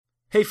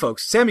Hey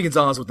folks, Sammy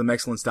Gonzalez with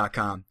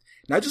TheMexcellence.com.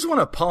 Now I just want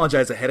to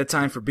apologize ahead of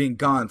time for being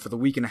gone for the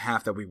week and a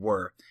half that we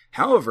were.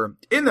 However,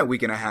 in that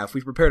week and a half,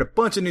 we've prepared a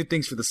bunch of new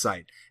things for the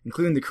site,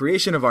 including the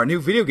creation of our new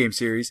video game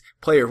series,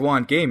 Player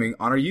One Gaming,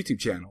 on our YouTube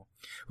channel.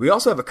 We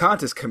also have a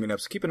contest coming up,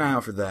 so keep an eye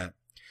out for that.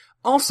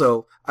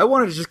 Also, I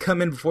wanted to just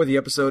come in before the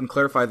episode and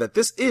clarify that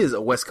this is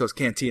a West Coast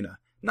Cantina,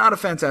 not a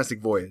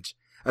Fantastic Voyage.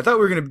 I thought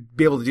we were going to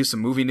be able to do some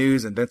movie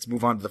news and then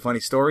move on to the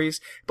funny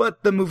stories,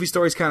 but the movie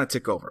stories kind of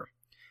took over.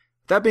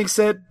 That being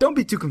said, don't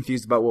be too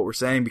confused about what we're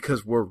saying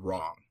because we're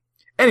wrong.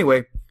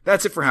 Anyway,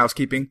 that's it for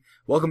housekeeping.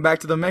 Welcome back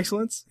to The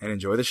Excellence and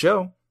enjoy the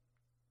show.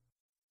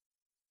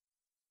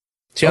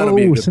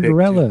 Oh,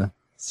 Cinderella.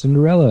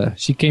 Cinderella.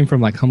 She came from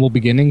like humble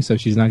beginnings, so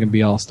she's not going to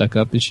be all stuck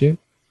up and shit.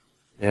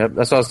 Yep,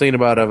 that's what I was thinking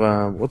about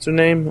of, what's her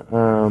name?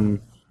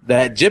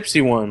 That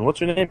gypsy one. What's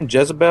her name?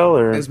 Jezebel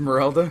or?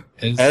 Esmeralda.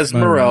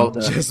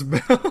 Esmeralda.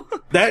 Jezebel.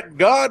 That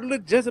godly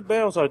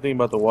Jezebel. So I was thinking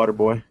about the water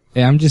boy.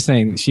 Yeah, I'm just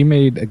saying, she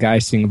made a guy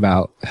sing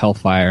about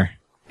hellfire,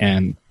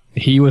 and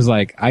he was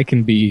like, I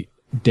can be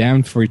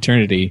damned for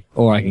eternity,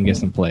 or I can get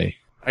some play.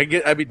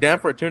 I'd be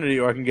damned for eternity,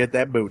 or I can get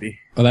that booty.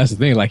 Well, that's the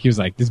thing. Like, he was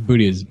like, this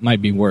booty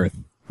might be worth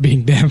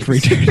being damned for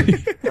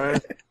eternity.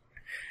 Right?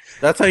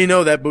 That's how you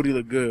know that booty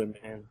looked good,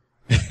 man.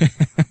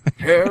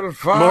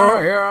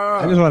 Hellfire.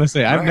 I just want to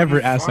say, I've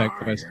never asked that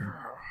question.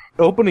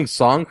 The opening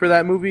song for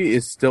that movie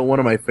is still one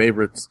of my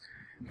favorites.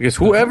 Because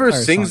whoever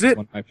sings it,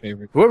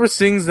 whoever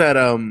sings that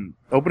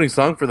opening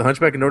song for The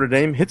Hunchback of Notre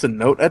Dame hits a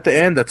note at the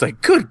end that's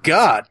like, good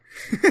God.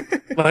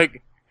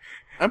 Like,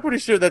 I'm pretty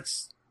sure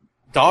that's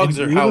dogs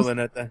are howling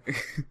at that.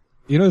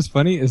 You know what's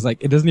funny is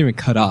like, it doesn't even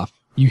cut off.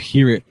 You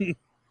hear it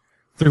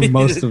through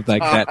most of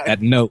like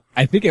that note.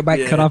 I think it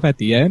might cut off at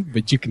the end,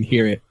 but you can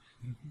hear it.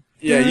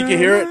 Yeah, you can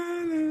hear it.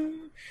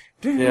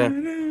 Yeah.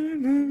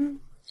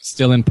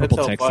 Still in purple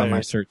text on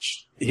my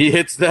search. He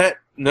hits that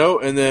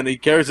note and then he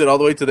carries it all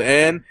the way to the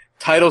end.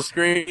 Title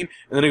screen, and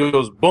then it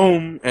goes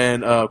boom,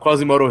 and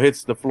Quasimodo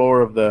hits the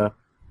floor of the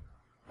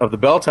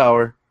bell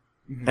tower,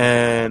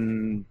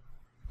 and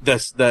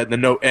the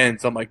note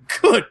ends. I'm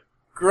like, good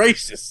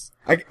gracious!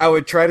 I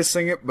would try to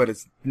sing it, but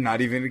it's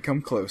not even to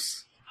come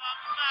close.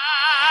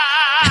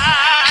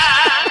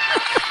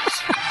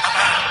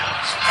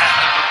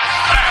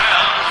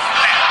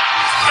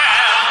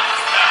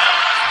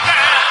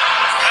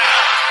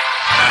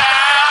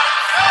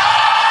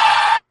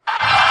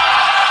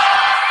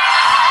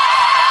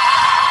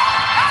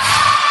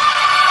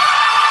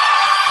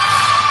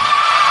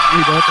 You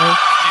don't know?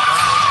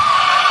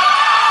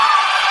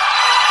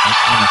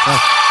 That's kind of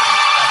tough.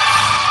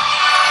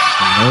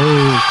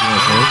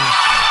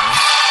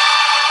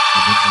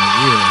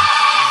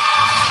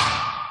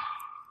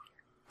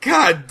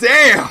 God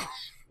damn!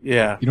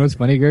 Yeah. You know what's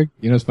funny, Gerg?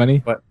 You know what's funny?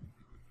 What?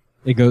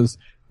 It goes,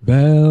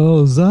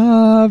 bells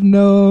of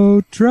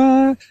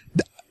Notre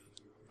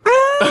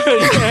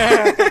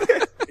Yeah.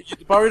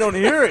 You probably don't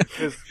hear it.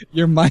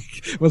 Your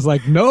mic was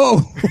like,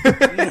 no!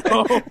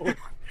 No.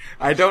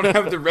 I don't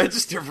have the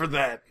register for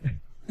that.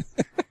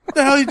 What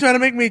the hell are you trying to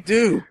make me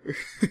do?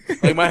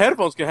 Like, my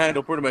headphones can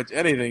handle pretty much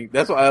anything.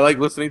 That's why I like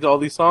listening to all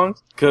these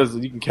songs, because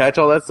you can catch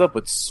all that stuff,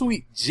 but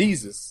sweet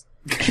Jesus.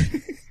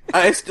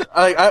 I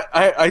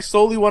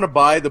solely want to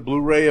buy the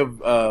Blu-ray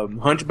of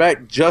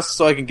Hunchback just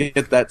so I can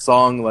get that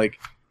song, like,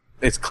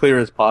 as clear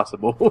as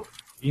possible.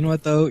 You know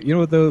what, though?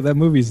 That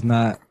movie's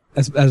not,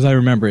 as I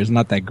remember, is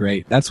not that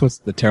great. That's what's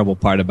the terrible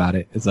part about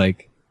it. It's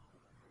like,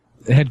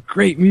 it had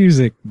great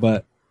music,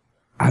 but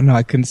I don't know,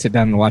 I couldn't sit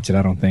down and watch it,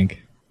 I don't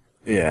think.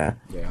 Yeah.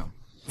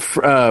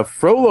 Yeah.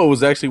 Frollo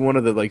was actually one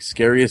of the, like,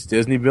 scariest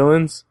Disney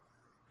villains.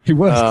 He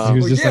was. He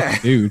was just like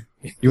a dude.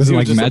 He wasn't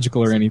like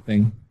magical or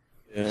anything.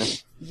 Yeah.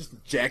 He's just a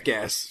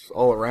jackass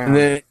all around. And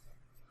then,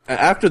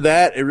 after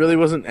that, it really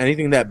wasn't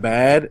anything that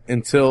bad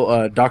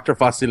until Dr.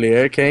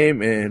 Facilier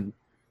came and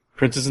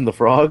Princess and the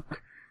Frog.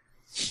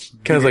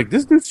 Kind of like,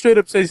 this dude straight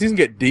up says he can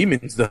get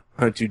demons to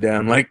hunt you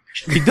down. Like,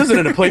 he does it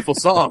in a playful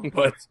song,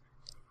 but...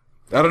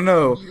 I don't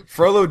know.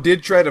 Frollo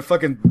did try to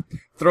fucking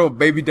throw a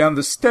baby down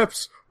the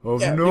steps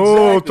of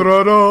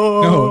Notre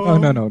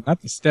Dame. No,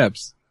 not the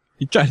steps.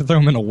 He tried to throw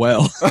him in a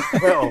well.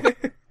 Well,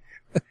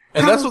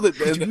 and that's what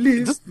you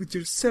live with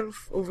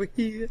yourself over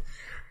here,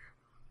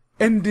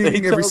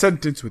 ending every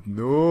sentence with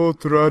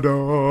Notre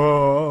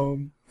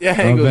Dame.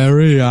 Yeah, the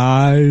very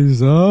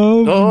eyes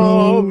of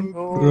Notre Dame.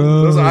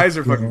 Those eyes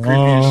are fucking creepy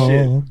as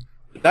shit.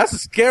 That's a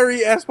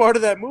scary ass part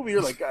of that movie.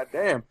 You're like, God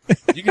damn.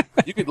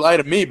 You could lie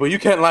to me, but you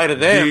can't lie to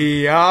them.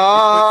 The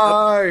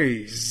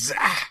eyes.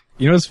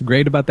 You know what's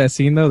great about that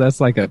scene though? That's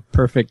like a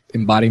perfect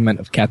embodiment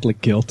of Catholic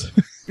guilt.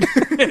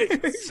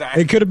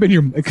 Exactly. It could have been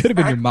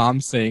your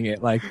mom saying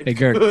it, like, hey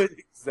Gerg,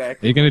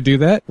 exactly. Are you gonna do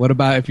that? What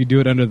about if you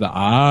do it under the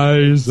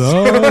eyes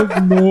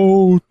of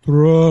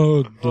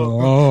Notre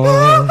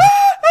Dame?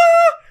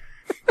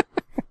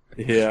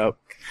 Yeah.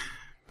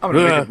 I'm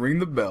gonna make it ring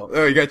the bell.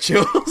 Oh, you got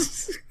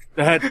chills?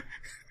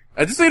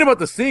 I just thinking about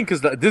the scene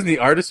because the Disney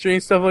artistry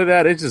and stuff like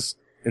that, it's just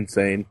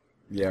insane.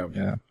 Yeah.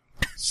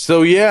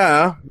 So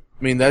yeah,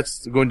 I mean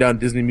that's going down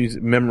Disney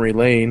music memory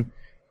lane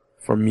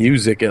for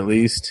music at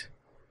least.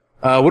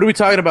 What are we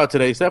talking about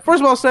today, Sam?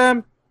 First of all,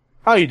 Sam,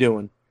 how you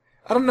doing?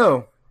 I don't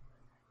know.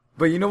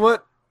 But you know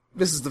what?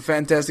 This is the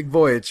Fantastic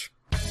Voyage.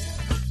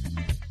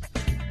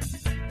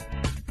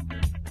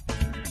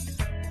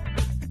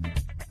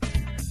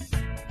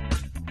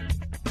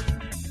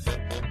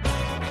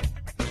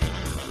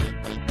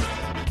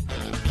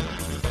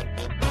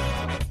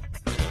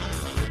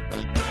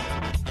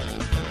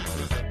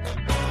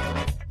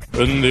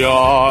 In the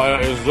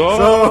eyes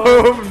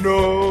of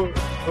no,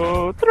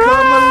 come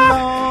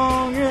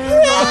along and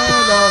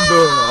ride on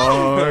the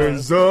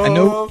eyes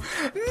of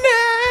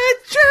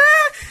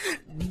nature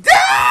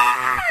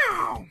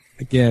down.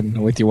 Again,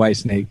 with your white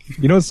snake.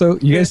 You know, so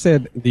you guys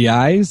said the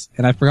eyes,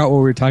 and I forgot what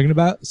we were talking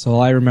about, so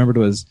all I remembered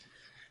was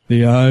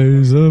the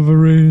eyes of a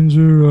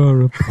ranger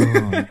are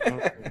upon.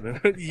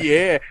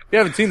 Yeah, we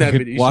haven't seen that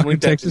video. Walking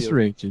Texas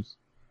Rangers.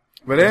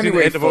 But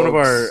anyway, folks, one of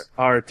our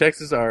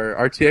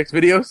RTX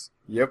videos.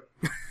 Yep.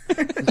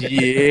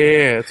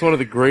 Yeah, it's one of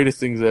the greatest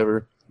things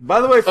ever.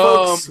 By the way,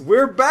 folks,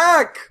 we're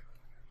back.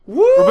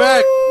 Woo! We're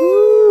back.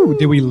 Woo!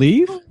 Did we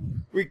leave?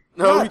 We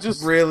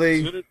just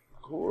really didn't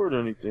record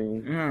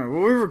anything. Yeah,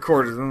 well, we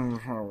recorded.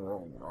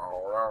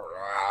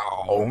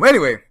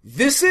 Anyway,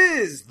 this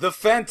is the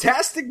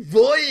Fantastic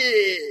Voyage.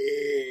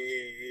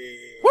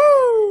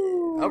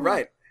 Woo! All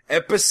right,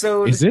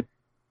 episode. Is it?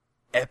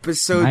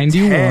 Episode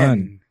 91.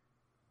 10.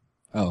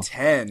 Oh,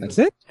 10. that's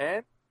it?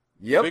 10?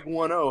 Yep. Big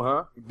 1-0,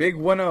 huh? Big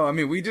 1-0. I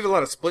mean, we did a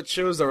lot of split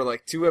shows that were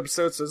like 2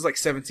 episodes, so it's like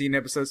 17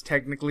 episodes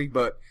technically,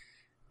 but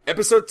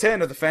episode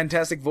 10 of the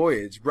Fantastic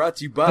Voyage, brought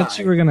to you by... I thought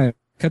you were going to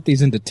cut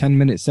these into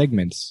 10-minute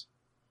segments.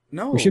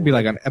 No. We should be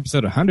like on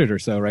episode 100 or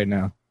so right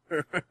now.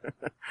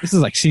 This is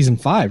like season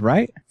 5,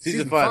 right?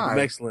 Season 5,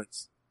 The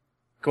Excellence.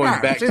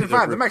 Going back season to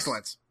 5, the The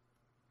Excellence.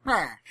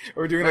 Are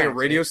we doing like a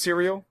radio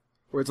serial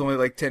where it's only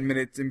like 10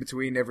 minutes in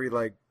between every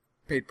like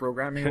paid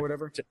programming or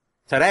whatever?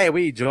 Today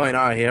we join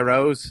our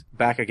heroes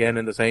back again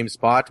in the same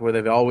spot where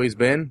they've always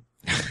been,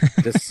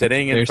 just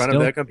sitting in front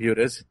of their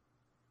computers.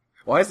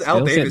 Why is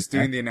Al Davis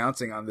doing the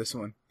announcing on this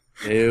one?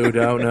 You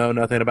don't know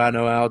nothing about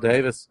no Al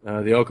Davis.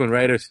 The Oakland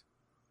Raiders,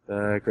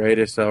 the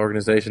greatest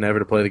organization ever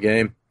to play the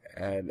game.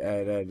 And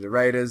the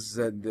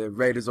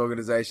Raiders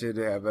organization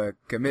have a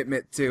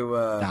commitment to.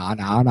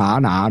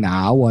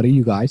 No. What are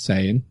you guys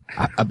saying?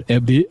 That's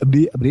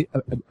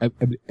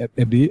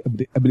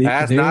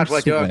not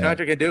what your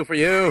country can do for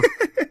you,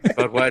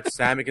 but what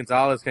Sammy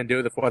Gonzalez can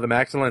do for the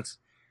Excellence.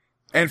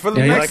 And for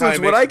the Excellence,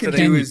 what I can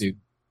do is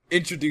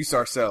introduce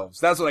ourselves.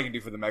 That's what I can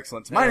do for the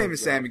Excellence. My name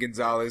is Sammy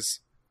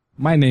Gonzalez.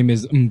 My name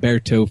is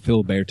Umberto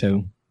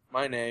Filberto.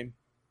 My name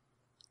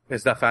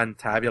is the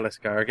Fantabulous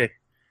Gargy.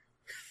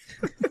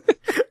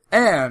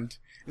 And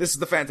this is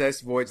the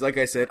Fantastic Voyage, like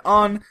I said,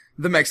 on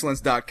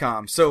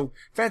themexcellence.com. So,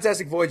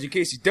 Fantastic Voyage, in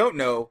case you don't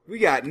know, we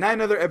got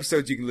 9 other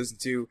episodes you can listen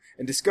to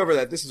and discover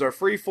that this is our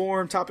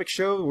free-form topic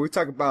show where we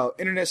talk about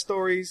internet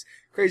stories,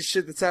 crazy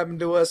shit that's happened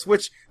to us,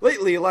 which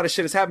lately a lot of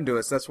shit has happened to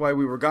us. That's why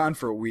we were gone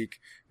for a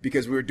week,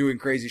 because we were doing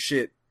crazy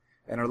shit,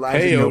 and our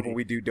lives are dope when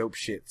we do dope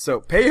shit.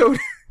 So, peyote,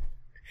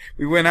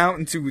 we went out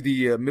into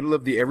the middle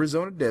of the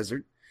Arizona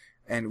desert,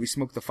 and we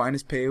smoked the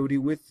finest peyote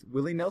with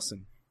Willie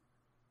Nelson.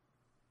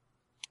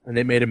 And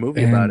they made a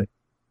movie about it.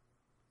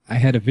 I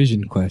had a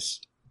vision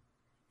quest.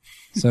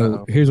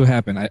 So here's what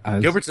happened. I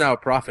was, Gilbert's now a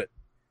prophet.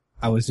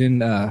 I was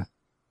in, I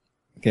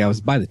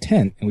was by the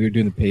tent and we were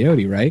doing the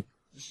peyote, right?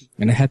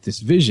 And I had this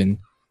vision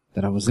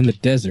that I was in the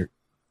desert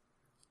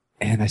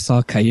and I saw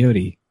a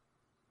coyote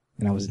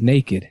and I was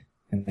naked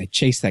and I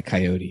chased that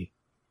coyote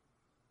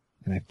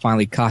and I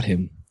finally caught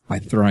him by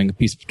throwing a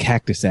piece of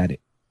cactus at it.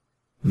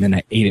 And then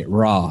I ate it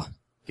raw.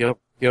 Gilbert.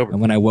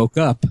 And when I woke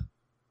up,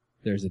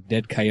 there's a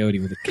dead coyote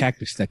with a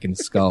cactus stuck in his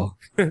skull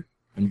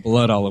and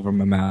blood all over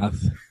my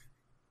mouth.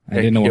 I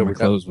didn't know where my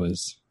clothes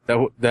was.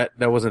 That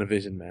wasn't a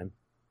vision, man.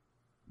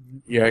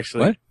 You're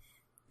actually what?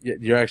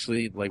 You're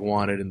actually like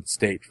wanted in the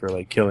state for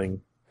like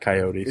killing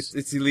coyotes.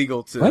 It's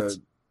illegal to. What?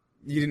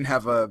 You didn't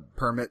have a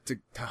permit to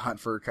hunt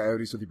for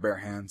coyotes with your bare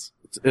hands.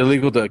 It's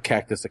illegal to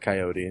cactus a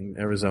coyote in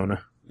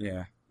Arizona.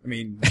 Yeah, I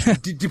mean,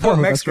 deport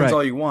Mexicans right.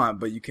 all you want,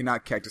 but you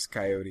cannot cactus a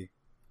coyote.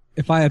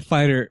 If I had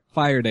fired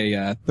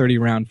a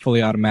 30-round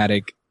fully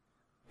automatic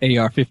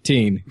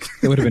AR-15,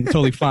 it would have been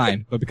totally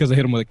fine. But because I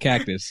hit him with a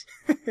cactus,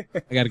 I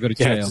got to go to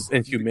jail. Yeah, it's just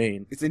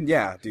inhumane.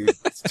 Yeah, dude,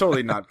 it's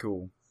totally not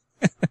cool.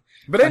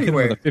 But I hit him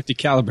anyway, with a 50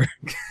 caliber.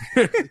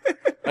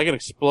 I can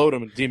explode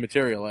him and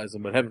dematerialize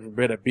him, but heaven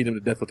forbid I beat him to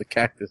death with a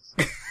cactus.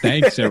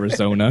 Thanks,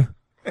 Arizona.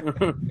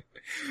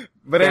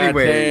 But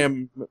anyway,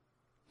 damn,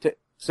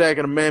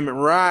 Second Amendment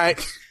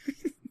right.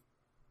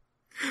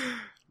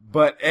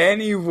 But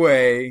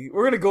anyway,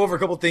 we're going to go over a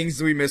couple things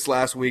that we missed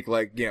last week,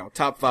 like,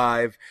 top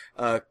 5,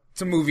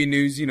 some movie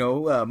news,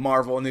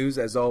 Marvel news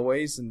as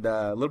always, and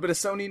a little bit of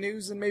Sony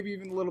news, and maybe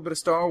even a little bit of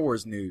Star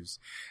Wars news.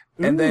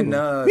 And then,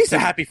 we so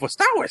happy for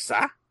Star Wars,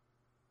 sir.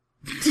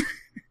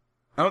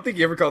 I don't think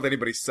you ever called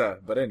anybody sir,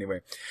 but anyway.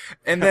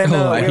 And then, we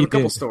have a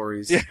couple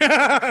stories.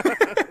 Yeah,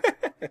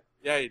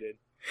 you did.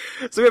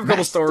 So we have a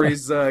couple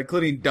stories,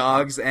 including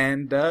dogs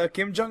and,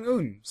 Kim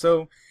Jong-un.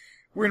 So,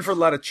 we're in for a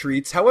lot of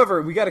treats.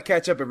 However, we got to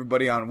catch up,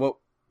 everybody, on what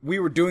we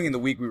were doing in the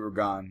week we were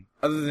gone,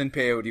 other than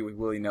peyote with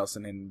Willie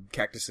Nelson and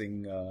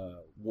cactusing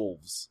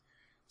wolves.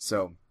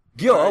 So,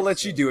 Gil, I'll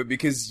let you do it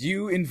because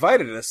you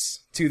invited us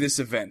to this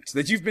event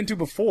that you've been to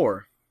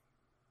before.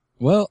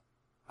 Well,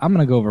 I'm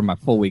gonna go over my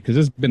full week because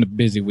it's been a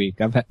busy week.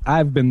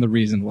 I've been the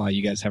reason why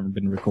you guys haven't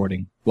been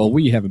recording. Well,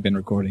 we haven't been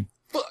recording.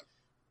 Fuck.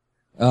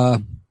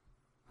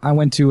 I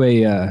went to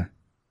a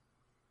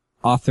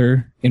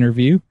author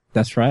interview.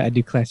 That's right. I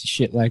do classy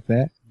shit like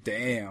that.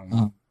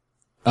 Damn.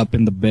 Up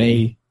in the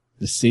Bay,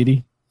 the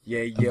city. Yeah,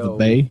 of yo. the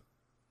Bay.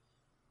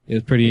 It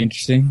was pretty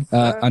interesting.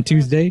 On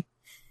Tuesday,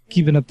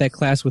 keeping up that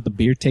class with the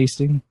beer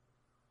tasting.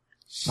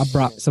 I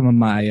brought some of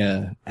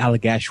my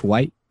Allagash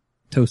White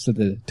toast of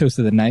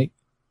the night.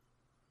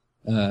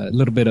 A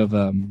little bit of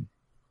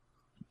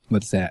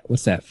what's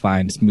that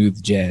fine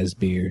smooth jazz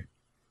beer?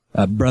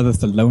 Brother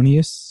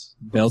Thelonious,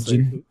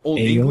 Belgian Old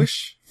ale.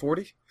 English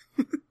 40.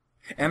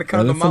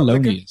 Anaconda Brother Malt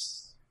Liquor. Thelonious.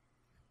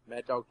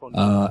 Mad Dog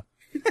Phone.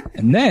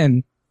 And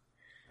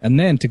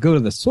then to go to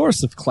the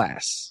source of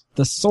class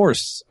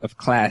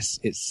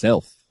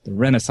itself, the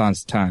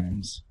Renaissance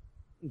Times,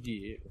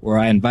 where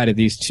I invited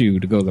these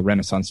two to go to the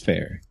Renaissance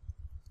Fair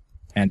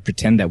and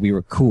pretend that we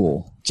were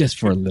cool just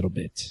for a little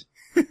bit.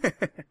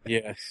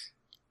 Yes.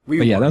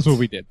 But yeah, that's what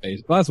we did.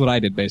 Well, that's what I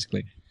did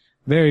basically.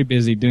 Very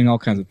busy doing all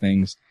kinds of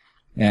things,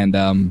 and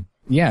and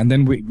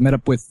then we met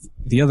up with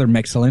the other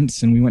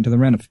Mexcellents and we went to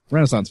the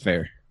Renaissance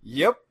Fair.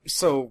 Yep.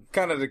 So,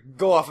 kind of to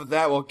go off of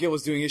that, while Gil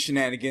was doing his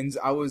shenanigans,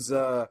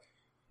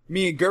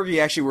 me and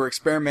Gergie actually were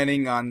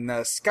experimenting on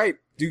Skype,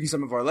 doing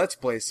some of our Let's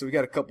Plays, so we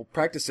got a couple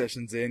practice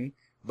sessions in,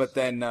 but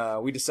then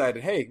we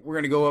decided, hey, we're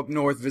going to go up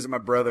north, visit my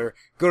brother,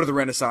 go to the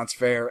Renaissance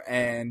Fair,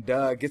 and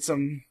get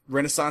some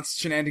Renaissance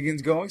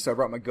shenanigans going, so I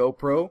brought my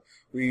GoPro.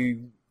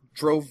 We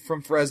drove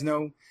from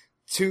Fresno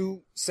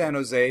to San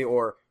Jose,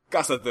 or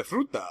Casa de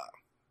Fruta,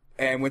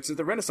 and went to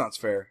the Renaissance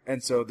Fair.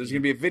 And so there's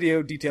going to be a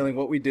video detailing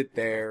what we did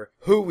there,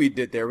 who we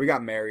did there. We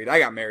got married. I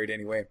got married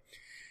anyway.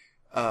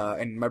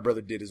 And my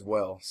brother did as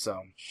well,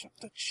 so. Shut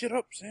that shit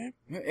up, Sam.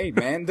 Hey,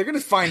 man, they're going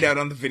to find out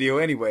on the video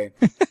anyway.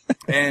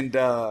 And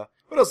what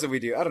else did we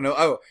do? I don't know.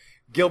 Oh,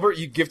 Gilbert,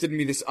 you gifted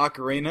me this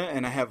ocarina,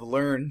 and I have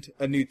learned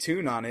a new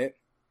tune on it.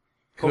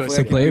 Hopefully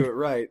I can do it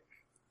right.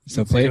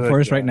 So play it for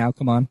us right now.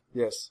 Come on.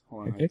 Yes.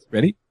 Hold on. Okay,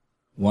 ready?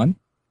 1,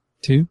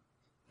 2,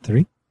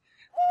 3,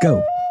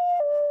 go.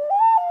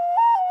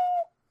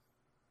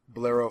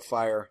 Bolero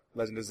Fire,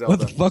 Legend of Zelda. What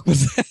the fuck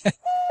was that?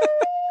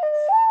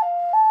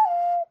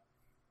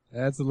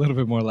 That's a little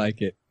bit more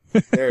like it.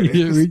 There it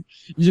is.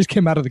 You just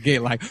came out of the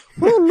gate like.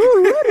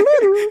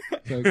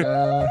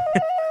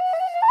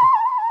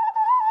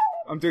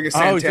 I'm doing a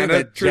Santana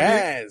that tribute.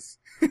 jazz.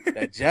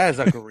 That jazz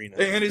ocarina.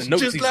 And it's The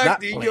notes just he's like not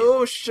the playing.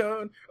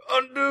 ocean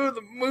under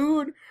the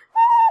moon.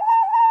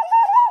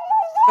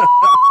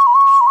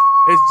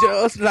 It's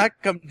just like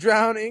I'm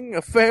drowning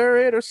a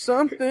ferret or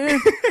something.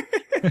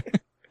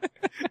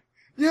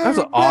 That's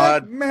an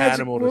odd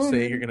animal to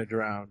say you're gonna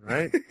drown,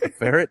 right? A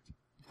ferret?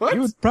 What? He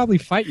would probably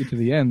fight you to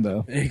the end,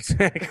 though.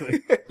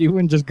 Exactly. He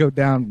wouldn't just go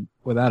down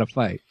without a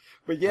fight.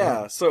 But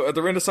yeah, so at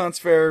the Renaissance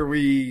Fair,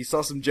 we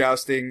saw some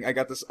jousting. I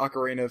got this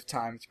Ocarina of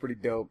Time. It's pretty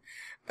dope.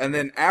 And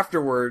then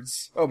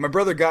afterwards, my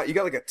brother you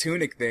got like a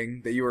tunic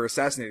thing that you were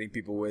assassinating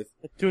people with.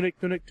 Tunic.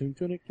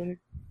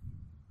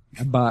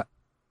 I bought.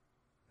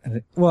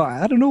 Well,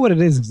 I don't know what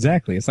it is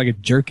exactly. It's like a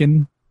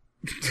jerkin,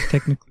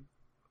 technically.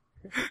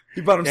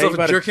 He bought himself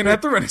a jerkin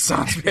at the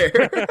Renaissance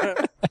Fair.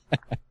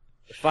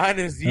 Fine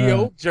as the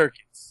old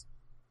jerkins.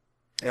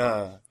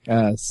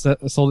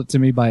 Sold it to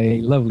me by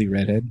a lovely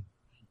redhead.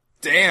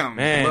 Damn,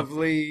 Man.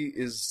 lovely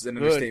is an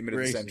Good understatement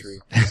gracious. of the century.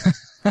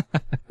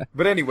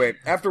 But anyway,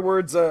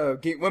 afterwards,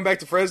 went back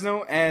to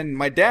Fresno, and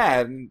my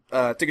dad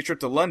took a trip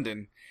to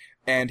London,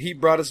 and he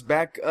brought us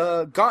back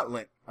a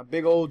gauntlet, a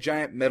big old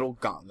giant metal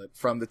gauntlet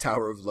from the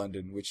Tower of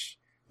London, which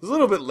was a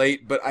little bit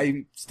late, but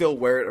I still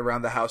wear it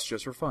around the house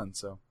just for fun,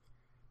 so.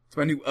 It's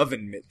my new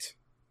oven mitt.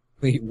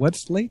 Wait,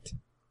 what's late?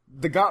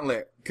 The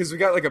gauntlet, because we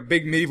got like a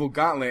big medieval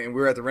gauntlet, and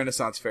we were at the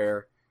Renaissance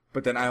Fair,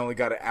 but then I only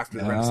got it after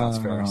the Renaissance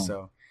Fair,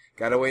 so.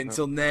 Gotta wait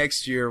until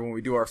next year when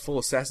we do our full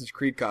Assassin's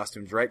Creed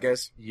costumes, right,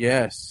 guys?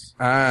 Yes.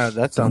 That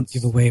Don't sounds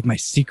give away my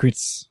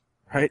secrets.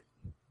 right.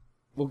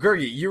 Well,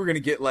 Gergie, you were gonna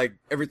get like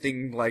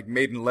everything like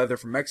made in leather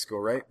from Mexico,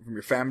 right? From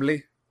your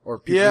family or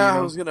people. Yeah, you know?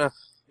 I was gonna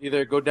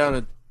either go down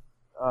and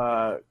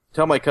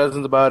tell my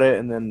cousins about it,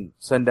 and then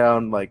send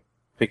down like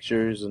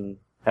pictures and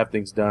have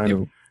things done.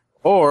 Yo.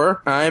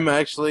 Or I'm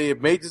actually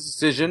made this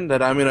decision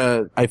that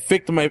I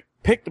picked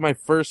my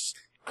first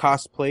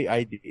cosplay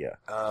idea.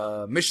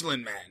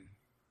 Michelin Man.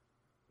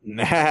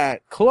 Nah,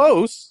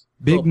 close.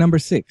 Big number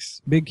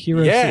 6. Big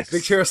Hero Yes. 6.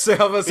 Big Hero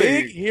Salva.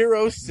 Big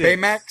Hero 6.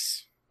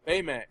 Baymax.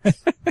 Baymax.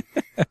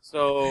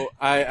 So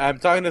I'm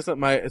talking to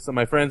some of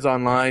my friends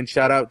online.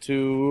 Shout out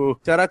to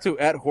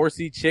at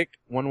Horsey Chick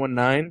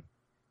 119,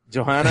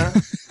 Johanna.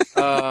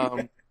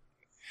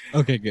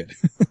 Okay, good.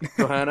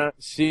 Johanna,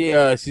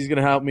 she's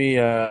gonna help me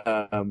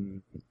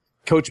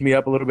coach me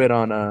up a little bit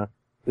on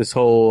this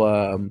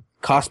whole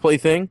cosplay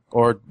thing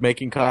or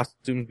making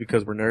costumes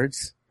because we're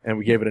nerds and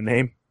we gave it a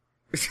name.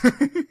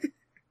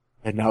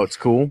 And now it's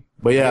cool.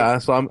 But yeah,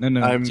 so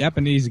I'm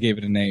Japanese gave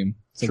it a name.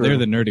 So True. they're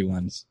the nerdy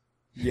ones.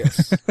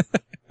 Yes.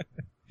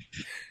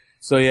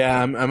 So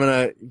yeah, I'm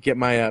gonna get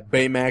my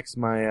Baymax,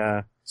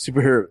 my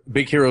superhero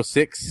Big Hero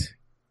 6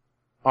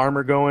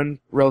 armor going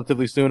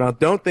relatively soon. I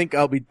don't think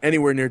I'll be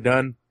anywhere near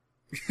done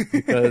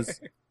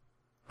because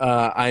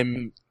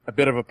I'm a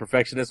bit of a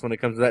perfectionist when it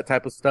comes to that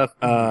type of stuff.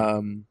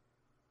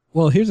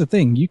 Well, here's the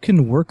thing. You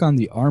can work on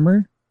the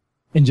armor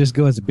and just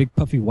go as a big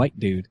puffy white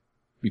dude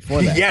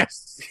before that.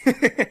 Yes.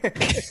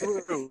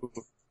 True.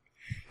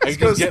 Just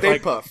go stay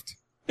puffed.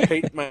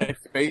 Paint my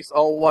face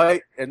all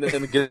white and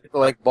then get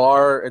like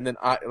bar and then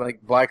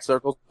like black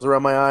circles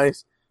around my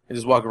eyes and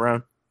just walk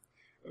around.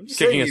 I'm just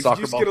kicking saying, a you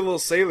soccer just ball. get a little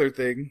sailor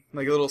thing,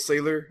 like a little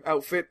sailor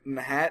outfit and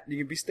a hat, and you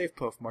can be Stay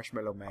Puft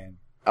Marshmallow Man.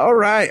 All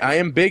right, I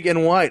am big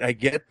and white. I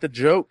get the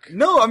joke.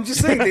 No, I'm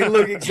just saying they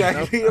look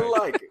exactly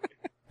alike.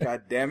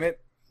 God damn it.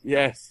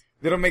 Yes.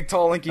 They don't make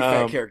tall, lanky,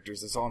 fat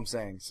characters. That's all I'm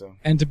saying. So.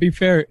 And to be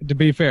fair,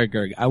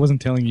 Gerg, I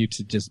wasn't telling you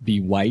to just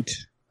be white.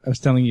 I was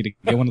telling you to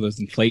get one of those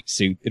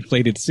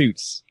inflated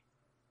suits,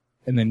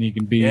 and then you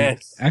can be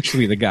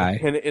actually the guy.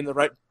 Pin it in the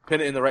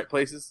right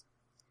places.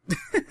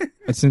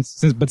 But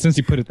since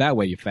you put it that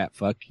way, you fat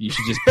fuck, you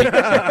should just pick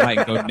yourself right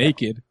and go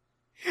naked.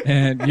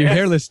 And you're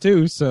hairless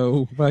too,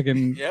 so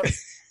fucking. Yep.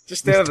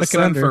 Just stay out of the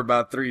sun for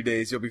about 3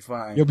 days. You'll be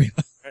fine. You'll be.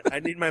 I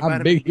need my.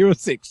 I'm Big Hero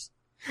 6.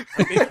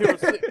 Big Hero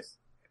 6.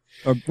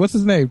 Or what's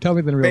his name? Tell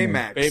me the real name.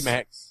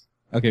 Baymax.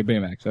 Okay,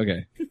 Baymax.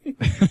 Okay.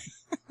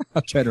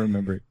 I'll try to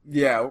remember it.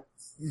 Yeah.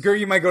 Girl,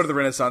 you might go to the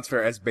Renaissance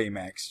Fair as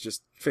Baymax,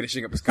 just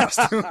finishing up his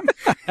costume.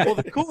 Well,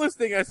 the coolest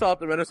thing I saw at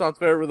the Renaissance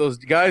Fair were those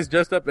guys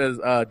dressed up as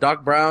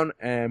Doc Brown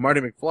and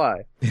Marty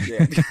McFly.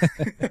 Yeah.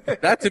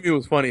 That to me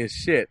was funny as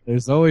shit.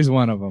 There's always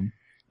one of them.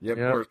 Yep.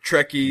 Or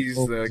Trekkies,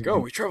 like,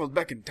 we traveled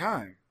back in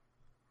time.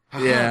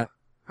 Yeah.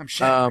 I'm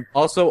shattered.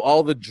 Also,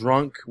 all the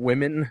drunk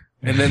women,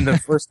 and then the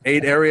first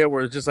aid area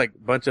where it's just like a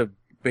bunch of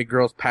big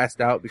girls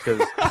passed out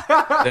because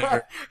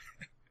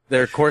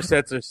their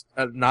corsets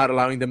are not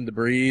allowing them to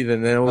breathe,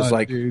 and then it was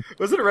dude.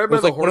 Was it right by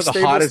the like one of the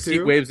hottest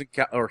too?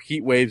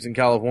 heat waves in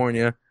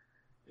California,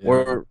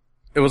 where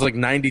it was like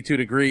 92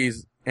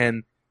 degrees,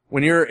 and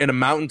when you're in a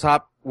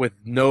mountaintop with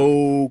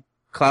no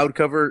cloud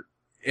cover,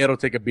 it'll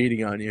take a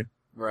beating on you.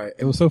 Right.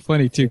 It was so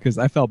funny too because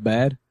I felt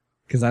bad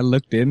because I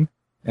looked in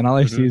and all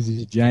I see is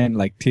these giant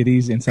like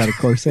titties inside a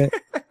corset,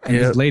 and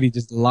this lady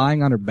just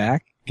lying on her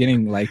back,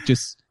 getting like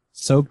just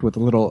soaked with a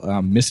little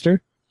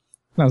mister.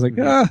 And I was like,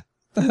 what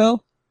the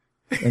hell?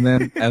 And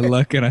then I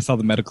look and I saw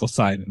the medical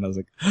sign, and I was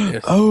like,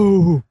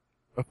 oh,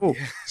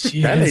 she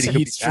has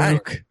heat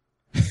stroke.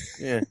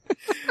 Yeah.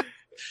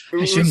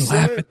 I shouldn't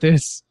laugh at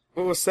this.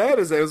 What was sad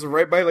is that it was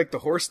right by like the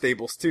horse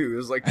stables too. It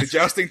was like the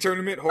jousting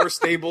tournament, horse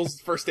stables,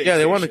 first aid. Yeah,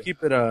 they station. want to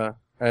keep it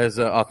as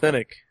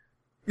authentic.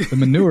 The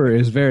manure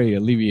is very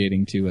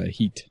alleviating to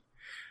heat.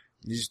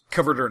 You just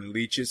covered her in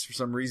leeches for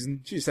some reason.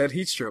 She just had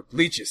heat stroke.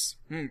 Leeches.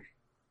 All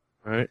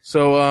right.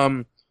 So,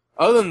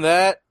 other than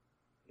that,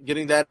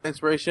 getting that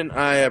inspiration,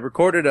 I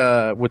recorded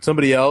with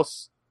somebody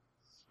else.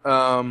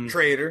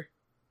 Trader.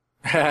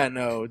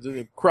 No,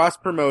 cross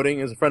promoting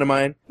is a friend of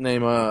mine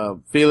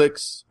named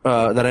Felix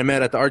that I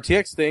met at the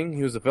RTX thing.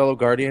 He was a fellow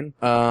Guardian.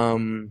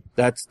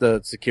 That's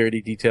the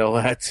security detail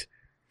at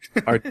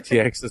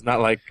RTX. It's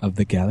not like of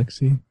the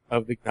galaxy. I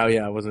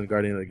wasn't a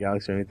Guardian of the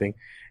Galaxy or anything.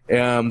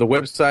 The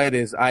website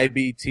is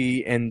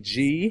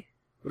ibtng.com.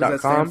 What does that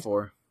stand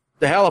for?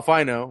 The hell if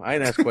I know. I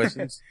didn't ask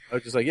questions. I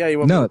was just like, you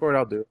want me to record?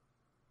 I'll do it.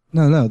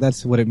 No,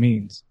 that's what it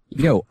means.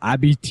 Yo,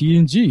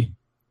 IBTNG.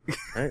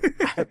 Right?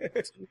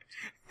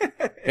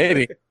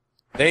 Maybe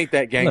they ain't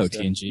that gangster.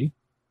 Hello, TNG.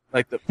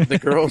 Like the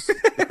girls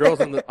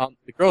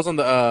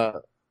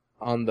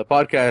on the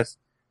podcast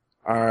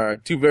are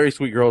two very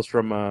sweet girls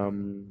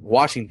from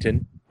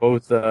Washington,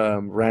 both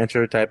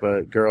rancher type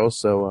of girls.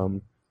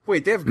 So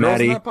wait, they have girls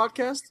Maddie. on that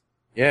podcast?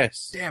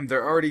 Yes. Damn,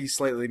 they're already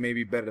slightly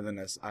maybe better than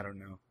us. I don't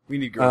know. We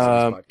need girls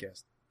on this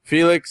podcast.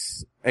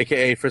 Felix,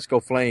 aka Frisco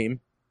Flame,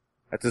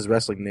 that's his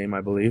wrestling name,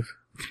 I believe.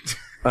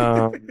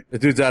 The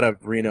dude's out of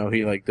Reno.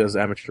 He like does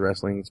amateur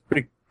wrestling. It's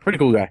pretty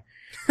cool guy.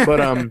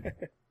 But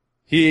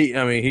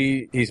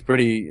he's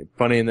pretty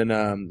funny. And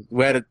then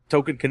we had a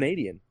token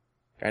Canadian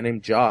guy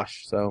named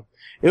Josh. So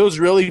it was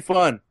really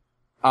fun.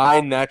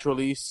 I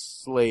naturally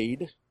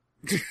slayed.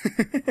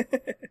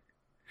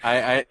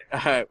 I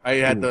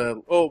had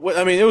the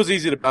it was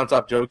easy to bounce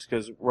off jokes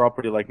because we're all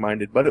pretty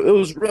like-minded, but it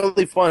was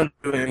really fun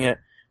doing it,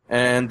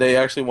 and they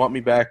actually want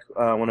me back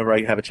whenever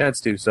I have a chance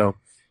to. So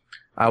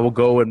I will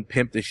go and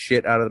pimp the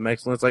shit out of the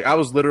Mexcellence. Like I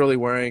was literally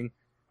wearing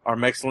our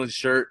Mexcellence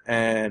shirt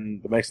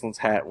and the Mexcellence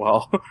hat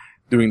while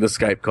doing the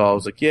Skype call. I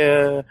was like,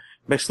 yeah,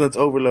 Mexcellence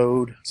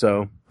overload.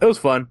 So it was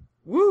fun.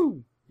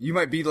 Woo! You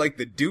might be like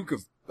the Duke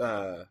of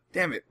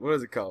damn it, what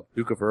is it called?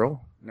 Duke of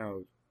Earl?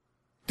 No.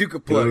 Duke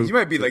of Plugs. You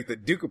might be like the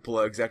Duke of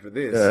Plugs after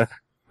this.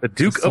 The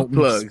Duke of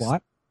Plugs.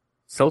 SWAT?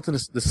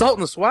 The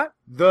Sultan of SWAT?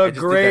 The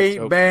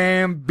Great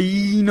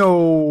Bambino.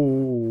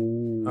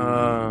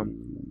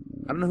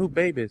 I don't know who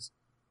Babe is.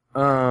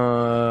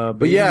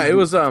 But yeah, it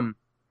was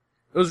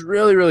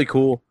really, really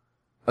cool.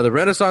 The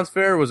Renaissance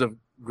Fair was a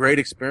great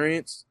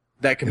experience.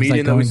 That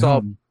comedian that we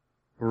saw,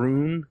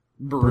 Brune.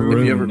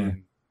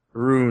 Brune.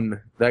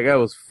 That guy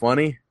was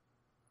funny.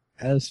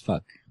 As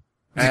fuck.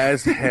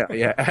 As hell.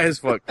 Yeah, as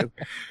fuck.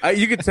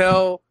 You could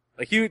tell,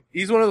 like,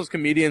 he's one of those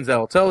comedians that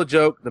will tell a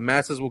joke the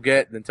masses will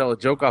get, and then tell a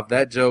joke off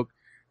that joke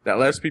that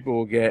less people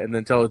will get, and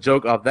then tell a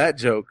joke off that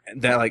joke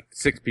that, like,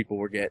 6 people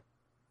will get.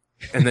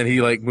 And then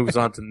he, like, moves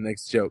on to the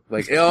next joke.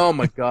 Like, oh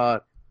my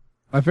god.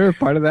 My favorite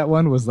part of that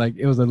one was, like,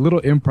 it was a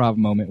little improv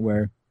moment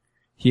where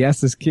he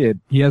asked this kid,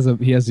 he has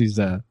these,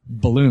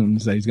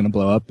 balloons that he's gonna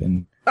blow up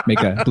and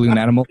make a balloon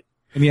animal.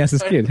 And he asked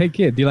this kid, hey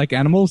kid, do you like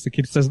animals? The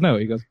kid says no.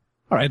 He goes,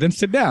 all right, then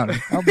sit down.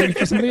 I'll make it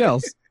for somebody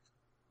else.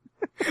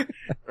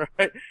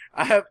 Right.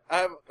 I have,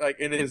 like,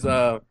 in his,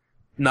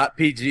 not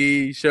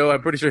PG show,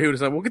 I'm pretty sure he would have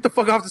said, well, get the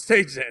fuck off the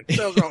stage then.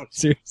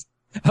 Seriously.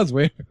 I was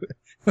waiting.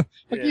 Fuck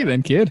you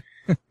then, kid.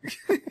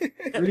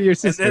 Who to your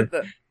sister? And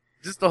then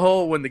just the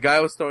whole, when the guy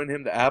was throwing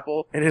him the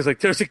apple, and he's like,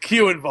 there's a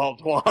Q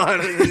involved, Juan.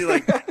 And then he,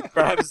 like,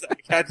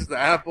 catches the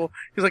apple.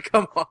 He's like,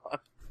 come on.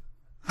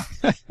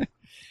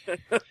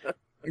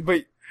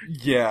 But,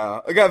 yeah,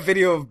 I got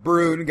video of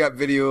Brune, got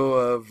video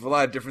of a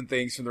lot of different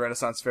things from the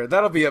Renaissance Fair.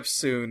 That'll be up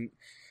soon,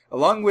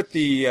 along with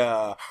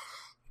the,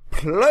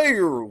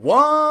 Player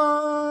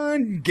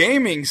One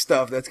gaming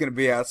stuff that's going to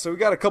be out. So we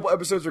got a couple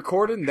episodes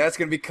recorded, and that's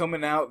going to be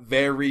coming out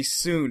very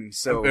soon.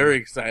 So I'm very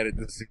excited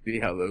to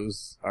see how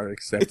those are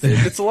accepted.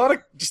 It's a lot of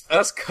just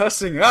us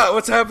cussing.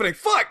 What's happening?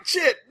 Fuck,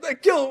 shit,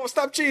 kill,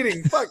 stop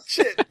cheating. Fuck,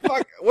 shit,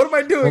 fuck. What am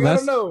I doing? I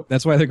don't know.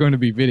 That's why they're going to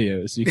be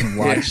videos. So you can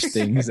watch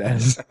things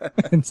as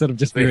instead of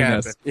just hearing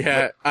us.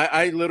 Yeah,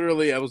 I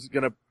literally, I was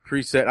going to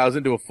preset. I was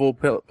into a full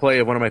play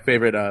of one of my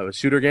favorite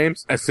shooter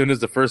games. As soon as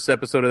the first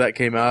episode of that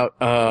came out,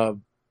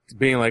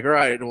 being like, all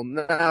right, well,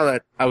 now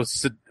that I was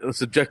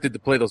subjected to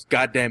play those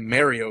goddamn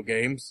Mario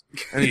games,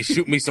 and you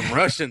shoot me some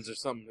Russians or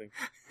something.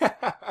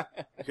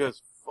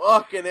 Because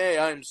fucking A,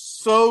 I'm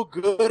so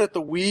good at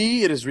the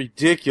Wii, it is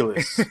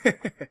ridiculous.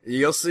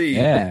 You'll see.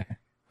 Yeah.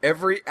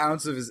 Every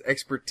ounce of his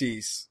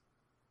expertise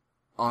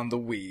on the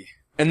Wii.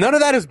 And none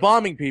of that is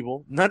bombing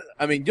people.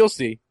 You'll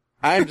see.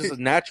 I am just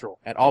a natural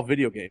at all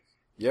video games.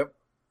 Yep.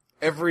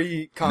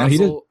 Every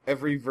console,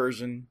 every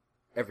version.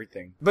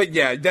 Everything. But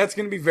yeah, that's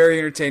going to be very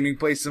entertaining.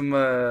 Play some,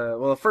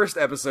 the first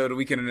episode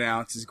we can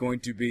announce is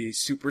going to be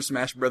Super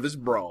Smash Bros.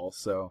 Brawl,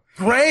 so.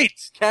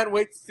 Great! Can't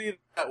wait to see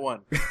that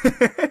one.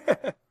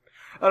 I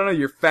don't know,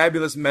 your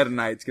fabulous Meta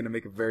Knight's going to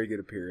make a very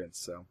good appearance,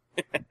 so.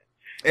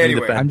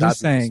 Anyway. I'm just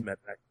saying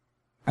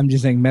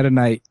Meta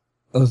Knight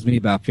owes me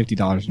about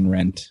 $50 in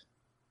rent.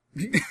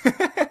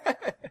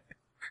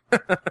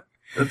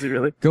 Does he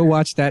really? Go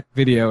watch that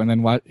video and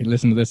then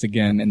listen to this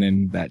again, and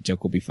then that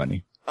joke will be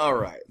funny. All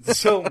right.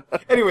 So,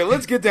 anyway,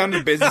 let's get down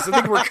to business.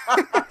 I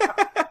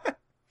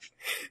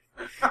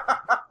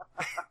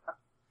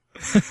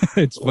think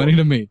it's funny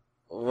to me.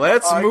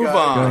 Let's move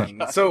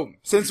on. So,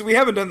 since we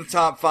haven't done the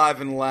top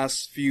 5 in the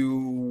last few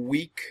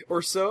week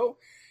or so,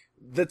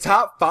 the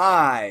top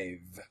 5,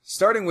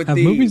 starting with have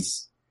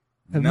movies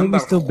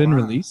still been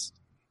released?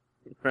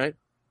 Right.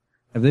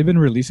 Have they been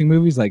releasing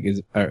movies? Like,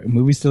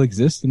 movies still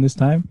exist in this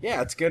time?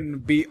 Yeah, it's going to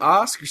be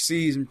Oscar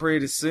season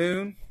pretty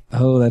soon.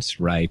 Oh, that's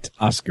right.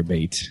 Oscar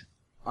bait.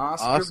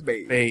 Oscar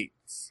bait.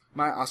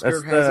 My Oscar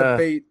That's has a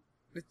bait.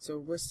 It's a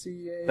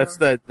wussy. That's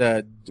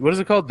the what is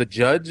it called? The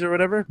Judge or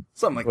whatever?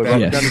 Something like that.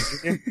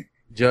 Yes.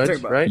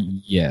 Judge, right?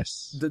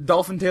 Yes. The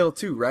Dolphin Tale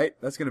 2, right?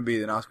 That's going to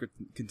be an Oscar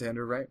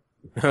contender, right?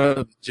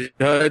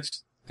 Judge.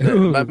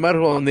 I might as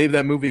well name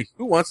that movie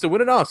Who Wants to Win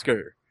an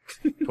Oscar?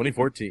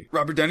 2014.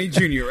 Robert Downey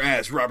Jr.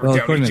 as Robert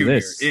Downey Jr.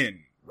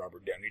 in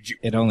Robert Downey Jr.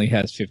 It only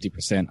has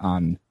 50%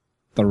 on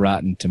the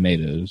Rotten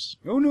Tomatoes.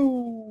 Oh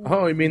no!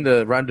 Oh, you mean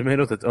the Rotten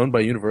Tomatoes that's owned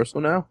by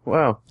Universal now?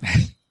 Wow.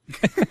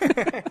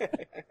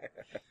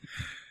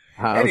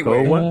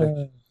 Anyway,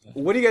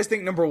 what do you guys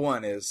think number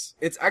 1 is?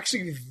 It's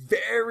actually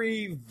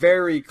very,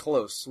 very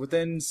close,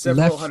 within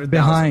several hundred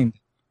thousand.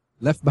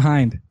 Left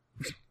Behind.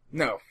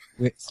 No.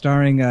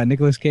 Starring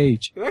Nicolas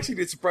Cage. It actually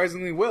did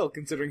surprisingly well,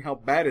 considering how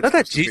bad it's Is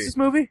that Jesus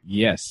movie?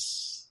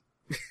 Yes.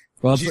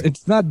 Well,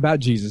 it's not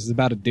about Jesus. It's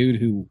about a dude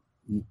who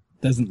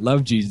doesn't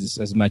love Jesus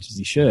as much as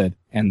he should.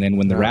 And then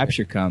when the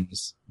rapture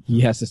comes,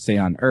 he has to stay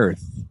on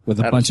Earth with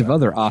a bunch of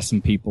other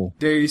awesome people.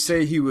 Dare you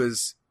say he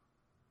was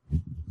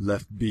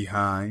left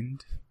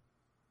behind?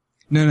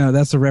 No,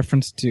 that's a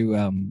reference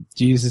to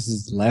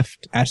Jesus'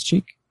 left ass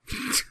cheek.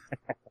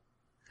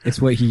 It's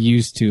what he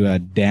used to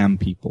damn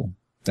people.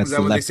 That's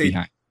the left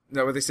behind. Is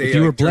that what they say? If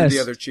you were blessed,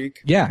 the other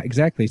cheek? Yeah,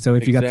 exactly. So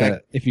if you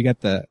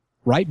got the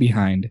right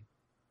behind,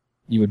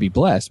 you would be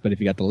blessed, but if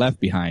you got the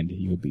left behind,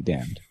 you would be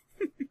damned.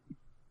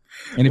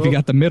 And if you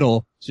got the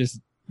middle,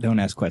 just don't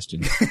ask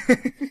questions.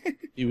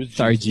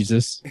 Sorry,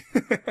 Jesus.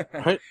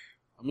 Right?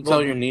 I'm gonna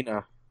tell your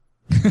Nina.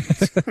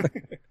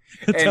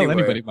 Tell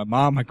anybody, my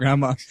mom, my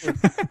grandma.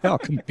 They'll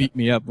come beat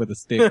me up with a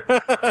stick.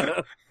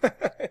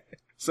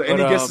 So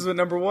any guesses with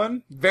number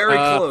 1? Very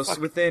close,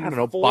 within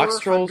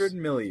 400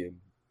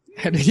 million.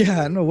 Yeah,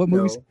 I don't know what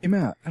movies came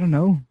out. I don't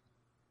know.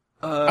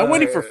 I'm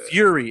waiting for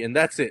Fury, and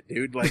that's it,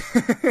 dude. Like,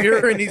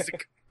 Fury needs to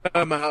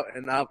come out,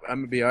 and I'm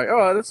gonna be like,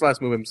 oh, that's the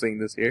last movie I'm seeing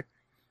this year.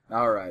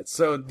 All right,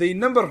 so the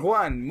Number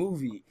Juan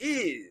movie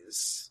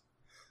is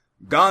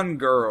Gone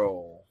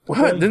Girl.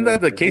 What? Isn't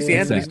that the Casey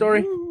Anthony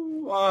story?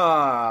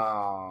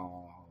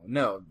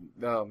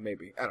 No,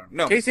 maybe I don't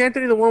know. Casey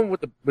Anthony, the one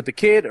with the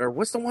kid, or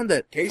what's the one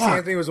that Casey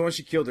Anthony was the one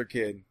she killed her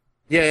kid.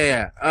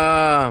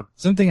 Yeah.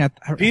 Something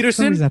Peterson. For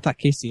some reason I thought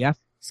Casey F.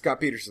 Scott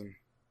Peterson,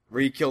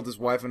 where he killed his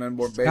wife and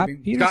unborn Scott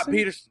baby.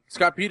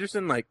 Scott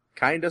Peterson, like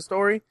kinda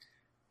story.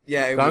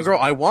 Yeah, Gone Girl.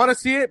 I want to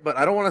see it, but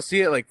I don't want to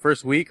see it like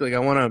first week. Like I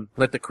want to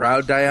let the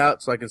crowd die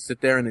out so I can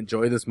sit there and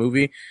enjoy this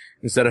movie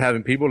instead of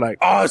having people like,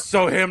 oh, it's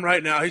so him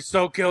right now. He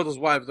so killed his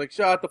wife. It's like,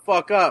 shut the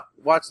fuck up.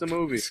 Watch the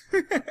movie.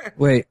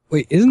 Wait,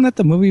 isn't that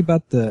the movie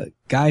about the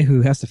guy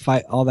who has to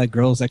fight all that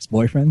girl's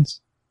ex-boyfriends?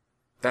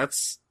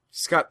 That's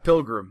Scott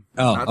Pilgrim,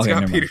 not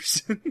Scott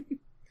Peterson.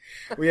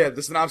 Well, yeah,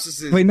 the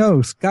synopsis is... Wait,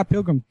 no, Scott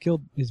Pilgrim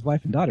killed his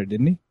wife and daughter,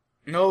 didn't he?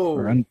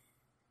 No.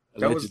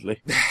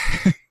 Allegedly.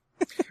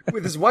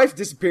 With his wife's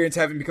disappearance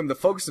having become the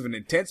focus of an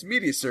intense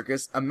media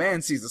circus, a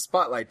man sees the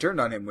spotlight turned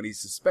on him when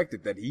he's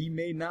suspected that he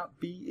may not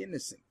be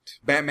innocent.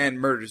 Batman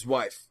murdered his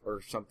wife,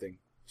 or something.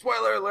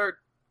 Spoiler alert!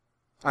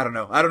 I don't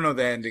know. I don't know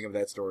the ending of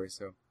that story,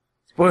 so...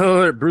 Spoiler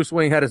alert, Bruce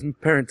Wayne had his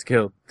parents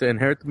killed to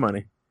inherit the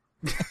money.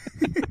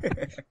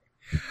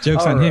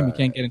 Joke's on him, he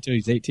can't get until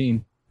he's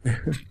 18.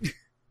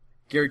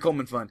 Gary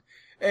Coleman Fund.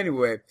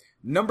 Anyway,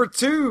 number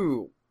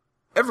 2.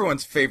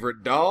 Everyone's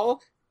favorite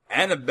doll,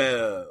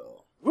 Annabelle.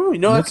 Ooh, you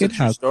know, look at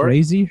how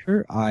crazy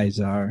her eyes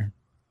are.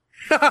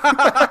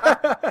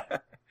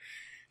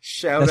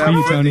 Shout That's out for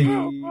you, Tony.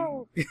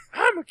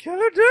 I'm a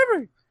killer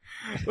dummy.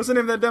 What's the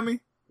name of that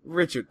dummy?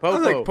 Richard. Popo. I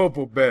like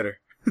Popo better.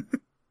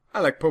 I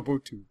like Popo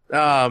too.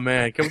 Oh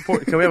man, can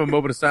we have a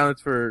moment of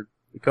silence for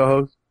the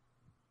co-host?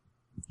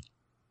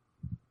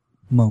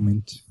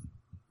 Moment.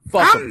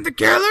 I'm the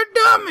killer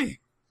dummy.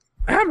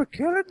 I'm a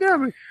killer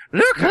dummy.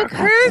 Look how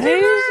crazy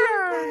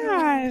my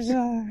eyes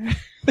are.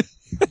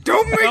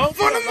 Don't make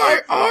fun of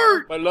my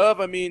art! My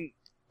love, I mean,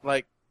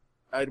 like,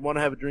 I'd want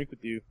to have a drink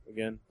with you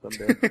again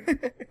someday.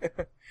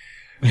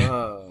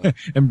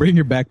 And bring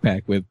your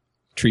backpack with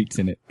treats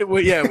in it.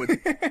 Well, yeah, with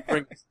drinks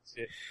and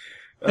shit.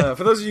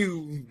 For those of you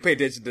who pay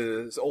attention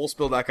to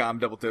oldspill.com,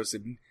 Double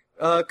Toasted,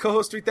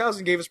 co-host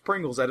 3000 gave us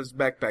Pringles out of his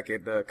backpack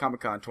at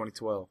Comic-Con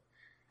 2012.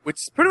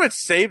 Which pretty much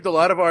saved a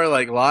lot of our,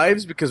 like,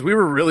 lives because we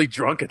were really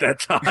drunk at that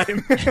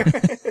time.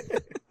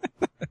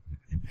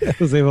 I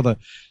was able to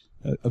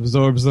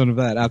absorb some of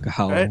that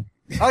alcohol. Right?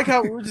 I like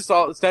how we were just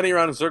all standing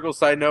around in a circle,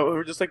 side note, we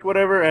were just like,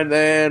 whatever, and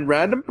then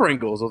random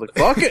Pringles. I was like,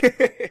 fuck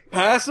it!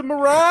 Pass them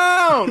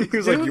around! He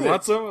was like, you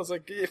want some? I was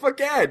like, yeah, fuck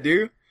yeah,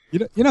 dude.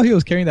 You know he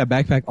was carrying that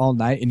backpack all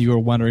night and you were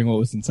wondering what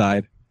was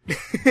inside?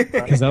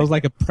 Because that was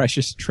like a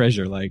precious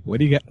treasure. Like, what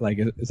do you get? Like,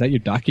 is that your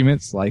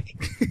documents? Like,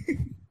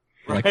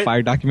 right? Like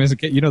fire documents?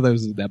 You know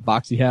that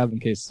box you have in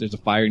case there's a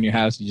fire in your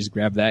house, you just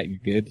grab that and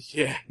you're good?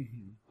 Yeah.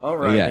 All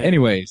right. Yeah,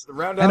 anyways.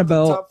 Round out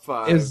Annabelle the top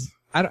 5.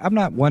 I'm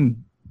not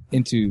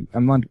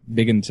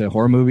big into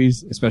horror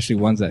movies, especially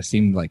ones that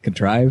seem like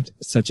contrived,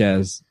 such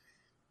as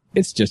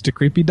it's just a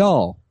creepy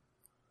doll.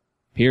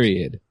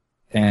 Period.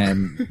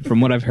 And from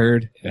what I've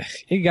heard,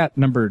 it got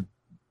number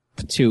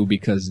 2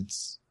 because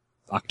it's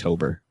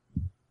October.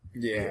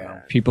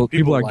 Yeah. People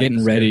are like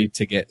getting ready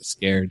to get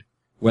scared,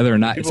 whether or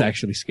not it's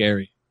actually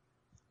scary.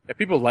 Yeah,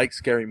 people like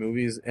scary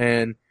movies,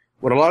 and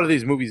what a lot of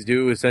these movies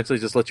do is essentially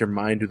just let your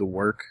mind do the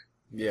work.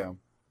 Yeah.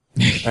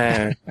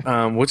 And,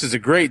 which is a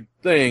great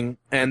thing,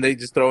 and they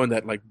just throw in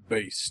that, like,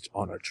 based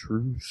on a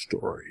true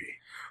story.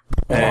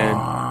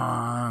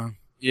 And,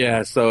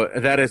 yeah, so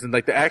that isn't,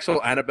 like, the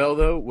actual Annabelle,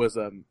 though, was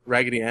a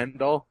Raggedy Ann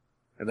doll,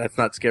 and that's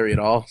not scary at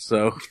all,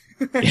 so.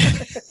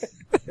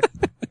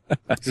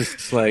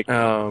 Just like,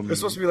 It's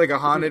supposed to be like a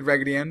haunted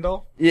Raggedy Ann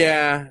doll?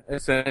 Yeah,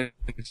 essentially.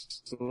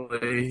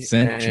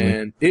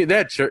 And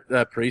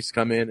that priest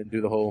come in and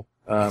do the whole,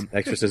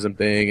 exorcism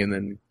thing, and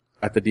then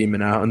got the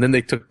demon out, and then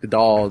they took the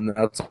doll, and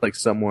that's like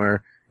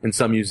somewhere in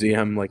some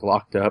museum, like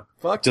locked up.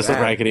 Fuck just that.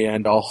 a Raggedy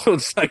Ann doll.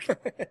 It's like,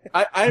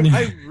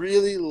 I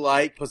really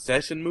like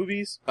possession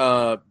movies.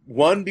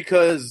 One,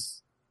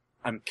 because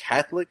I'm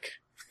Catholic,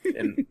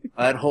 and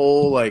that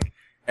whole like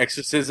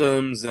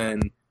exorcisms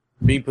and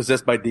being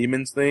possessed by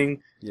demons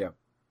thing. Yeah.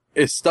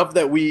 Is stuff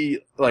that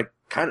we like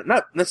kind of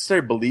not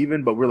necessarily believe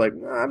in, but we're like,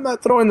 I'm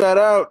not throwing that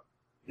out,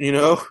 you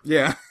know?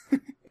 Yeah.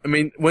 I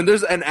mean, when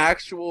there's an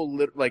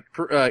actual,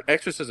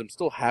 exorcism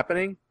still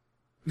happening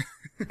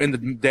in the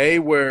day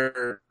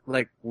where,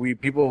 like,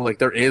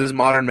 there is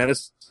modern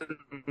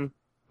medicine,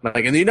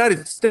 like, in the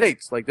United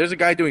States, like, there's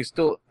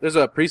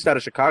a priest out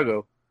of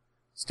Chicago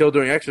still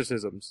doing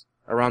exorcisms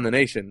around the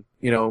nation,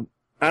 you know?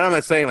 And I'm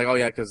not saying, like, oh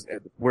yeah, cause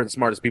we're the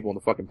smartest people on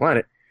the fucking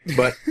planet.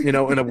 But, you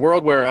know, in a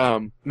world where,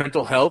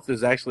 mental health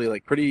is actually,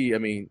 like,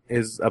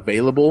 is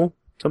available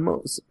to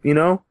most,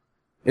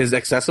 is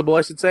accessible,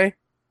 I should say.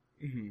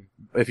 Mm-hmm.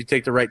 If you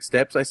take the right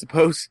steps, I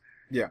suppose.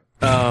 Yeah.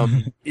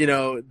 You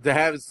know, to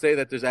have say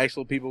that there's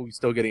actual people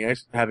still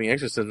having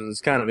exorcisms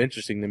is kind of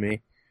interesting to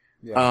me.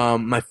 Yeah.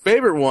 My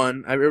favorite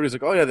one, everybody's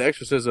like, oh yeah, The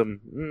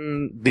Exorcism,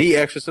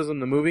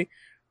 the movie.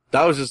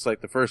 That was just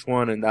like the first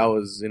one, and that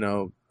was, you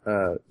know,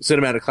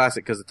 cinematic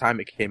classic because the time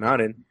it came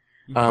out in.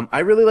 I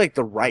really like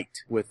The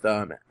Rite with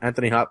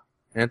Anthony Hopkins.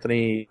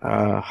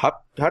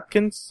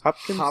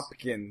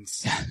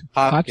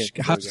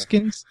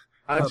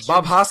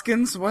 Bob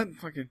Hoskins? What?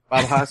 Fucking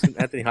Bob Hoskins,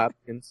 Anthony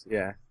Hopkins,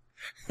 yeah.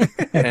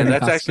 And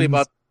that's actually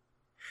the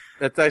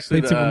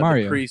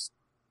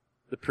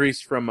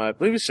priest from I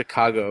believe it's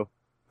Chicago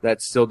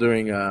that's still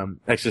doing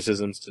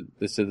exorcisms to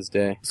this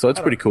day. So it's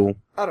pretty cool.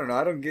 I don't know.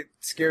 I don't get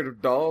scared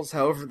of dolls.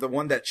 However, the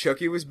one that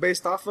Chucky was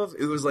based off of,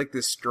 it was like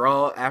this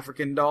straw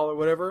African doll or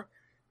whatever,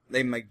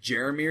 named like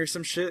Jeremy or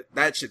some shit.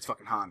 That shit's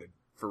fucking haunted.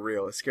 For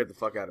real. It scared the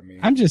fuck out of me.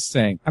 I'm just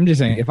saying,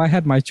 if I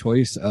had my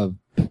choice of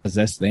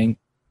possessed thing,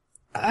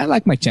 I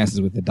like my chances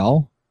with the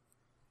doll.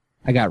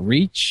 I got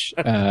reach.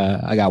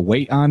 I got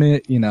weight on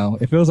it. You know,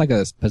 if it was like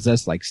a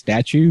possessed like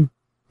statue,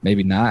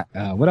 maybe not.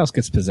 What else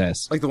gets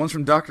possessed? Like the ones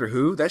from Doctor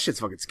Who? That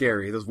shit's fucking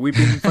scary. Those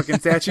weeping fucking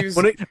statues.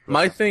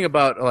 My thing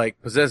about like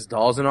possessed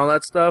dolls and all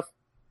that stuff,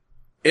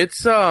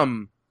 it's I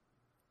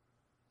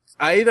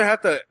either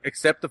have to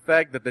accept the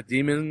fact that the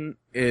demon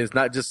is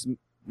not just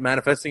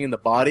manifesting in the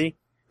body,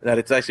 that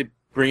it's actually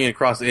bringing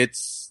across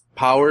its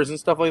powers and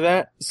stuff like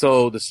that.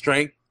 So the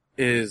strength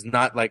is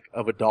not like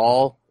of a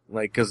doll,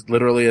 like, cause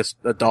literally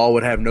a doll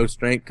would have no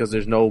strength cause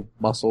there's no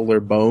muscle or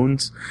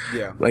bones.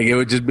 Yeah. Like it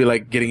would just be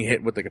like getting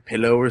hit with like a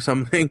pillow or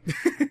something.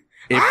 If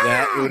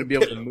that, it wouldn't be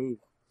able to move.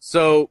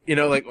 So, you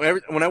know, like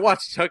when I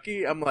watch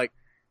Chucky, I'm like,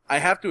 I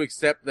have to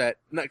accept that,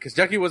 cause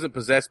Chucky wasn't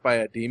possessed by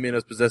a demon, it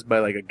was possessed by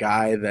like a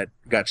guy that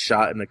got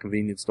shot in a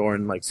convenience store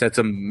and like said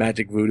some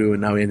magic voodoo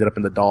and now he ended up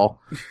in the doll.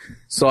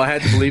 So I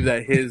had to believe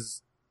that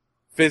his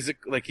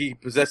like he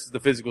possesses the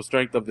physical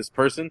strength of this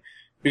person.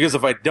 Because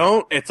if I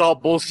don't, it's all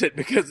bullshit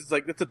because it's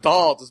like, it's a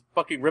doll, just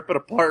fucking rip it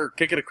apart or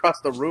kick it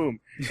across the room.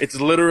 It's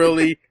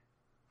literally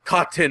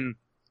cotton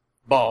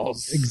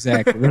balls.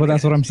 Exactly. Well,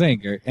 that's what I'm saying,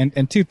 Gert.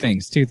 And two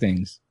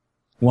things.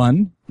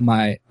 One,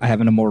 I have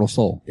an immortal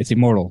soul. It's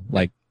immortal.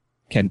 Like,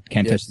 can't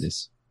touch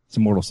this. It's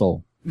immortal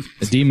soul.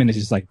 The demon is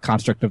just like a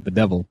construct of the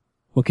devil.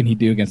 What can he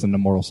do against an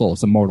immortal soul?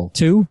 It's immortal.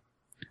 Two,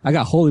 I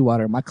got holy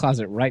water in my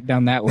closet right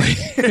down that way.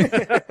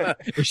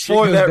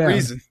 For that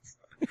reason.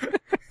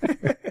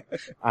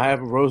 I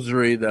have a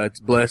rosary that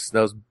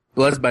was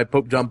blessed by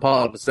Pope John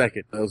Paul II.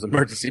 Those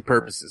emergency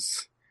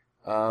purposes.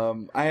 I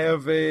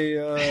have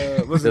a,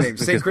 what's his name?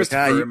 St.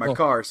 Christopher in my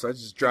car, so I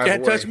just drive away.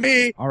 Can't touch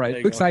me!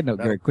 Alright, quick side note,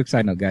 Greg. Quick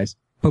side note, guys.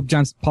 Pope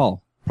John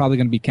Paul, probably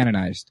gonna be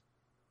canonized.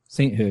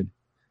 Sainthood.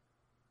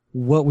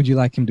 What would you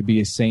like him to be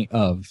a saint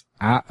of?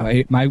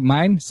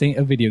 Mine, saint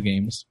of video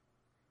games.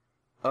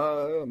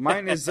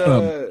 Mine is,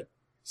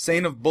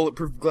 saint of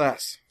bulletproof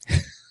glass.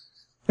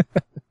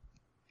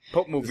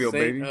 Pope Mobile,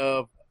 baby.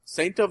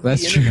 Saint of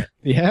That's the true. internet.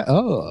 Yeah,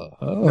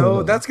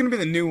 No, that's gonna be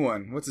the new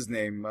one. What's his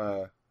name?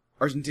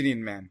 Argentinian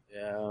man.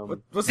 Yeah.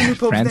 What's the new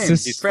Pope's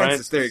Francis? name? He's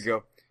Francis, there you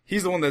go.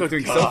 He's the one that's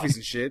doing selfies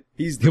and shit.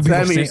 He's the He'll be the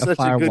Sammy, you're saint of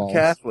such a good firewalls.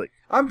 Catholic.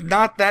 I'm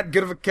not that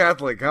good of a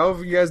Catholic. How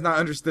have you guys not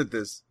understood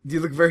this? You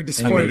look very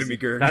disappointed in me,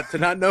 Gerd. To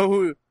not know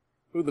who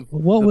the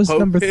What the was Pope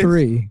number is.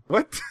 3?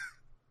 What?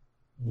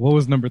 What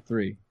was number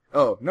 3?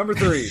 Oh, number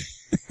 3.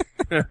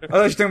 I thought you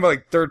were talking about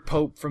like third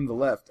Pope from the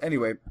left.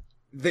 Anyway,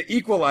 The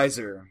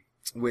Equalizer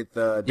with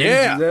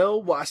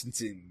Denzel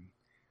Washington.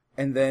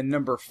 And then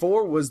number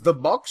 4 was The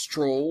Box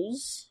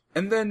Trolls.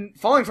 And then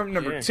falling from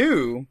number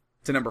 2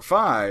 to number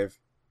 5,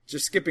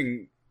 just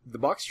skipping The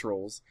Box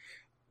Trolls,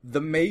 The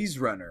Maze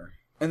Runner.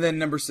 And then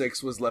number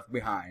 6 was Left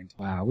Behind.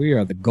 Wow, we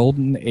are the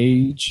golden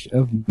age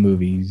of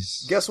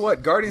movies. Guess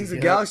what? Guardians of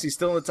the Galaxy is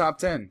still in the top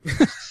 10.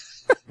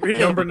 Really?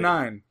 Number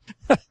 9.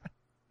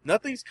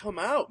 Nothing's come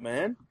out,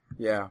 man.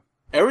 Yeah.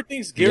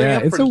 Everything's gearing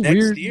up it's for a next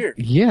weird, year.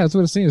 Yeah, that's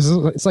what it's saying.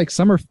 It's like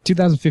summer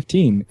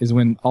 2015 is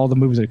when all the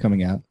movies are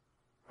coming out.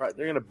 Right,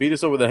 they're gonna beat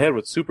us over the head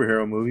with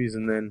superhero movies,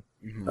 and then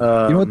You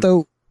know what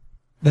though?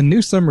 The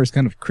new summer is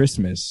kind of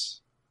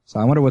Christmas,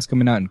 so I wonder what's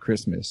coming out in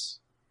Christmas.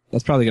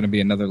 That's probably gonna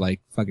be another like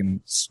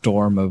fucking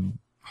storm of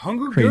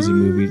Hunger crazy Games.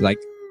 movies. Like,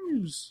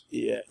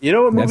 yeah, you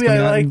know what that's movie I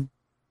coming out like? in-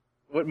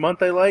 What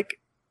month I like?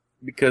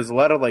 Because a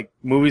lot of like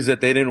movies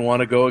that they didn't want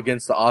to go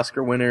against the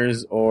Oscar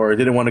winners or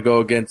didn't want to go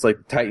against like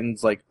the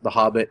Titans, like The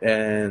Hobbit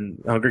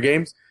and Hunger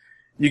Games,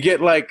 you get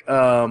like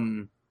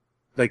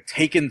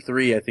Taken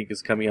 3, I think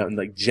is coming out in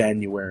like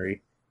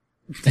January.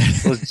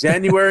 Those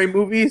January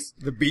movies,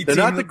 The B they're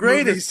team not the of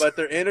greatest, movies. but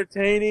they're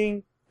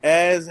entertaining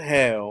as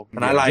hell.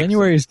 And I like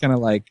January is kind of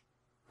like,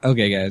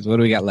 okay, guys, what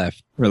do we got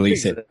left?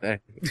 Release it.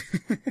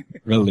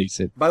 Release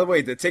it. By the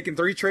way, the Taken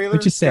 3 trailer,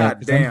 Which is sad.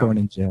 god 'Cause I'm born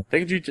damn. in jail.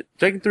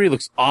 Taken 3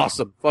 looks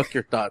awesome. Fuck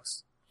your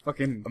thoughts.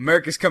 Fucking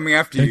America's coming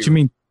after Don't you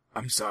mean?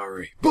 I'm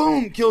sorry.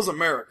 Boom! Kills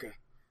America.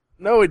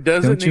 No, it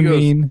doesn't.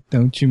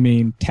 Don't you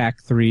mean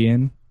tack 3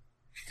 in?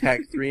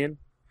 Tack 3 in?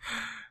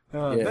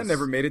 That Yes.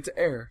 never made it to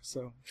air,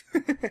 so.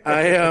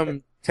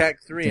 I Tack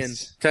 3 in.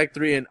 Yes. Tack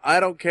 3 in.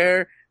 I don't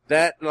care.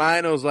 that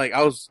line,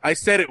 I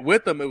said it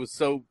with them. It was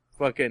so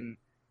fucking,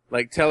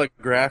 like,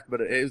 telegraphed,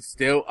 but it was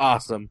still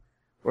awesome.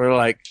 We're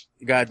like,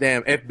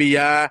 goddamn,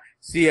 FBI,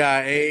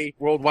 CIA,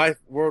 World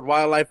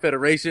Wildlife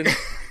Federation,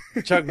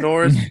 Chuck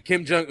Norris,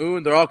 Kim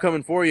Jong-un, they're all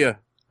coming for you.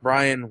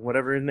 Brian,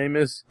 whatever his name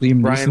is.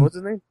 Liam Brian, Neeson? what's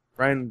his name?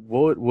 Brian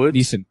Woods?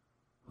 Neeson.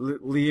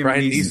 Liam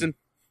Brian Neeson.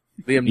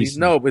 Liam Neeson.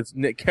 No, it's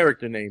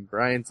character name.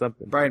 Brian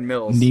something. Brian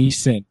Mills.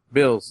 Neeson.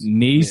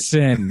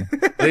 Neeson.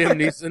 Liam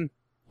Neeson.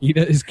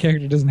 His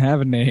character doesn't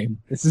have a name.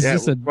 This is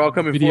just a we're all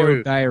coming video for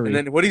you. diary. And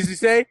then what does he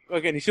say?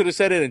 Again, he should have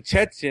said it in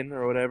Chechen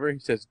or whatever. He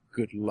says,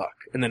 "Good luck,"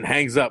 and then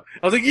hangs up.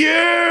 I was like,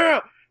 "Yeah,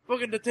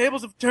 fucking the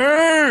tables have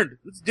turned.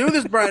 Let's do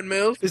this, Brian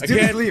Mills." This dude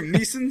is Liam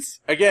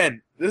Neeson's.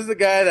 Again, this is the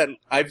guy that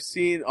I've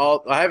seen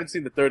all. I haven't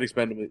seen the third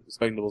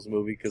Expendables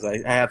movie because I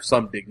have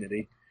some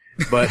dignity,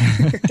 but.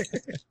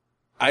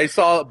 I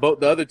saw both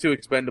the other two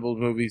Expendables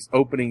movies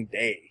opening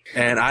day,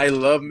 and I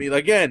love me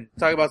again.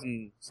 Talk about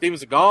some Steven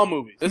Seagal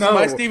movies. This is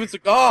my Steven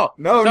Seagal.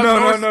 No.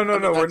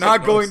 We're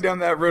not going down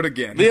that road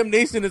again. Liam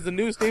Neeson is the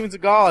new Steven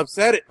Seagal. I've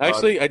said it.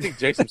 Actually, I think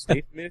Jason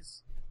Statham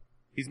is.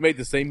 He's made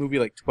the same movie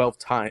like 12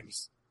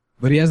 times.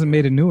 But he hasn't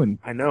made a new one.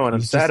 I know, and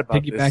He's I'm sad just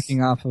about this.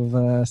 piggybacking off of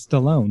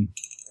Stallone.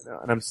 I know,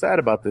 and I'm sad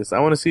about this. I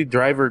want to see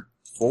Driver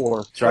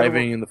 4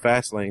 driving in the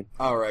fast lane.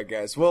 All right,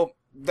 guys. Well,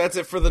 that's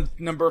it for the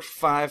number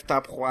 5,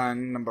 Top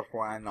Juan, Number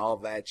Juan, all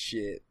that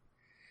shit.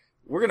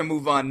 We're going to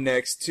move on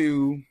next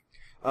to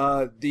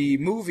the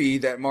movie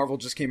that Marvel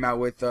just came out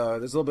with.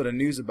 There's a little bit of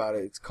news about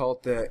it. It's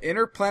called the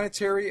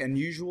Interplanetary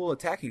Unusual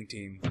Attacking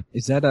Team.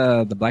 Is that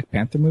the Black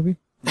Panther movie?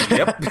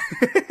 Yep.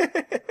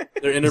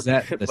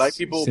 Black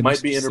people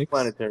might be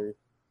interplanetary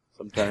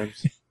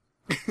sometimes.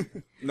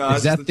 No,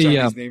 is that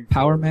the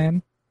Power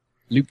Man?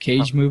 Luke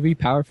Cage movie,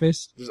 Power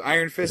Fist? There's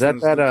Iron Fist.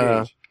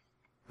 Is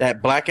that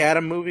Black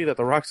Adam movie that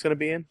The Rock's gonna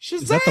be in?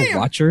 Shazam! Is that The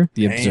Watcher?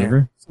 The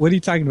Observer? What are you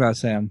talking about,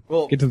 Sam?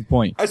 Well, get to the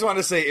point. I just want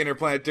to say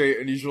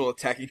Interplanetary Unusual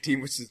Attacking Team,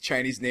 which is a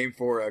Chinese name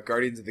for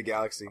Guardians of the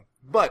Galaxy.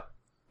 But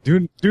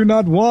do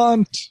not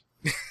want.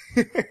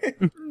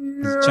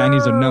 No.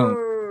 Chinese are known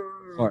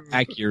for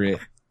accurate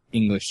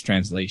English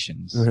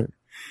translations.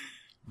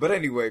 But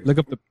anyway, look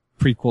up the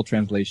prequel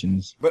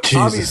translations. But Jesus.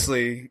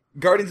 Obviously,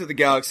 Guardians of the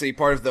Galaxy,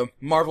 part of the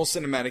Marvel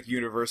Cinematic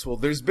Universe. Well,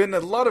 there's been a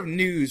lot of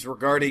news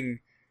regarding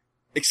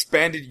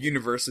expanded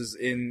universes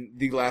in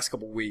the last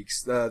couple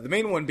weeks. The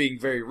main one being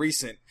very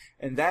recent,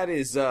 and that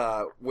is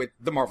with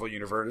the Marvel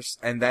Universe,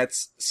 and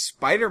that's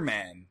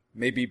Spider-Man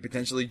maybe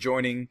potentially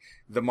joining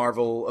the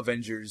Marvel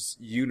Avengers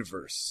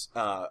universe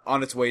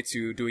on its way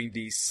to doing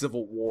the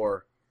Civil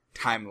War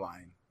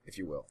timeline, if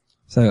you will.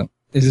 So,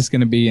 is this going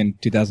to be in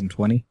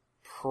 2020?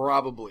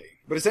 Probably.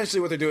 But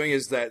essentially what they're doing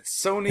is that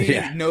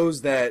Sony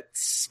knows that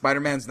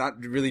Spider-Man's not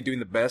really doing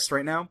the best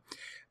right now.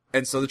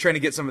 And so they're trying to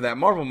get some of that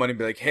Marvel money and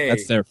be like, hey,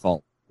 that's their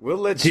fault. We'll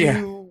let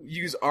you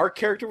use our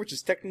character, which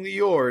is technically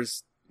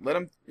yours. Let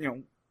them,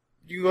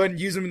 you go ahead and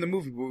use them in the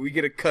movie, but we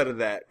get a cut of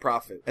that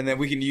profit. And then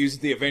we can use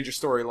the Avenger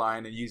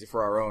storyline and use it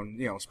for our own,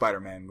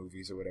 Spider-Man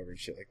movies or whatever and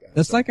shit like that.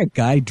 That's like a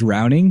guy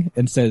drowning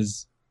and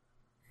says,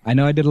 I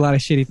know I did a lot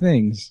of shitty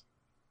things,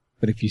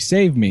 but if you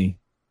save me,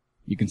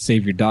 you can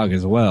save your dog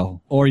as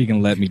well. Or you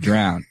can let me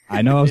drown.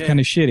 I know I was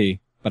kind of shitty,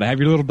 but I have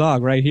your little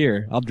dog right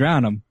here. I'll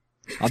drown him.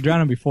 I'll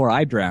drown him before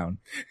I drown.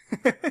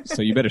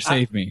 So you better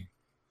save me.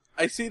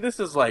 I see this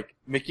as like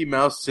Mickey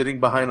Mouse sitting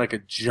behind like a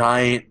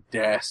giant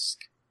desk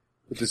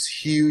with this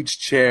huge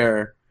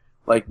chair,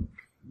 like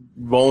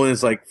rolling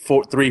his like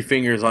 3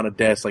 fingers on a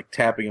desk, like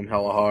tapping him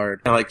hella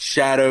hard. And like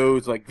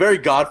shadows, like very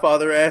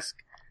Godfather-esque.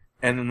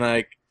 And then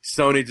like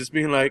Sony just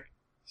being like,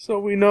 so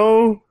we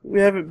know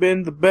we haven't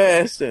been the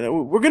best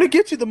and we're gonna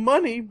get you the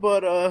money,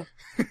 but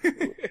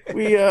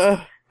we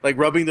like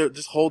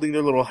just holding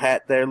their little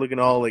hat there, looking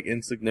all like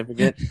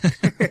insignificant.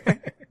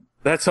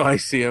 That's how I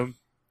see him.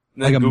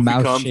 Like a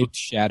mouse-shaped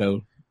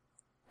shadow.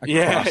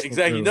 Yeah,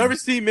 exactly. You never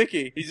see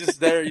Mickey. He's just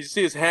there. You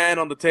see his hand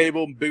on the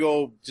table, big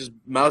old just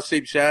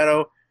mouse-shaped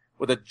shadow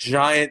with a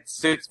giant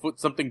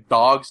 6-foot-something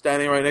dog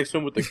standing right next to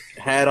him with the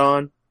hat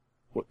on,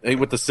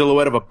 with the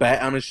silhouette of a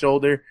bat on his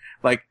shoulder.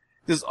 Like,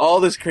 there's all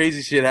this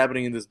crazy shit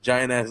happening in this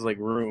giant-ass like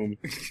room.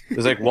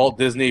 There's like Walt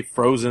Disney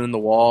frozen in the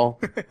wall.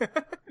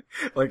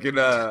 Like in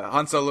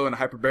Han Solo in a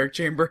hyperbaric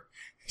chamber.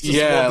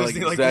 Yeah, like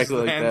exactly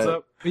like that.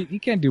 Up. You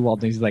can't do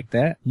Walt Disney like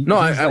that. He's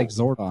like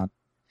Zordon.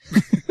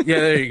 Yeah,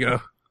 there you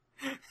go.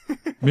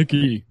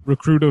 Mickey,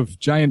 recruit of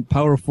giant,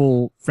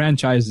 powerful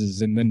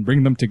franchises and then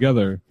bring them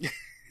together.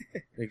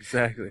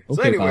 Exactly. Okay,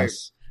 so anyway,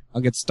 boss.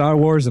 I'll get Star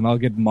Wars and I'll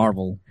get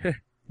Marvel.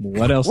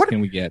 What else can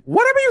we get?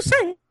 Whatever you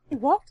say,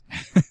 Walt.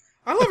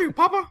 I love you,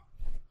 Papa.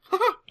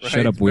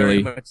 Shut up,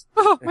 Willie.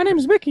 Oh, my name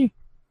is Mickey.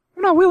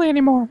 I'm not Willie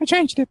anymore. I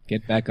changed it.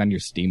 Get back on your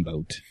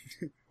steamboat.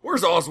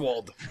 Where's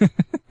Oswald?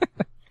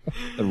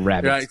 The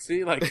rabbit. Yeah,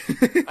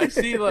 I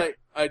see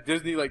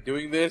Disney like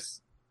doing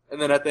this,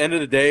 and then at the end of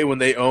the day, when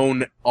they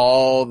own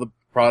all the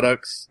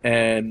products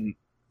and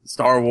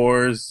Star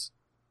Wars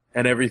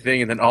and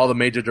everything, and then all the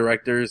major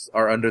directors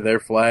are under their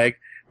flag,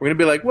 we're gonna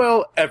be like,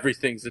 well,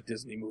 everything's a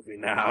Disney movie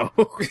now.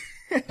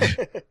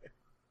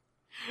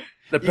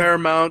 The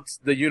Paramounts,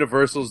 the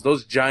Universals,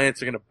 those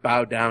giants are gonna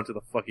bow down to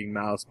the fucking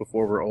mouse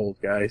before we're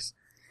old, guys.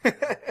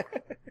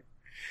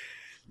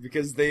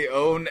 Because they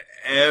own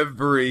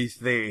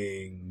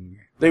everything.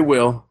 They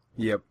will.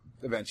 Yep,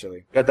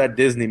 eventually. Got that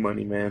Disney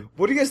money, man.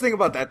 What do you guys think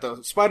about that,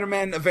 though?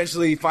 Spider-Man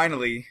eventually,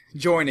 finally,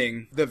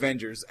 joining the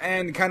Avengers.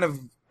 And kind of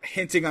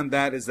hinting on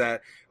that is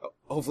that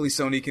hopefully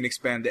Sony can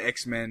expand the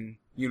X-Men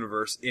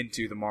universe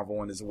into the Marvel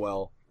one as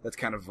well. That's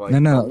kind of like...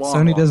 No,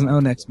 Sony doesn't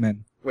own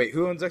X-Men. Wait,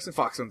 who owns X-Men?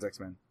 Fox owns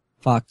X-Men.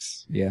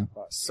 Fox, yeah.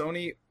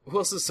 Sony... Who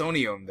else does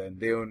Sony own, then?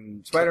 They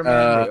own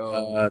Spider-Man, they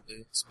own...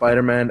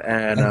 Spider-Man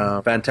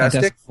and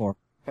Fantastic Four.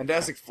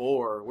 Fantastic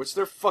Four, which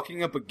they're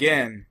fucking up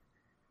again.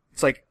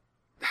 It's like...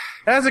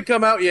 Hasn't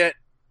come out yet.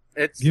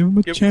 Give him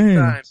a some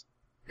chance.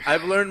 time.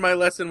 I've learned my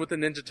lesson with the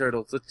Ninja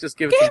Turtles. Let's just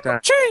give it some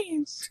time.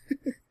 Chance.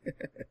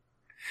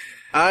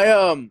 I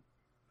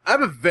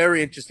have a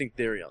very interesting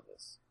theory on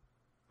this.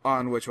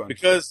 On which one?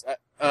 Because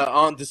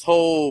on this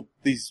whole,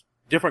 these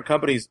different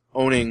companies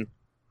owning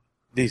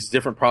these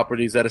different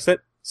properties that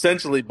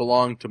essentially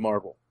belong to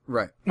Marvel.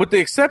 Right. With the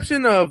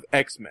exception of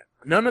X-Men,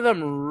 none of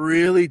them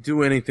really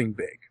do anything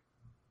big.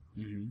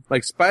 Mm-hmm.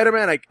 Like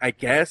Spider-Man, I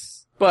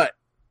guess, but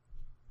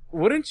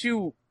wouldn't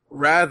you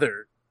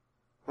rather,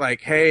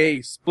 like,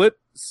 hey, split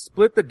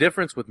the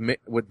difference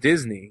with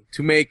Disney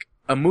to make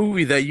a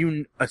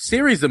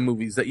series of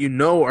movies that you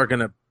know are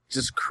gonna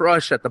just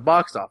crush at the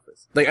box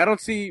office? Like, I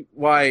don't see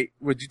why.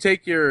 Would you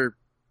take your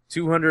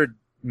 $200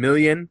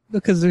 million?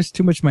 Because there's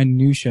too much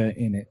minutia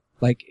in it.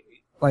 Like,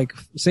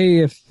 say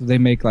if they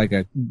make like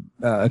a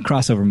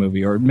crossover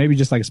movie, or maybe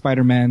just like a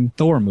Spider-Man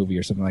Thor movie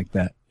or something like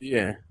that.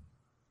 Yeah.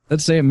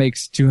 Let's say it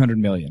makes $200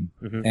 million,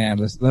 Mm-hmm. and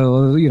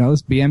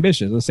let's be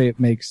ambitious. Let's say it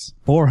makes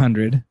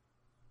 $400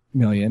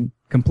 million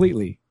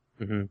completely.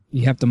 Mm-hmm.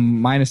 You have to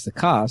minus the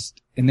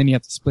cost, and then you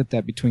have to split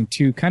that between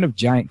two kind of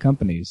giant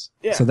companies.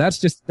 Yeah. So that's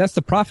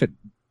the profit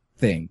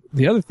thing.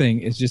 The other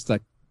thing is just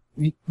like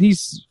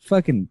these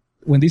fucking,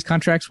 when these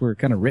contracts were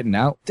kind of written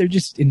out, they're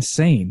just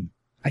insane.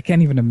 I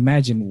can't even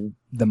imagine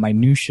the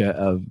minutia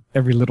of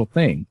every little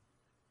thing.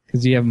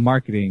 Because you have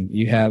marketing,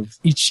 you have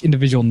each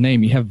individual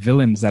name, you have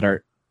villains that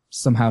are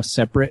somehow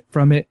separate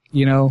from it,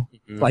 you know?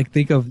 Mm-hmm. Like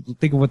think of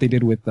what they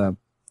did with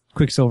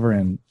Quicksilver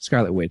and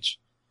Scarlet Witch.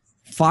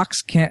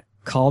 Fox can't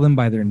call them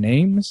by their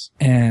names,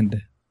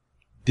 and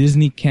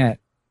Disney can't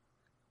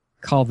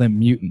call them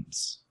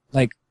mutants.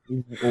 Like,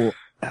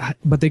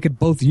 but they could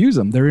both use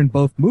them. They're in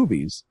both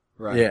movies.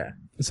 Right. Yeah.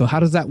 So how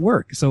does that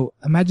work? So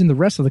imagine the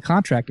rest of the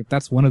contract if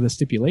that's one of the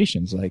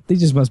stipulations. Like, they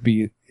just must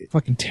be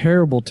fucking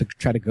terrible to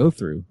try to go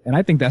through. And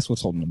I think that's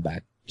what's holding them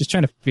back. Just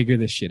trying to figure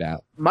this shit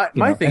out.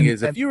 My thing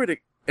is, if you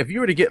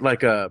were to get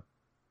like a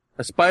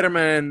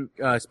Spider-Man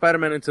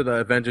into the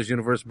Avengers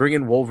universe, bring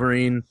in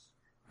Wolverine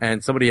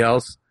and somebody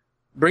else,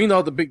 bring in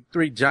all the big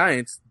three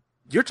giants,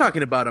 you're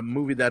talking about a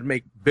movie that'd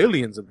make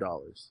billions of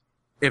dollars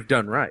if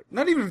done right.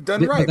 Not even if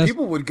done right.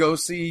 People would go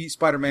see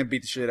Spider-Man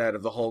beat the shit out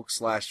of the Hulk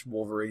 /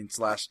 Wolverine /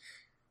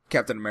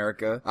 Captain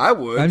America. I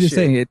would. I'm just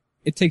saying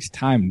it takes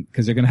time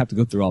because they're going to have to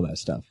go through all that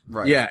stuff.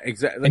 Right. Yeah,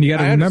 exactly. And you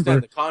got to remember,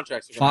 the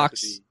contracts are gonna have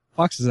to be...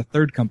 Fox is a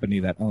third company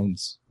that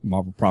owns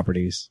Marvel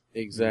properties.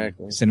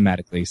 Exactly.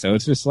 Cinematically. So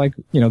it's just like,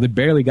 they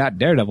barely got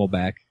Daredevil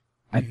back.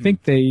 I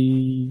think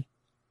they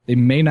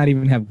may not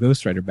even have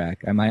Ghost Rider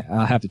back.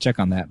 I'll have to check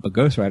on that, but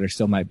Ghost Rider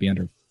still might be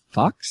under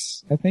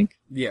Fox, I think.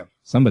 Yeah.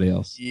 Somebody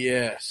else.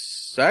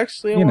 Yes.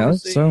 Actually, I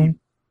want to say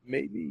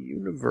maybe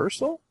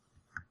Universal?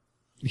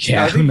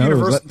 Yeah, I think who knows?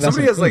 Universal,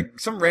 somebody has like,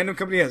 some random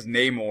company has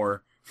Namor.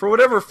 For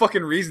whatever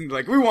fucking reason,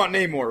 like, we want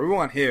Namor, we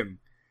want him.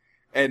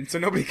 And so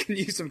nobody can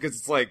use him because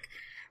it's like,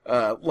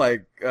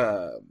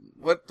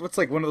 what's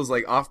like one of those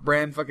like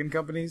off-brand fucking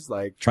companies?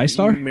 Like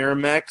TriStar?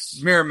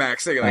 Miramax?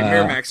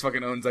 Miramax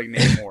fucking owns like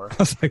Namor. I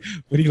was like,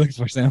 what are you looking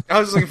for, Sam? I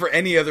was just looking for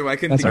any other one. I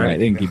couldn't That's think all of right.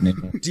 They anything. can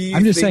keep Namor. Do you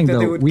I'm just think saying, that though,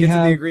 they would we get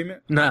have to the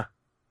agreement? Nah.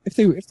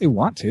 If they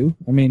want to.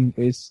 I mean,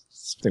 it's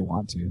if they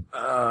want to.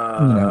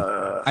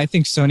 I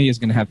think Sony is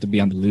going to have to be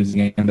on the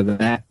losing end of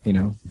that.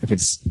 If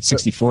it's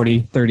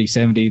 60-40,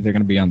 30-70, they're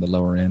going to be on the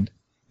lower end.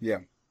 Yeah.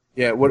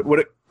 Yeah.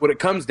 What it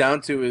comes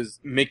down to is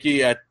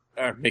Disney at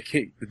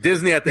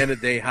the end of the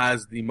day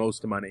has the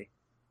most money,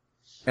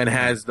 and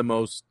has the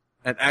most,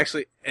 and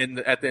actually, and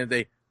at the end of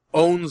the day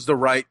owns the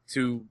right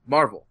to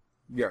Marvel.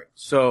 Yeah.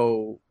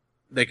 So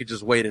they could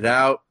just wait it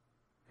out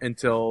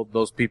until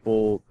those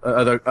people,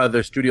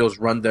 other studios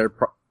run their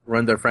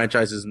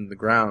franchises in the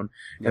ground,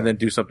 and then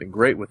do something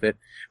greght with it.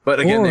 But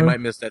again, they might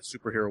miss that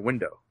superhero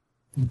window.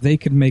 They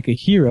could make a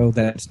hero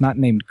that's not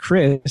named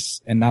Chris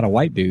and not a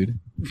white dude.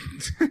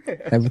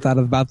 Ever thought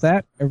about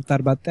that?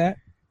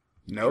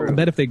 No. I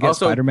bet if they get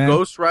Spider-Man,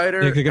 Ghost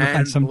Rider they're gonna find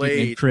and somebody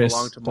Blade named Chris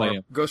belong to play Marvel.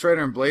 him. Ghost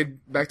Rider and Blade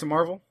back to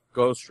Marvel?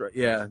 Ghost Rider,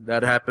 yeah,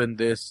 that happened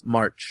this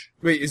March.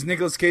 Wait, is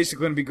Nicolas Cage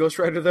going to be Ghost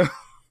Rider though?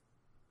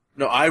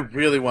 No, I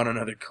really want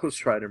another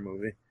Ghost Rider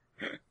movie.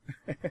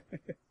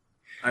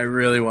 I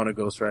really want a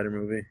Ghost Rider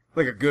movie.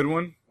 Like a good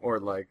one? Or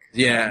like...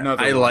 Yeah,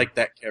 I like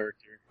that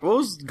character. What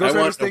was Ghost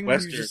Rider's thing? He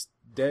was Western. just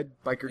dead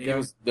biker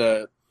guy?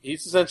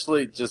 He's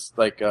essentially just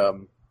like,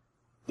 the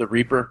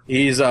Reaper.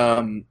 He's,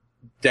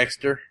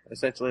 Dexter,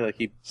 essentially. Like,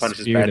 he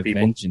punishes Spirit bad of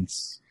people.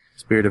 Vengeance.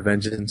 Spirit of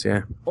Vengeance,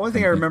 yeah. Only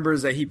thing I remember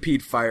is that he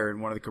peed fire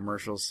in one of the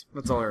commercials.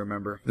 That's all I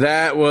remember.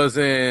 That was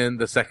in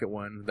the second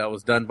one. That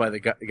was done by the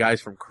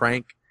guys from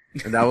Crank.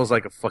 And that was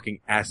like a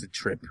fucking acid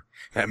trip,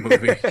 that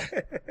movie.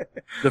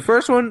 The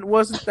first one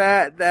wasn't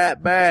that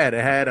bad.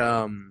 It had,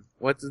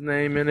 what's his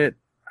name in it?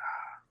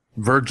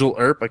 Virgil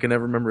Earp. I can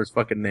never remember his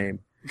fucking name.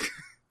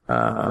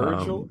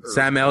 Virgil?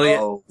 Sam Elliott.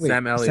 Oh, wait,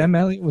 Sam Elliott. Sam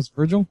Elliott was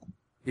Virgil?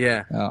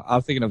 Yeah. I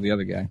was thinking of the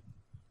other guy.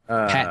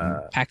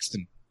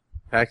 Paxton.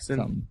 Paxton?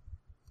 Something.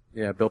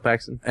 Yeah, Bill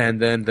Paxton.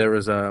 And then there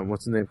was,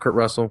 what's his name? Kurt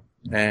Russell.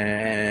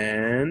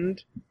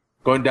 And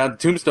going down the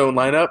Tombstone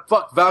lineup.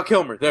 Fuck, Val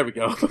Kilmer. There we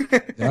go.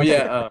 But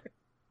yeah,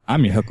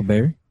 I'm your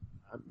Huckleberry.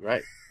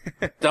 right.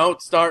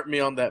 Don't start me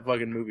on that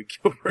fucking movie,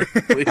 Kilmer,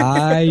 please.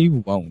 I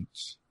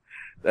won't.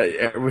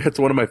 It's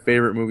one of my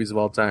favorite movies of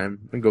all time.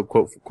 I can go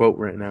quote for quote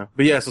right now.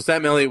 But yeah, so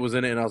Sam Elliott was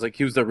in it, and I was like,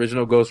 he was the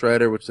original Ghost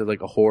Rider, which is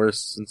like a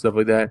horse and stuff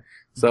like that.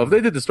 So if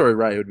they did the story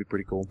right, it would be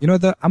pretty cool. You know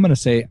what? I'm gonna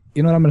say.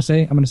 You know what I'm gonna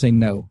say? I'm gonna say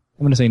no.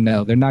 I'm gonna say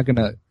no. They're not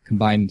gonna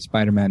combine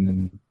Spider-Man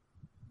and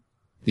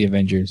the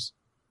Avengers.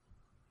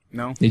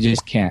 No? They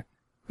just can't.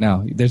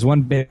 No. There's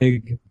one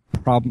big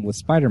problem with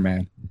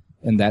Spider-Man,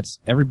 and that's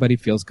everybody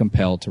feels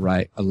compelled to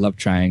write a love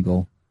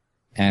triangle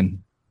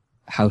and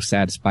how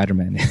sad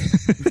Spider-Man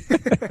is.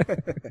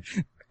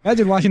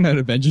 Imagine watching an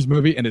Avengers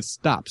movie and it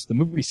stops. The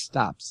movie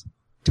stops.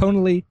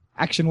 Tonally,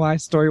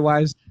 action-wise,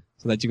 story-wise,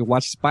 so that you can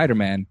watch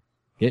Spider-Man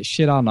get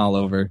shit on all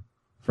over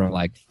from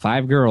like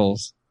 5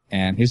 girls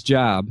and his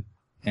job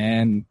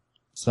and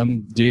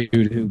some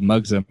dude who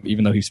mugs him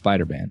even though he's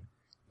Spider-Man.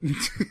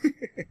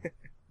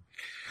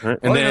 Right.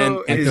 And then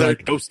is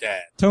Ghost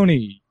Dad.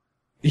 Tony.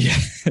 Yeah,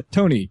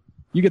 Tony,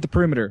 you get the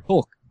perimeter.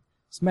 Hulk,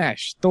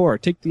 Smash, Thor,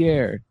 take the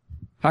air.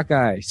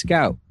 Hawkeye,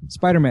 Scout,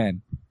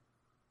 Spider-Man.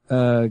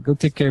 Go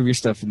take care of your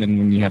stuff, and then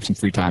when you have some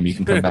free time, you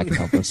can come back and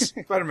help us.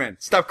 Spider-Man,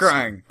 stop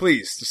crying.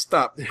 Please, just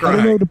stop I crying.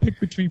 don't know to pick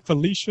between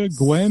Felicia,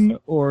 Gwen,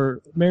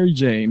 or Mary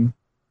Jane.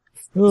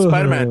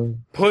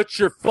 Spider-Man, put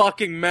your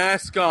fucking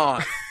mask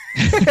on.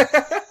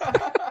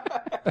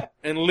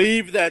 And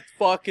leave that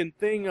fucking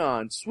thing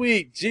on.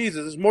 Sweet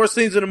Jesus, there's more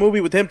scenes in the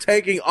movie with him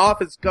taking off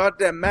his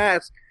goddamn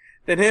mask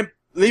than him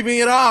leaving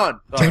it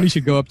on. Tony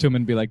should go up to him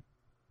and be like,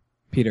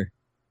 Peter,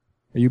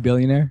 are you a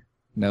billionaire?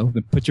 No?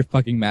 Then put your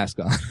fucking mask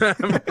on.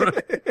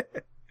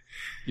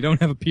 You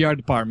don't have a PR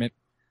department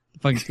to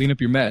fucking clean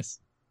up your mess.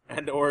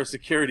 And or a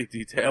security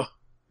detail.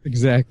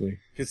 Exactly.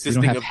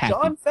 Consisting of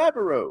Jon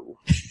Favreau.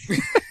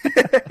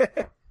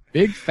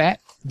 Big fat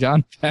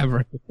Jon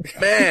Favreau.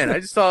 Man, I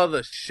just saw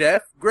The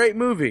Chef. Great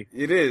movie.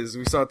 It is.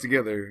 We saw it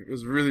together. It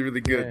was really,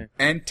 really good.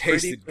 Yeah. And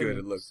tasted good,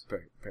 it looked,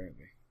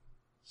 apparently.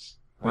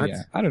 What?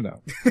 Yeah, I don't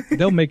know.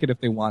 They'll make it if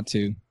they want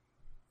to.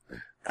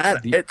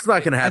 It's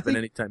not going to happen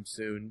anytime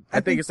soon. I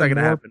think it's not going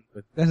to happen.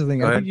 But that's the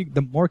thing. I think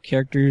the more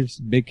characters,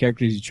 big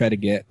characters you try to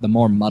get, the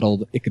more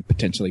muddled it could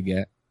potentially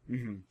get.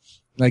 Mm-hmm.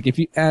 Like, if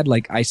you add,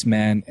 like,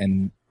 Iceman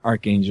and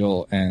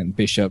Archangel and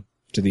Bishop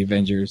to the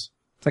Avengers,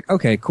 it's like,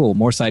 okay, cool,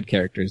 more side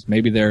characters.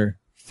 Maybe they're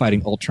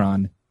fighting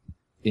Ultron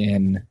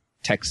in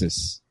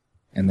Texas,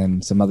 and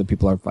then some other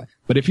people are fighting.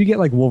 But if you get,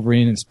 like,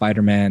 Wolverine and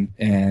Spider-Man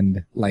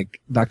and,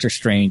 like, Doctor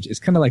Strange, it's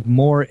kind of like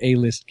more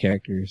A-list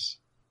characters.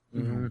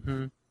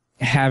 Mm-hmm.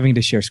 Having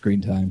to share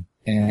screen time.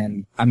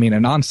 And, I mean,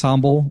 an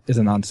ensemble is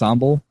an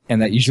ensemble,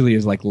 and that usually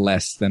is, like,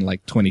 less than,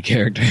 like, 20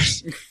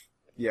 characters.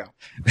 Yeah.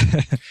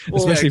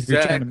 Especially if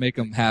you're trying to make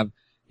them have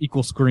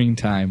equal screen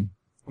time,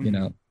 you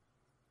know.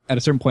 At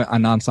a certain point,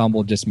 an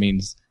ensemble just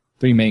means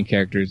 3 main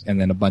characters and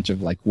then a bunch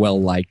of, like,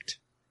 well-liked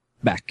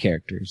back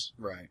characters.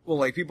 Right. Well,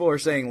 like, people are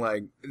saying,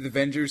 like, the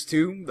Avengers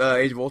 2,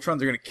 Age of Ultron,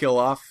 they're going to kill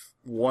off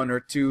 1 or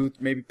 2,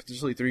 maybe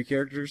potentially 3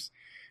 characters.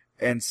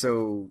 And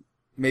so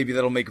maybe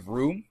that'll make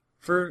room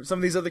for some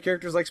of these other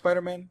characters like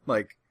Spider-Man.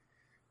 Like,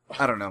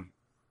 I don't know.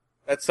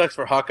 That sucks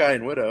for Hawkeye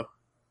and Widow.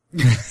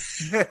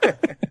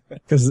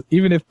 Because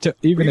even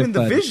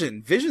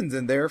the Vision's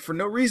in there for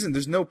no reason.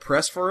 There's no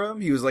press for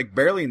him. He was like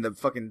barely in the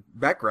fucking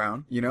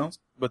background, you know.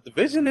 But the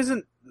Vision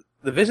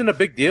a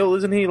big deal,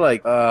 isn't he?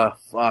 Like,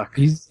 fuck.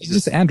 He's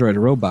just an android,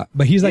 a robot.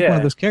 But he's like one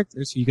of those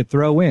characters you could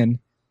throw in,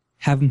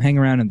 have him hang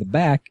around in the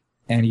back,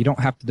 and you don't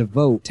have to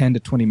devote 10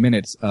 to 20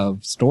 minutes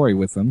of story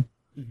with him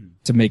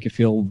to make it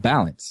feel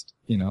balanced.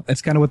 You know,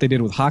 that's kind of what they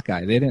did with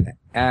Hawkeye. They didn't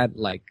add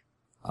like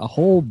a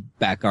whole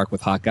back arc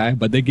with Hawkeye,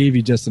 but they gave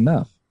you just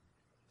enough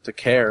to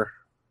care.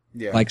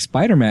 Yeah. Like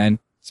Spider-Man,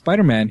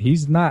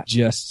 he's not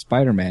just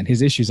Spider-Man.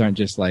 His issues aren't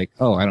just like,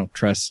 oh, I don't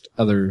trust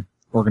other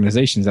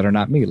organizations that are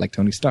not me, like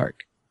Tony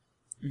Stark.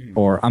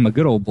 Or I'm a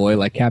good old boy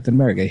like Captain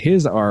America.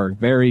 His are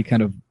very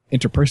kind of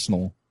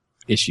interpersonal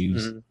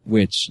issues,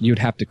 which you'd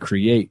have to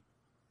create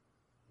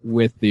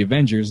with the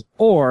Avengers,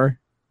 or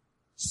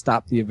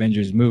stop the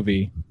Avengers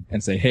movie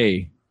and say,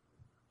 hey,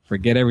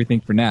 forget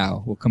everything for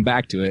now. We'll come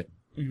back to it.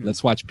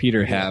 Let's watch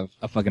Peter have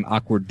a fucking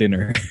awkward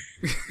dinner.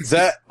 Is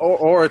that,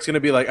 or it's going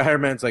to be like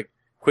Iron Man's like,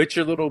 quit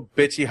your little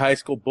bitchy high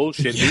school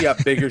bullshit. We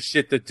got bigger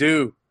shit to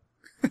do.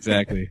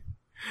 Exactly.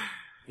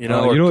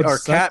 Or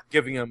Cap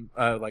giving him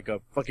like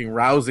a fucking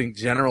rousing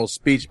general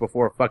speech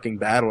before a fucking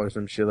battle or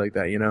some shit like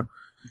that,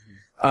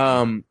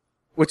 Mm-hmm.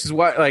 Which is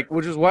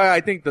why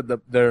I think that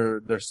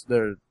their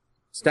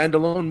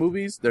standalone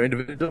movies, their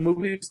individual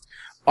movies,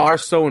 are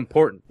so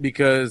important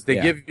because they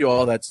give you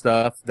all that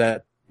stuff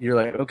that you're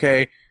like,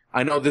 okay,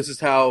 I know this is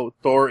how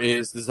Thor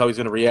is. This is how he's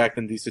going to react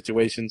in these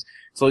situations.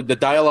 So the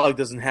dialogue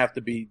doesn't have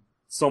to be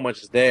so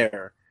much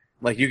there.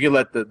 Like you can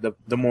let the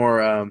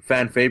more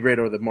fan favorite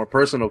or the more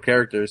personable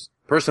characters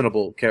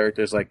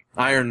like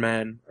Iron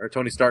Man or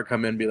Tony Stark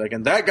come in and be like,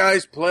 and that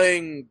guy's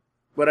playing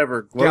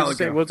whatever. What's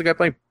the guy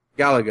playing?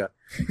 Galaga.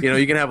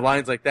 You can have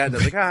lines like that. And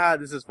they're like,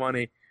 this is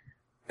funny.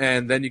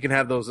 And then you can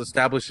have those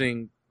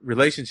establishing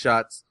relation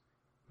shots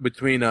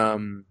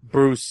between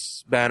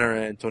Bruce Banner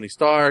and Tony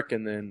Stark,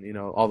 and then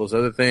all those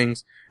other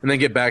things, and then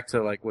get back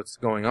to like what's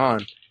going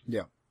on.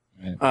 Yeah.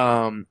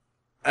 Right.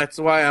 That's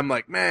why I'm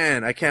like,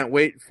 man, I can't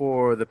wait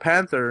for the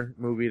Panther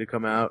movie to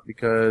come out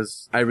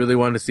because I really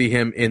want to see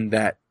him in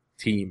that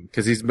team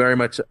because he's very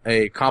much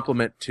a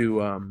complement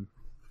to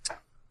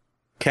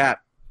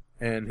Cap,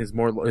 and his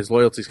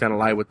loyalties kind of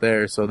lie with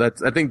theirs. So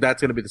I think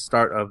that's going to be the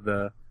start of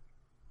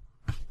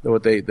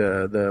what is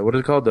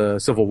it called? The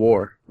Civil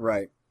War.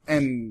 Right.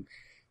 And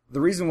the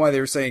reason why they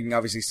were saying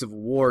obviously Civil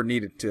War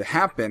needed to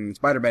happen,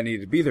 Spider-Man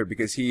needed to be there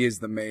because he is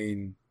the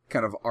main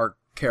kind of arc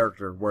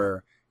character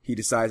where he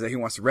decides that he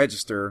wants to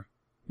register,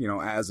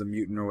 as a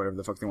mutant or whatever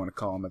the fuck they want to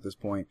call him at this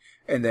point,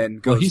 and then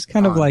goes. Well, he's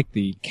kind of like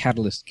the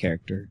catalyst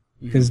character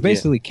because it's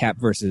basically Cap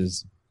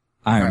versus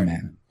Iron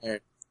Man.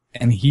 Right.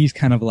 And he's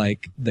kind of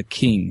like the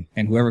king,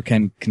 and whoever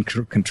can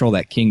control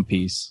that king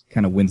piece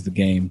kind of wins the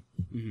game.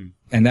 Mm-hmm.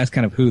 And that's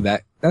kind of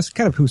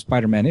who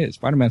Spider-Man is.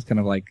 Spider-Man's kind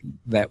of like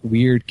that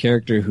weird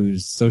character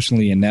who's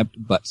socially inept,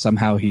 but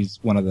somehow he's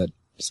one of the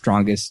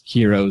strongest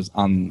heroes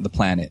on the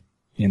planet,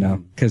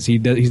 because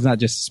he's not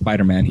just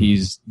Spider-Man.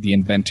 He's the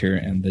inventor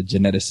and the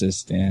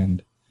geneticist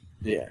and,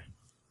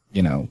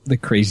 the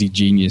crazy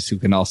genius who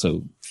can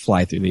also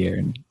fly through the air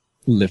and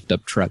lift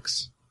up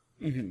trucks.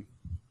 Mm-hmm.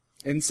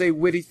 And say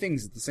witty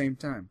things at the same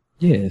time.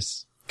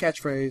 Yes.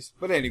 Catchphrase.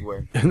 But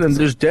anyway. And then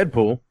there's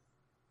Deadpool.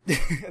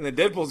 And then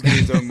Deadpool's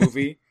getting his own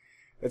movie.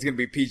 That's going to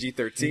be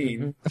PG-13.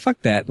 Mm-hmm.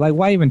 Fuck that. Like,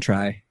 why even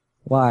try?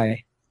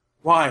 Why?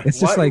 It's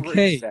just like,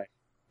 hey,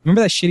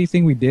 remember that shitty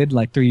thing we did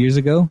like 3 years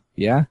ago?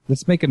 Yeah?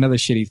 Let's make another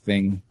shitty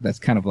thing that's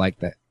kind of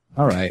like that.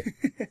 All right.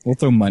 We'll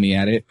throw money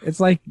at it.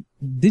 It's like,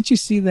 didn't you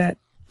see that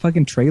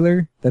fucking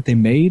trailer that they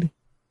made?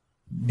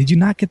 Did you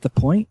not get the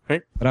point?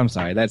 Right. But I'm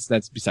sorry.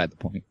 That's beside the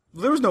point.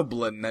 There was no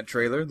blood in that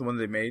trailer, the one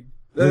they made.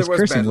 There was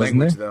cursing, bad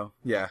language, wasn't there? though.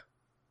 Yeah.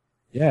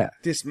 Yeah.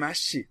 This my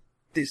shit.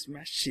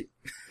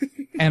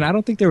 And I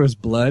don't think there was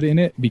blood in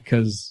it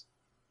because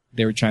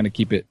they were trying to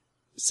keep it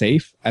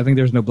safe. I think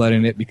there was no blood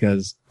in it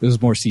because there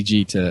was more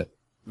CG to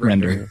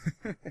render.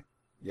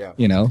 Yeah.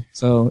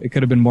 So it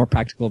could have been more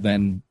practical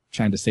than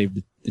trying to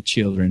save the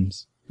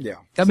children's. Yeah.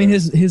 I mean,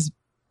 his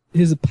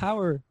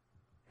power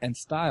and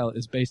style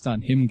is based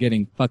on him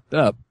getting fucked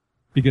up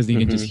because he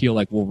can just heal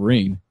like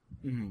Wolverine.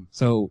 Mm-hmm.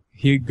 So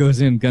he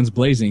goes in guns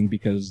blazing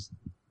because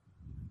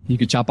he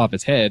could chop off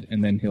his head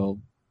and then he'll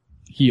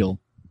heal.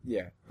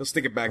 Yeah. He'll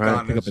stick it back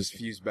on and just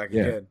fuse back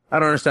again. I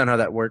don't understand how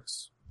that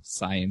works.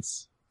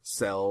 Science.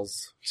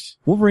 Cells.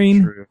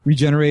 Wolverine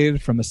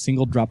regenerated from a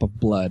single drop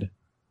of blood.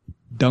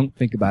 Don't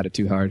think about it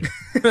too hard.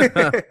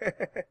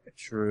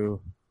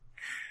 True.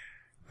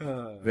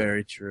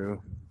 Very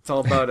true. It's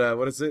all about,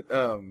 what is it?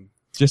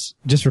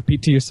 Just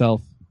repeat to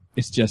yourself,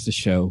 it's just a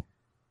show,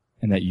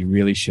 and that you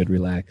really should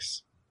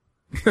relax.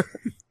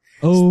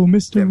 Oh,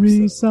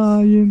 Mystery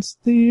Science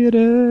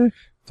Theater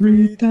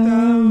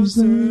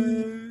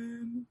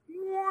 3000.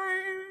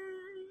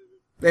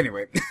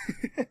 Anyway.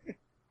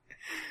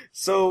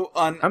 So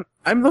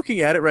I'm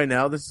looking at it right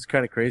now. This is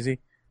kind of crazy.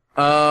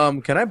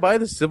 Can I buy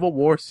the Civil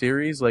War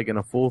series like in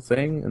a full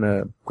thing in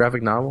a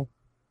graphic novel?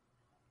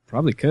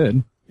 Probably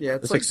could. Yeah,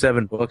 it's like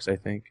 $7, I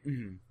think.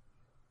 Mm-hmm.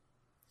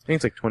 I think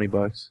it's like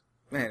 $20.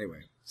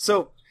 Anyway,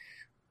 so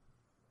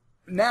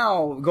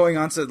now going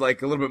on to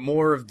like a little bit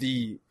more of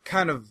the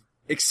kind of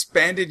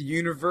expanded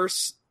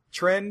universe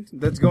trend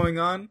that's going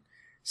on.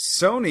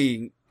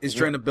 Sony is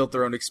trying to build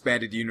their own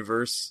expanded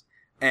universe,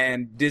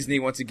 and Disney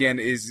once again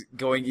is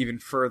going even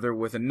further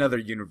with another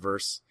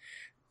universe.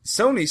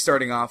 Sony's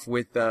starting off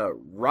with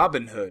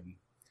Robin Hood.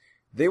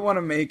 They want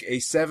to make a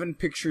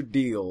 7-picture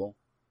deal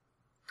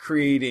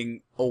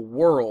creating a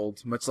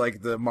world, much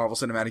like the Marvel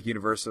Cinematic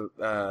Universe,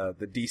 the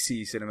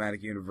DC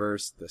Cinematic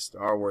Universe, the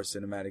Star Wars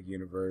Cinematic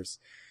Universe,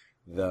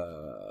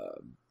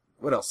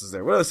 what else is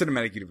there? What other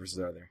cinematic universes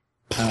are there?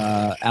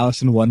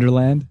 Alice in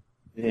Wonderland.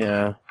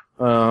 Yeah.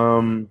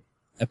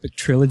 Epic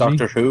Trilogy.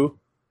 Doctor Who.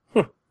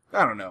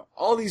 I don't know.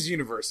 All these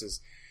universes.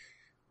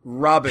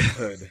 Robin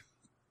Hood.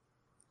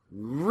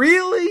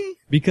 Really?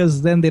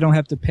 Because then they don't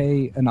have to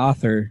pay an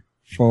author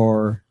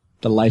for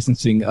the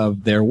licensing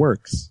of their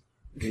works.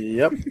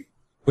 Yep.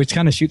 Which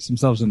kind of shoots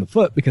themselves in the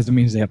foot because it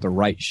means they have to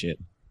write shit.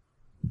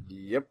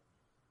 Yep.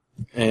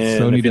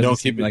 And Sony if you don't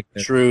keep it like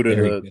true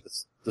to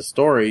the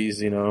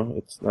stories,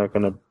 it's not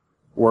going to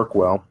work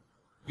well.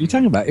 are you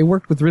talking about? It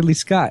worked with Ridley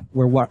Scott,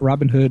 where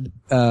Robin Hood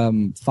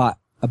fought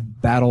a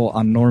battle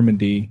on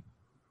Normandy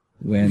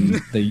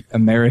when the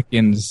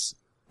Americans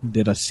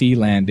did a sea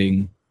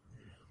landing,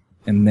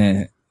 and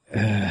then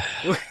Let's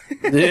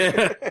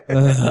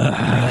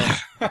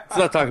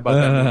not talk about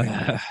that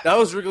movie. That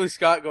was Ridley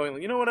Scott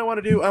going, you know what I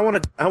want to do? I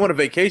want a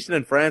vacation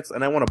in France,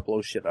 and I want to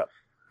blow shit up.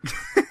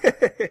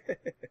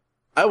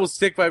 I will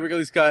stick by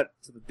Ridley Scott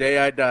to the day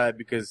I die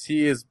because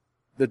he is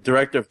the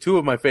director of two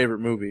of my favorite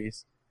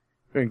movies,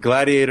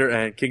 Gladiator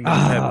and Kingdom of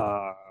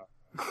Heaven.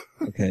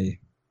 Okay.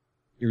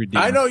 You're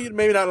redeemed. I know you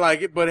maybe not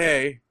like it, but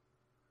hey.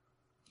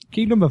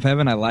 Kingdom of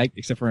Heaven I liked,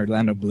 except for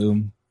Orlando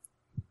Bloom.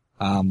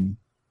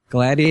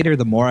 Gladiator,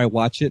 the more I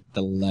watch it,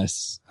 the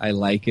less I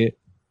like it.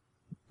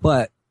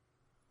 But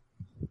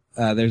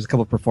there's a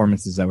couple of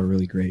performances that were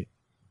really great.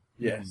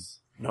 Yes.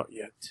 Not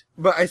yet.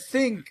 But I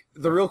think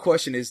the real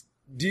question is,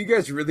 do you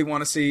guys really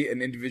want to see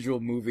an individual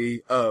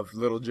movie of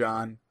Little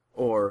John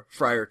or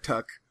Friar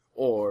Tuck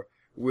or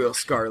Will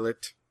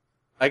Scarlet?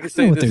 I can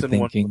say this in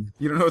thinking. one.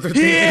 You don't know what they're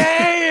thinking?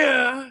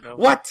 Yeah! No.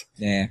 What?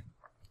 Yeah.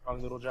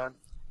 Wrong Little John?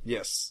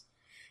 Yes.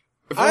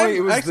 If only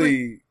it was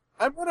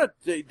I'm going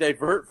to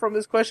divert from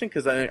this question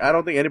because I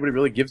don't think anybody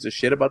really gives a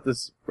shit about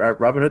this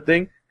Robin Hood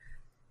thing.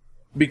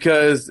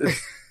 Because it's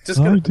just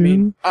going to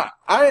mean...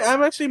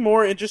 I'm actually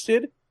more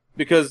interested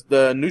because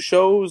the new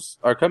shows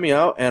are coming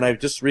out, and I've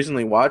just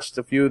recently watched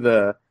a few of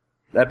the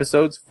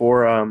episodes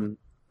for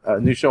a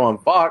new show on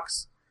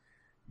Fox.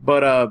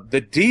 But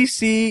the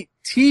DC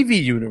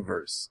TV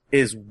universe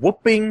is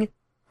whooping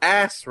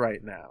ass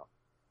right now.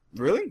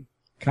 Really?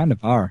 Kind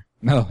of are.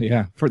 No,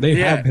 yeah. They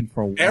have been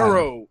for a while.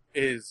 Arrow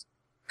is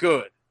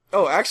good.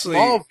 Oh, actually...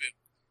 Smallville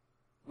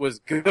was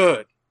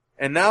good.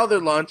 And now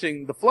they're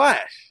launching The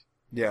Flash.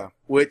 Yeah.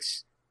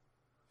 Which...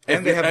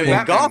 And they have the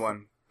Batman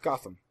one.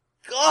 Gotham.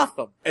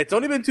 It's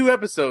only been 2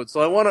 episodes,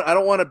 so I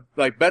don't want to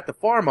like bet the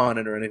farm on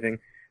it or anything.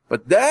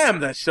 But damn,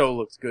 that show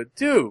looks good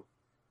too.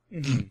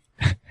 Mm-hmm.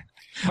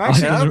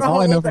 Actually, I don't know all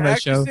how I know old the from that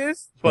actress show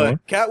is,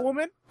 but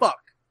Catwoman, fuck.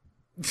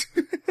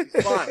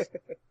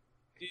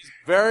 She's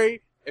fine.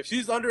 If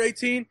she's under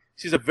 18,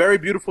 she's a very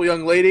beautiful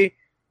young lady.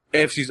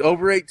 If she's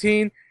over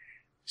 18,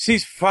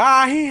 she's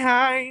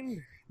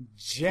fine.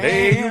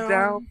 Lay you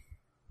down.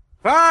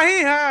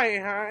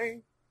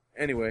 Fine.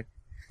 Anyway.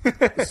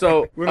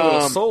 So, we're a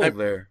little soul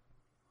there.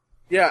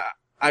 Yeah,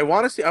 I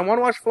want to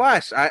watch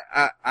Flash.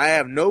 I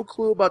have no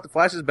clue about the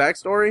Flash's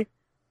backstory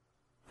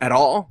at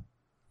all.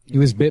 He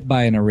was bit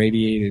by an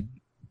irradiated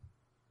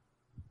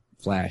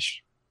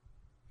Flash.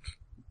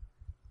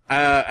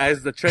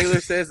 As the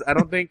trailer says, I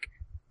don't think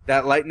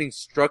that lightning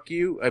struck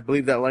you. I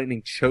believe that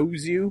lightning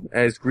chose you,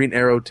 as Green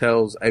Arrow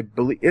tells. I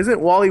believe,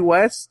 isn't Wally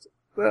West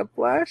the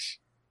Flash?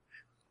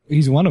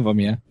 He's one of them,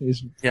 yeah.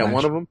 Yeah,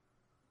 one of them.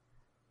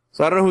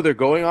 So I don't know who they're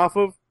going off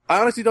of. I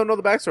honestly don't know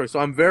the backstory, so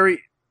I'm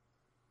very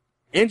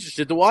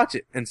interested to watch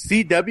it. And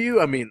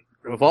CW, I mean,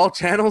 of all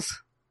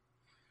channels.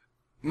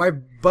 My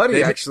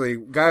buddy,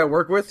 guy I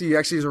work with, he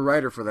actually is a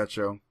writer for that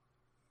show.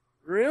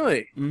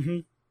 Really? Mm-hmm.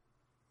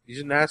 You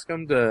should ask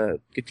him to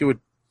get you a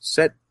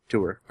set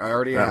tour. I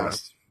already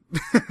asked.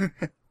 What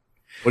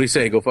do you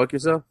say? Go fuck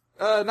yourself?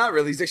 Not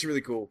really. He's actually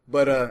really cool.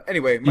 But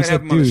anyway, might said,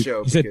 have him on the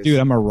show. He said, dude,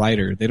 I'm a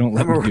writer. They don't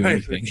let me do writer.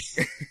 anything.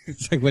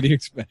 It's like, what do you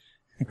expect?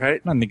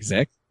 Right? I'm not an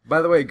exec.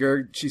 By the way,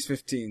 Gerg, she's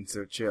 15,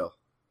 so chill.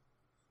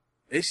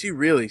 Is she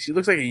really? She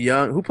looks like a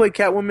young... Who played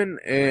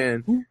Catwoman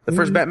in the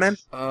first Batman?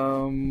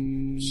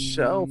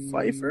 Michelle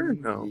Pfeiffer?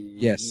 No.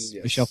 Yes.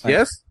 Michelle Pfeiffer.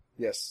 Yes?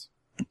 Yes.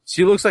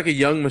 She looks like a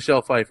young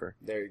Michelle Pfeiffer.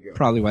 There you go.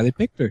 Probably why they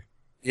picked her.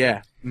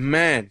 Yeah.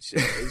 Man,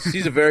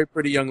 she's a very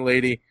pretty young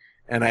lady,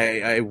 and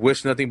I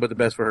wish nothing but the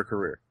best for her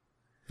career.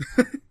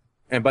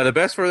 And by the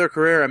best for their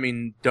career, I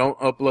mean don't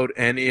upload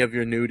any of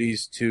your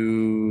nudies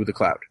to the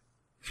cloud.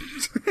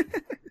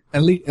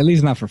 At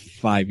least not for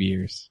 5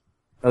 years.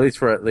 At least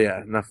for,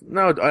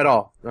 no, at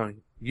all. No,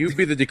 you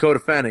be the Dakota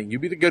Fanning. You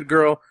be the good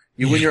girl.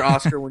 You win your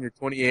Oscar when you're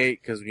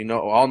 28, because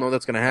all know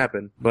that's going to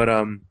happen. But,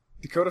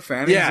 Dakota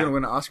Fanning is going to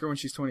win an Oscar when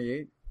she's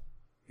 28?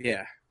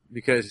 Yeah.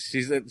 Because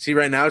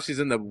right now she's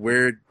in the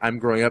weird, I'm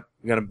growing up,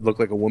 I'm going to look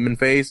like a woman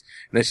phase,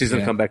 and then she's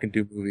going to come back and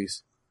do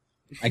movies.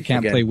 I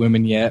can't play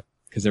women yet,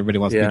 because everybody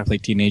wants me to play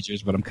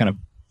teenagers, but I'm kind of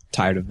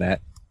tired of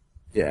that.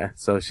 Yeah,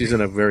 so she's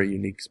in a very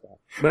unique spot.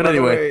 But By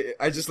anyway. the way,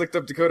 I just looked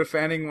up Dakota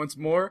Fanning once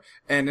more,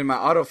 and in my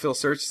autofill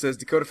search it says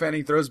Dakota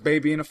Fanning throws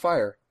baby in a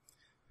fire.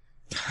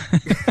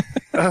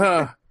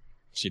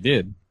 She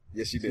did.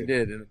 Yes, she did. She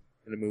did in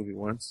a movie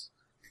once.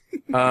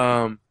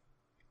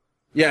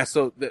 Yeah,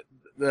 so the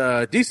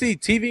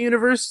DC TV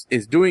universe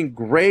is doing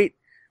great.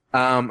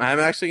 I'm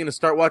actually going to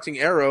start watching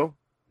Arrow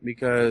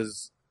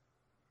because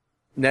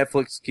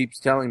Netflix keeps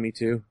telling me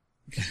to.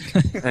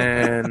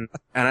 and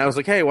I was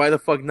like, hey, why the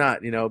fuck not?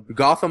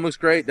 Gotham looks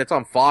great. That's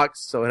on Fox,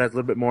 so it has a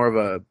little bit more of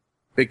a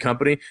big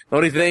company. The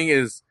only thing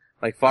is,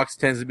 like, Fox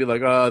tends to be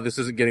like, oh, this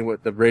isn't getting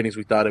what the ratings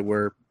we thought it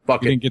were.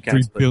 Fuck it. You didn't get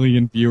 3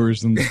 billion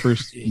viewers in the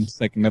first and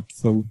second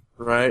episode.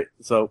 Right?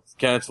 So,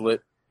 cancel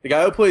it. The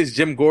guy who plays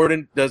Jim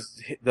Gordon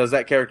does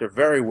that character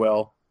very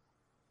well.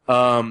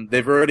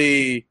 They've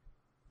already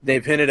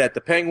They've hinted at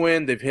the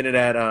Penguin. They've hinted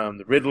at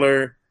the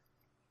Riddler.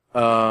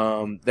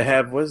 They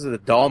have, what is it, the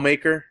Doll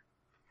Maker?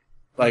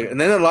 Like,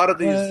 and then a lot of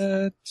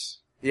these...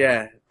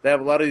 Yeah, they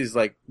have a lot of these,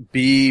 like,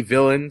 B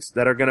villains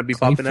that are going to be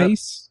popping up.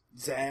 Zaz.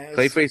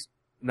 Clayface,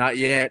 not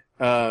yet.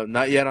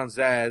 Not yet on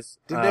Zaz.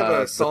 Didn't they have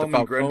a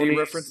Solomon Grundy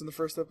reference in the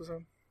first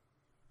episode?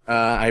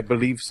 I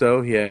believe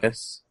so,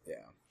 yes. Yeah.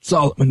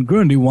 Solomon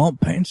Grundy want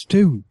pants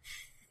too.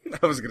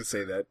 I was going to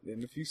say that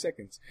in a few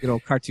seconds. Good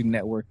old Cartoon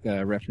Network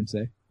reference,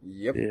 eh?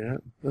 Yep. Yeah.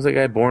 There's a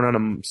guy born on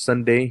a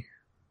Sunday,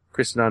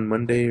 christened on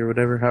Monday or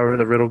whatever, however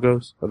the riddle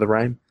goes, or the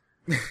rhyme.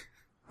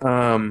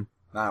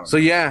 So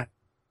yeah,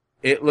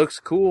 it looks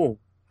cool.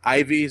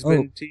 Ivy's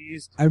been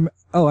teased. I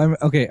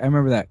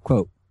remember that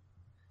quote.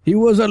 He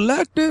was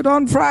elected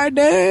on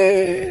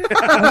Friday,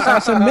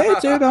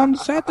 assassinated on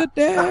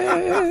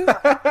Saturday,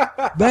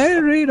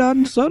 buried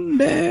on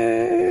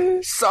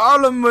Sunday.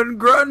 Solomon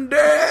Grundy!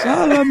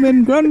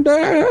 Solomon Grundy!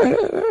 You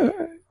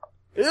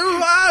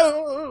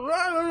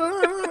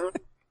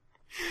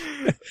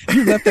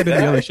left that in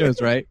the other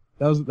shows, right?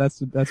 That's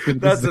good.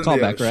 This is a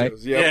callback, right?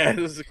 Shows, yep. Yeah,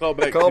 this is a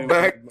callback.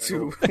 Callback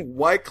to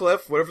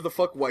Wyclef, whatever the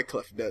fuck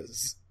Wyclef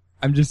does.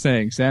 I'm just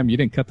saying, Sam, you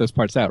didn't cut those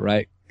parts out,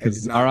 right?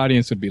 Because our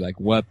audience would be like,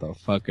 what the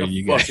fuck are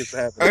you guys?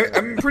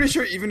 I'm pretty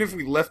sure even if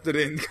we left it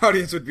in, the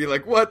audience would be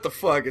like, what the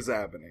fuck is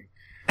happening?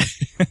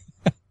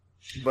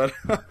 But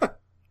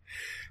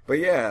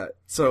yeah,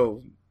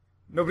 so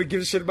nobody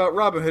gives a shit about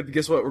Robin Hood, but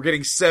guess what? We're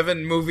getting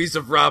 7 movies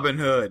of Robin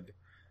Hood.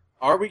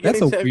 Are we getting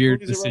 7 movies? That's a weird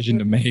decision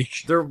to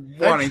make. They're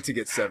wanting to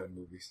get 7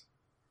 movies.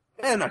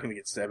 I'm not going to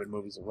get 7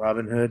 movies of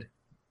Robin Hood.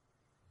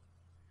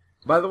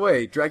 By the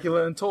way,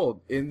 Dracula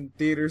Untold in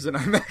theaters and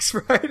IMAX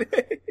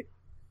Friday.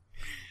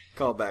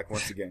 Call back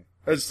once again.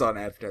 I just saw an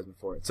advertisement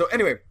for it. So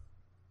anyway,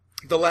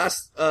 the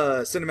last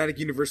cinematic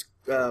universe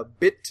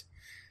bit,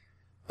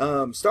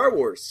 Star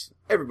Wars,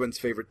 everyone's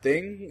favorite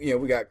thing. You know,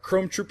 we got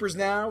Chrome Troopers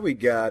now. We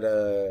got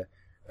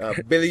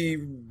Billy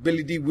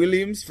D.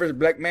 Williams for the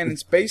Black Man in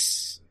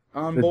Space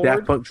on board.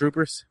 Daft Punk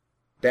Troopers.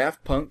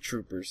 Daft Punk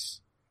Troopers.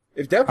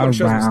 If Daft Punk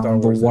shows me Star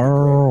Wars,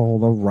 around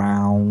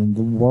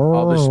the world.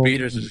 All the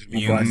speeders are just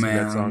blasting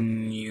that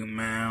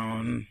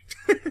song.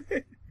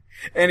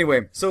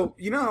 Anyway, so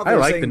you know how they're I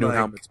like saying, the new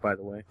helmets, by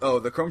the way. Oh,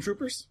 the Chrome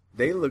Troopers?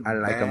 They look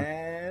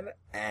badass.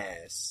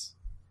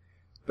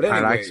 But anyway,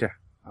 I like you.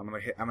 I'm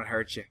gonna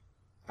hurt you.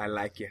 I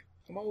like you.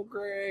 Come on,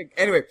 Greg.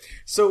 Anyway,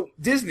 so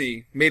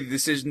Disney made a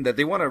decision that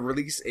they want to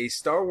release a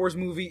Star Wars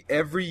movie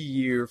every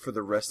year for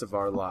the rest of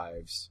our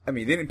lives. I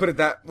mean, they didn't put it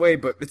that way,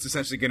 but it's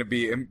essentially going to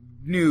be a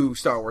new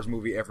Star Wars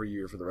movie every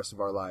year for the rest of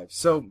our lives.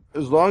 So,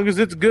 as long as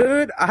it's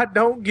good, I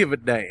don't give a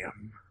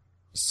damn.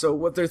 So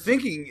what they're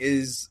thinking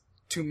is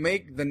to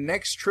make the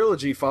next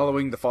trilogy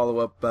following the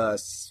follow-up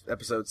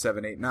episode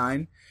 7, 8,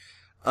 9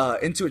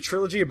 into a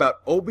trilogy about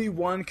Obi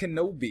Wan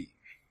Kenobi.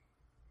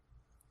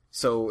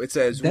 So it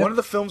says one of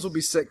the films will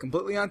be set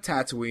completely on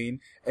Tatooine,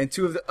 and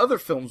 2 of the other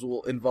films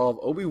will involve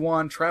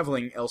Obi-Wan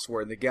traveling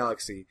elsewhere in the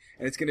galaxy,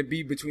 and it's going to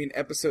be between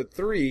episode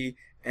 3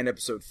 and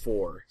episode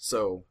 4.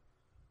 So,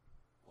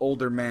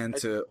 older man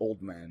to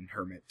old man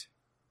hermit.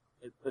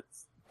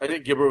 I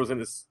think Gilbert was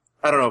going to...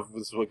 I don't know if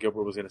this is what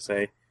Gilbert was going to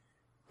say.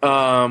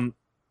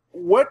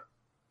 What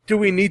do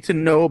we need to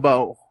know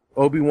about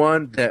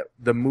Obi-Wan that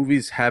the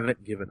movies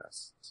haven't given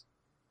us?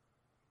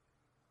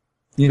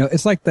 You know,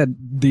 it's like the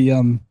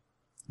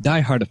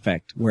Die Hard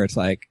effect, where it's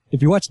like,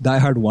 if you watch Die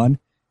Hard 1,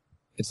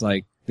 it's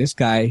like, this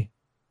guy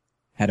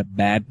had a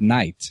bad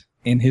night.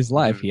 In his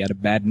life, he had a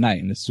bad night,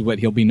 and this is what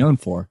he'll be known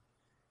for.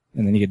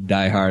 And then you get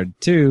Die Hard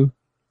 2,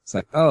 it's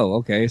like, oh,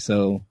 okay,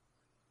 so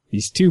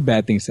these 2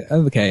 bad things,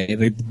 okay,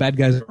 the bad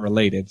guys are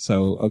related,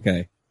 so,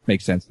 okay,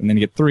 makes sense. And then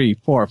you get 3,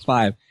 4,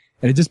 5,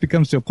 and it just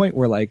becomes to a point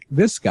where, like,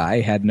 this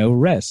guy had no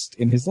rest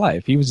in his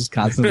life. He was just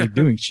constantly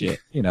doing shit,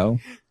 you know?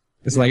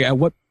 It's like, at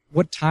what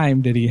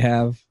time did he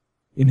have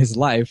in his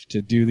life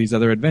to do these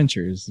other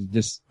adventures?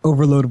 Just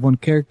overload of one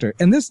character.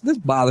 And this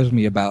bothers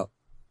me about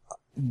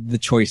the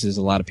choices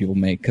a lot of people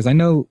make, because I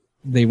know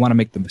they want to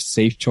make them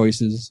safe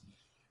choices,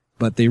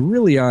 but they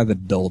really are the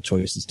dull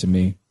choices to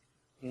me.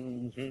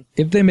 Mm-hmm.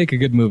 If they make a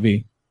good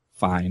movie,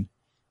 fine.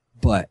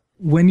 But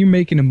when you're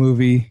making a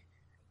movie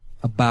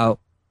about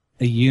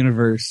a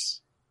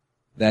universe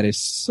that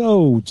is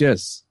so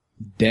just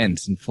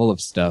dense and full of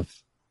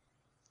stuff,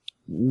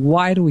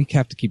 why do we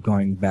have to keep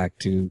going back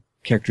to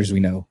characters we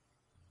know?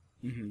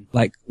 Mm-hmm.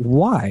 Like,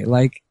 why?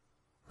 Like,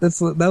 that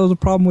was a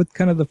problem with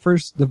kind of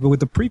with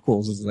the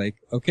prequels. Is like,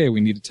 okay,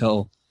 we need to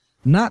tell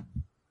not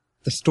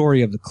the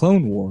story of the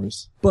Clone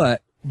Wars,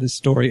 but the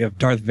story of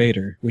Darth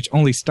Vader, which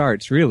only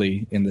starts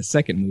really in the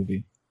second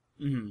movie.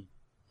 Mm-hmm.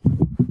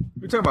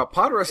 We're talking about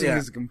pod wrestling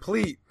is a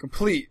complete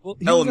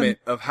element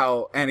of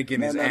how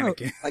Anakin is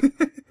Anakin. Like,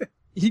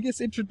 he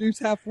gets introduced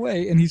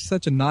halfway, and he's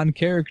such a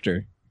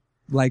non-character.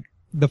 Like,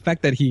 the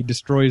fact that he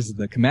destroys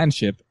the command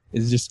ship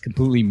is just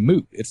completely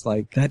moot. It's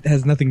like, that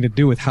has nothing to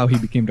do with how he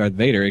became Darth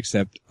Vader,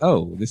 except,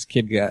 oh, this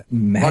kid got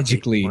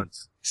magically,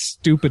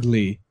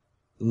 stupidly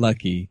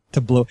lucky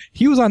to blow.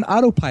 He was on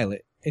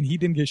autopilot, and he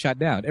didn't get shot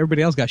down.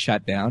 Everybody else got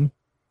shot down.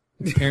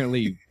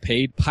 apparently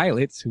paid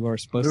pilots who are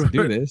supposed to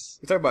do this.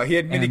 We're talking about he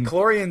had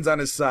midi-chlorians on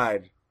his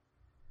side.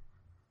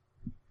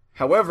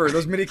 However,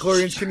 those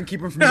midi-chlorians couldn't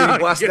keep him from getting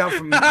blasted down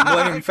from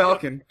Millennium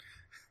Falcon.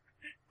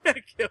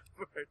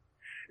 Gilbert.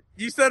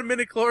 You said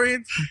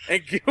midi-chlorians,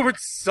 and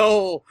Gilbert's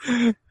soul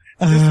just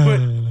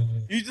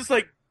went... You just,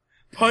 like,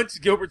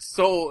 punched Gilbert's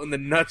soul in the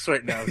nuts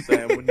right now,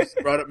 Sam, when you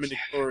brought up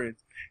midi-chlorians.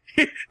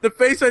 The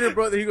face on your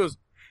brother, he goes...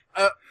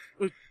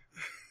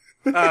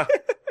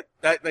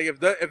 that like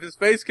if his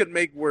face could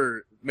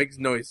makes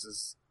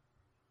noises,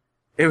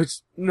 it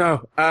was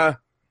How's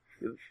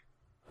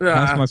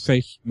my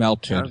face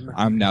melted?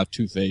 I'm now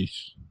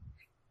Two-Face.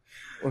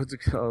 What's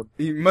it called?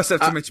 You must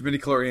have too much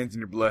midi-chlorians in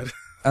your blood.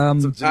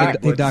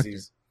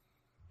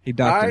 Hey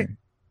doctor,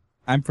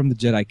 I'm from the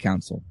Jedi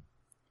Council.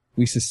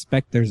 We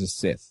suspect there's a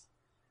Sith.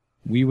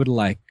 We would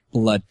like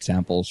blood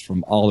samples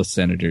from all the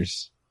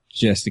senators,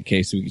 just in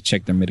case we could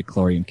check their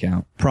midichlorian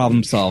count.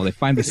 Problem solved. They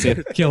find the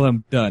Sith, kill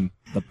him, done.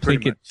 The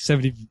Plinkett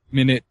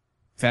 70-minute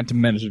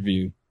Phantom Menace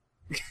review.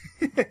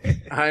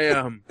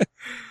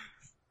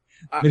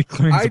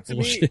 Midichlorians are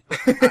bullshit.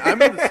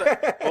 I'm on the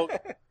side. Well,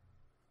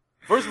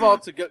 first of all,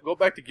 to go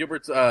back to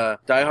Gilbert's Die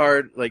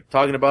Hard, like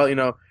talking about,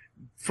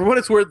 for what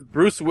it's worth,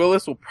 Bruce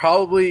Willis will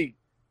probably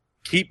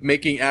keep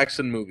making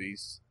action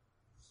movies.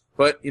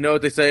 But you know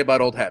what they say about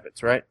old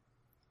habits, right?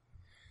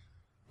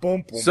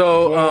 Boom, boom,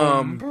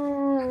 so, boom.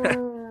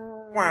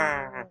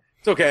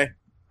 It's okay.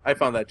 I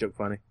found that joke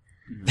funny.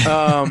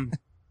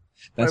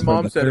 My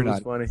mom said it was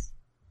funny.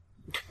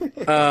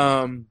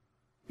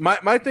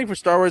 My thing for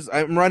Star Wars,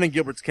 I'm running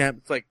Gilbert's camp.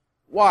 It's like,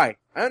 why?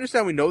 I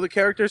understand we know the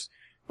characters,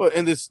 but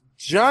in this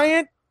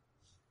giant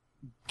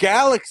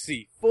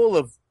galaxy full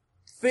of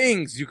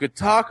things you could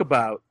talk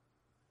about,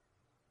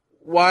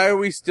 why are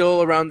we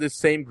still around this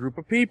same group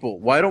of people?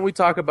 Why don't we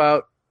talk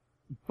about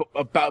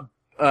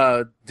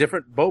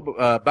different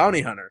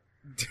bounty hunter?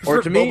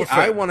 Or to me,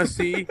 I want to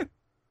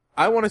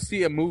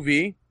see a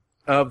movie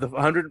of the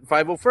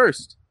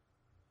 501st.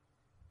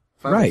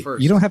 Right.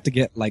 You don't have to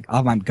get like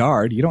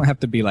avant-garde. You don't have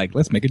to be like,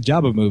 let's make a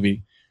Jabba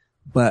movie.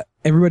 But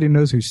everybody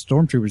knows who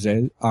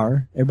Stormtroopers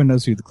are. Everybody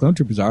knows who the Clone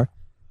Troopers are.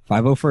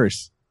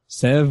 501st.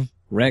 Sev,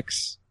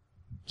 Rex,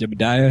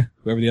 Jebediah,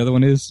 whoever the other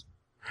one is.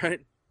 Right.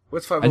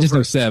 What's 501st? I just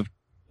know Sev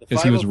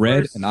because he was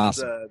red and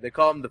awesome. They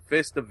call him the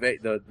Fist of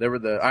Vader. They were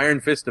the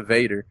Iron Fist of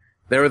Vader.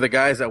 They were the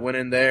guys that went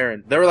in there,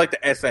 and they were like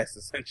the SS,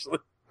 essentially.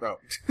 Bro.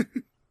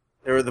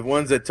 They were the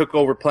ones that took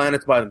over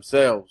planets by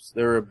themselves.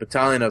 They were a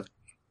battalion of...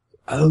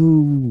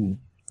 Oh,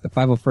 the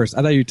 501st.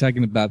 I thought you were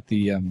talking about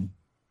the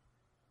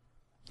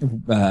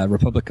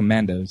Republic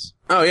Commandos.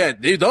 Oh, yeah.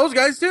 Those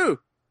guys, too.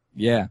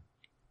 Yeah.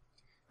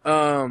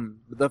 The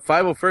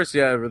 501st,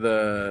 yeah, were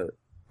the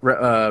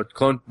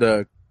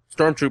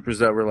stormtroopers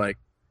that were, like,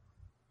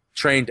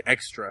 trained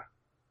extra.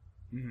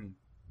 Mm-hmm.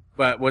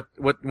 But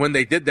when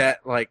they did that,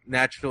 like,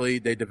 naturally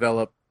they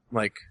developed,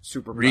 like,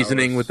 super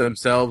reasoning with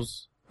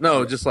themselves.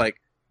 No, just like,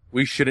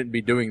 we shouldn't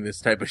be doing this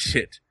type of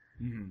shit.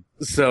 Mm-hmm.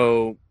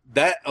 So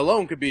that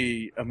alone could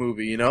be a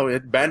movie,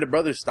 Band of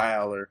Brothers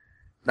style, or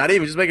not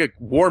even, just make a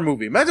war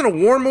movie. Imagine a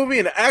war movie,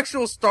 an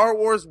actual Star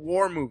Wars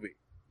war movie.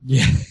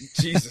 Yeah.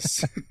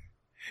 Jesus.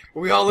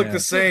 We all look the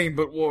same,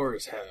 but war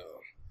is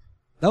hell.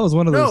 That was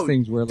one of those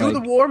things where do the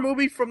war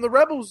movie from the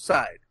Rebels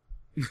side.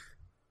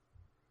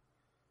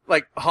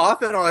 Like,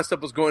 Hoth and all that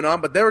stuff was going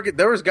on, but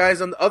there was guys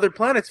on the other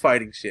planets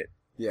fighting shit.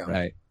 Yeah.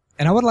 Right.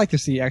 And I would like to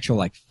see actual,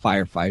 like,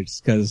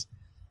 firefights, because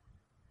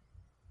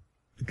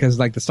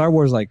like, the Star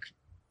Wars, like,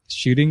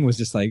 shooting was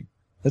just like,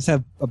 let's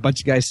have a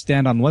bunch of guys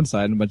stand on one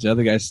side and a bunch of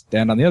other guys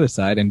stand on the other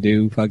side and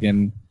do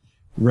fucking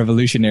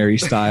revolutionary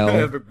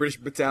style British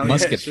battalion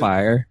musket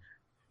fire,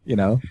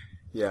 Yeah.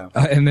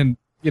 and then,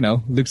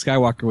 Luke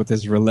Skywalker with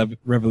his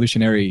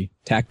revolutionary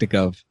tactic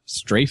of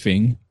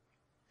strafing.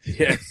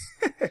 Yes.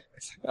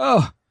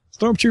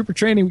 Stormtrooper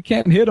training, we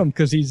can't hit him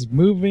because he's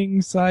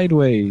moving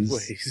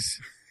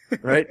sideways.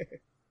 Right?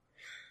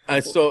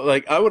 So,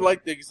 like, I would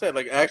like you said,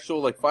 like,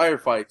 actual, like,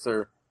 firefights,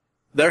 or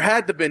there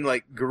had to been,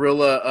 like,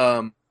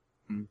 guerrilla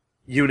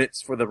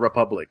units for the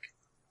Republic.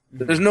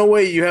 There's no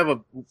way you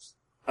have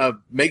a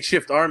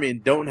makeshift army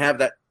and don't have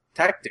that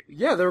tactic.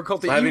 Yeah, they were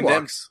called the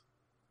Ewoks.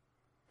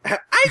 I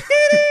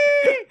did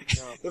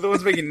it! They're the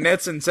ones making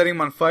nets and setting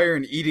them on fire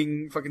and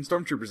eating fucking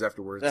stormtroopers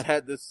afterwards.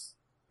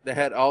 They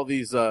had all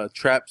these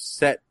traps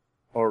set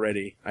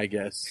already, I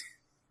guess.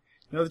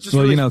 No, they're just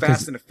really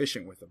fast and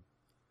efficient with them.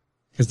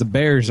 Because the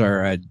bears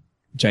are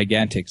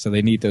gigantic, so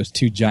they need those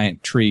two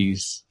giant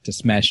trees to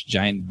smash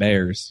giant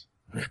bears.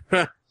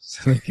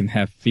 So they can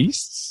have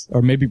feasts?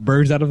 Or maybe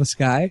birds out of the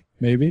sky?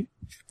 Maybe?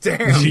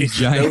 Damn!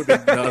 Giant. There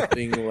would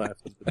be nothing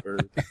left of the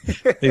bird.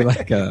 They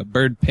like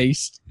bird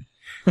paste.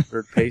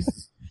 Bird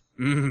paste.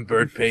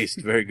 Bird paste.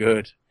 Very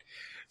good.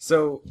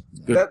 So,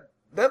 good.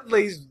 That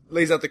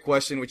lays out the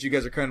question, which you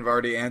guys are kind of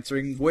already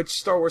answering. Which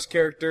Star Wars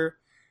character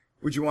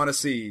would you want to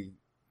see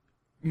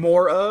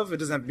more of? It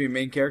doesn't have to be a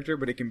main character,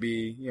 but it can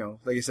be,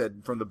 like you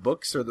said, from the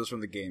books or those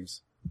from the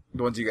games.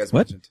 The ones you guys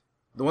mentioned.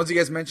 The ones you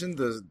guys mentioned,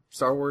 the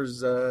Star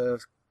Wars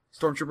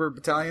Stormtrooper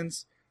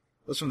battalions,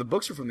 those from the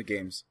books or from the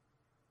games?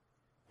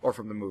 or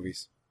from the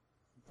movies?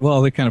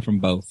 Well, they're kind of from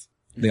both.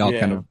 They all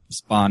kind of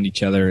spawn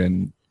each other,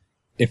 and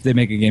if they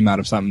make a game out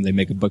of something, they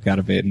make a book out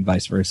of it, and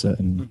vice versa.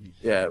 And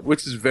yeah,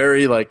 which is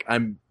very like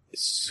I'm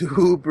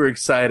super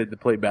excited to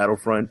play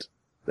Battlefront,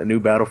 the new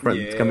Battlefront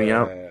that's coming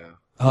out.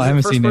 Oh, I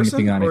haven't seen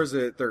anything on it. Or is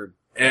it third?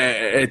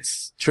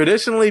 It's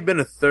traditionally been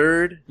a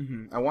third.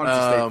 I want it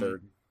to stay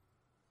third.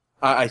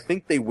 I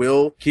think they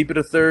will keep it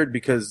a third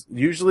because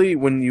usually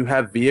when you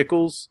have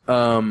vehicles,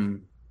 I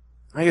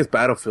guess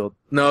Battlefield.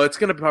 No, it's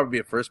going to probably be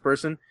a first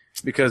person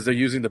because they're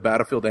using the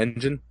Battlefield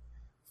engine.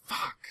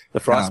 Fuck.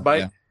 The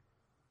Frostbite.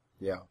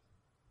 Yeah.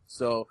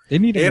 So they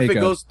need to if it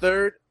goes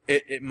third,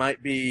 it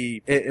might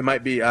be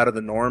out of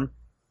the norm.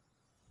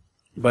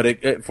 But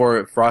it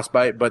for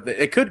Frostbite, but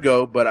it could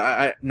go.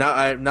 But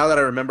now that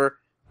I remember,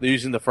 they're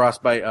using the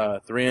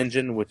Frostbite 3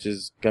 engine, which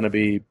is gonna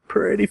be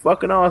pretty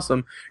fucking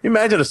awesome. You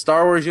imagine a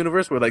Star Wars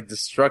universe with like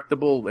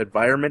destructible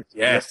environment?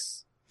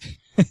 Yes.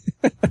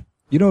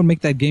 You know what would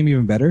make that game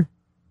even better?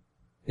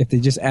 If they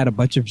just add a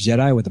bunch of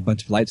Jedi with a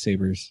bunch of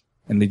lightsabers,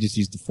 and they just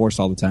use the Force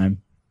all the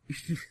time.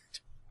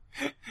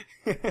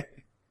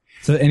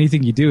 So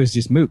anything you do is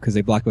just moot because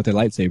they block with their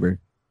lightsaber.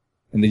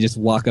 And they just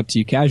walk up to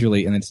you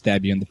casually and then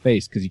stab you in the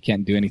face because you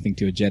can't do anything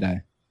to a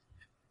Jedi.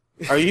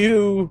 Are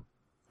you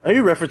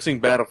referencing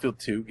Battlefield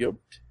 2, Gil?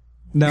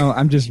 No,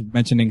 I'm just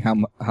mentioning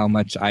how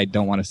much I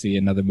don't want to see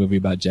another movie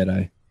about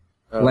Jedi.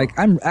 Oh. Like,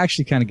 I'm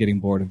actually kind of getting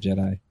bored of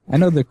Jedi. I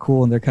know they're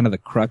cool and they're kind of the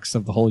crux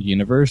of the whole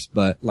universe,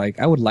 but like,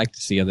 I would like to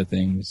see other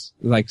things.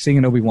 Like, seeing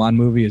an Obi Wan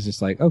movie is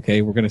just like,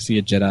 okay, we're gonna see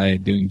a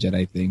Jedi doing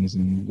Jedi things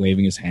and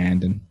waving his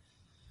hand and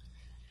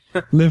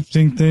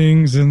lifting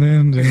things and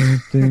then doing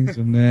things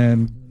and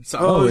then.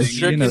 He's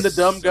tricking the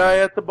dumb guy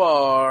at the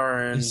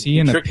bar, and is he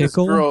in a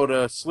pickle? His girl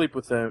to sleep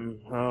with him.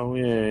 Oh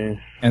yeah.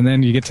 And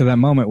then you get to that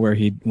moment where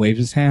he waves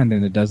his hand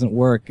and it doesn't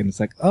work, and it's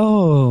like,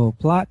 oh,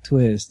 plot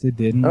twist, it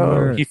didn't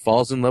work. He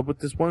falls in love with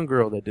this one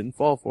girl that didn't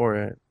fall for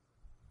it.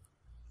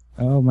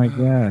 Oh my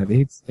god!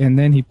 And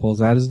then he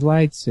pulls out his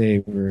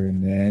lightsaber,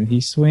 and then he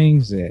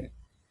swings it.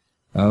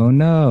 Oh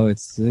no,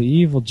 it's the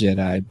evil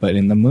Jedi. But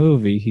in the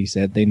movie, he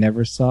said they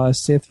never saw a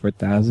Sith for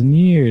 1,000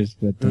 years.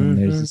 But then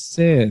there's a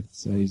Sith,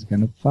 so he's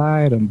gonna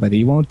fight him. But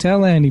he won't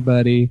tell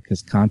anybody,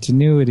 because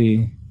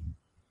continuity.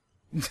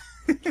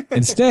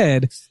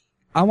 Instead,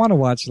 I want to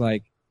watch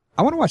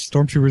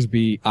Stormtroopers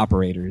be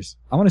operators.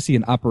 I want to see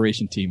an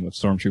operation team of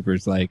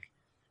Stormtroopers, like,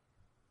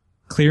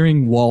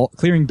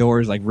 clearing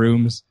doors, like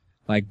rooms,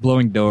 like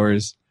blowing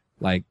doors,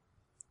 like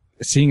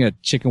seeing a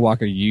chicken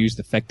walker used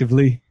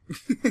effectively.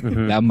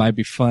 That might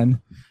be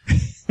fun.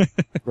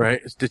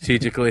 Right,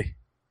 strategically.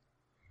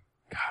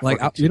 God,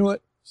 like, you know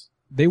what?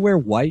 They wear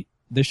white.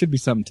 There should be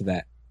something to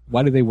that.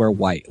 Why do they wear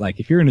white? Like,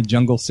 if you're in a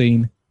jungle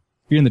scene,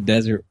 if you're in the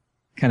desert,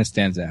 kind of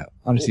stands out.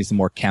 I want to see some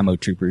more camo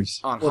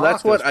troopers. Well,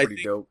 that's what I think.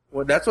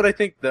 Well, that's what I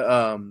think.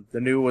 The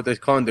new, what they're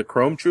calling the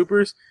Chrome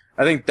Troopers.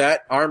 I think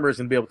that armor is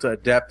gonna be able to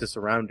adapt to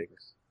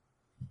surroundings.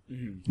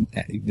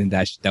 Then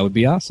that would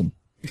be awesome.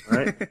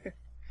 Right.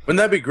 Wouldn't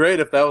that be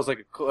great if that was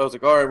like, I was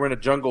like, all right, we're in a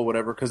jungle,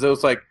 whatever, because it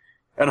was like,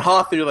 and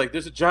Hoth, you're like,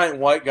 there's a giant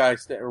white guy,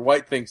 or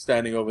white thing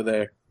standing over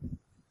there.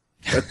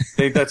 I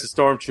think that's a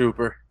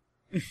stormtrooper.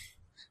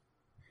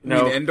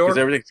 No, because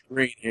everything's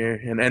green here,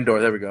 and Endor,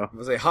 there we go.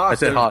 I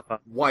said Hoth.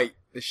 White,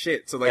 the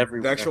shit, so like,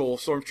 everywhere. The actual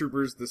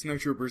stormtroopers, the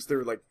snowtroopers,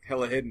 they're like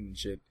hella hidden and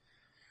shit.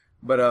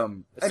 But,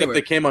 Except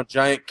they came on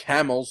giant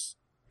camels.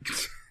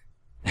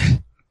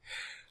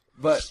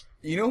 But,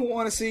 you know who I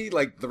want to see,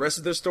 like, the rest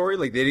of their story?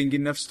 Like, they didn't get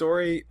enough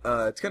story.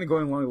 It's kind of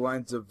going along the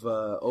lines of,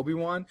 Obi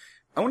Wan.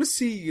 I want to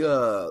see,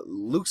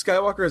 Luke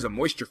Skywalker as a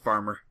moisture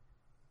farmer.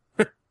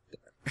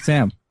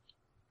 Sam.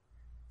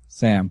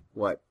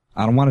 What?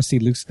 I don't want to see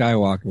Luke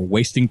Skywalker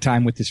wasting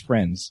time with his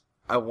friends.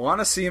 I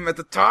want to see him at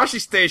the Tashi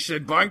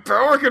station buying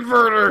power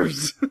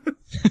converters.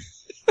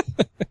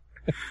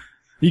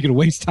 You can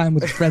waste time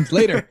with his friends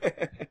later.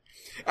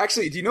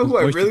 Actually, do you know who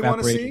I really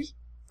want to see?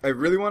 I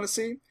really want to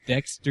see?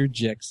 Dexter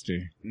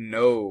Jettster.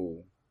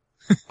 No.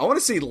 I want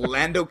to see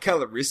Lando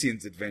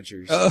Calrissian's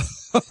adventures.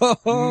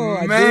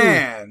 Oh,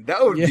 man,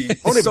 that would be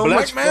so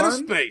much fun.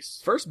 In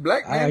space. First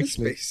black man in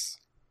space.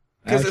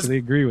 I actually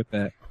agree with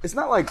that. It's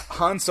not like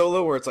Han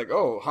Solo where it's like,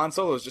 oh, Han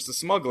Solo is just a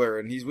smuggler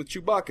and he's with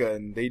Chewbacca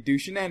and they do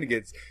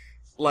shenanigans.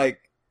 Like,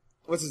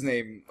 what's his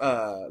name?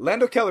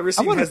 Lando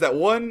Calrissian has that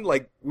one,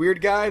 like,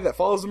 weird guy that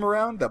follows him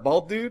around, that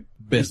bald dude.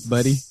 Best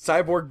buddy.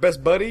 Cyborg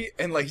best buddy.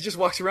 And, like, he just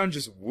walks around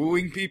just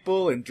wooing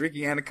people and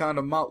drinking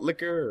Anaconda malt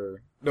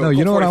liquor. No,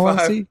 you know 45. What I want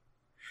to see?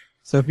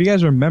 So if you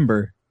guys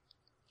remember,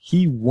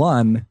 he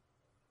won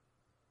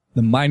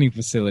the mining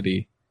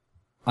facility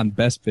on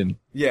Bespin.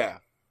 Yeah.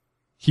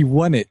 He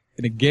won it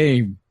in a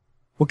game.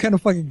 What kind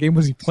of fucking game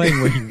was he playing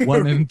where he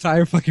won an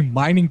entire fucking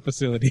mining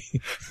facility?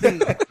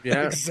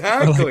 Yeah,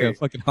 exactly. Or like a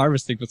fucking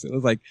harvesting facility. It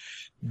was like,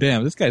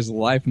 damn, this guy's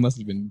life must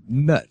have been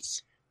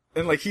nuts.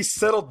 And like, he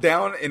settled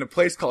down in a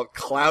place called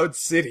Cloud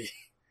City.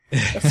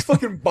 That's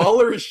fucking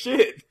baller as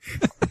shit.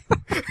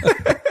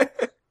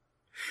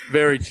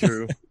 Very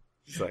true.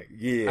 It's like,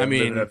 yeah, I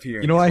mean, up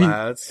here you know why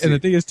and the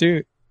thing is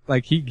too,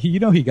 like he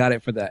got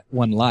it for that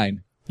one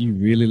line. You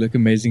really look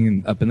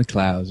amazing up in the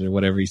clouds, or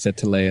whatever he said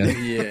to Leia.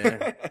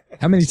 Yeah.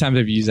 How many times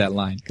have you used that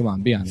line? Come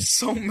on, be honest.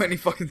 So many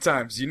fucking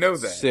times. You know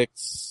that.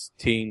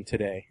 16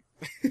 today.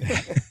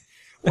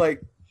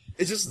 Like,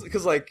 it's just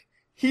because, like,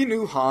 he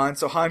knew Han,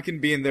 so Han can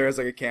be in there as,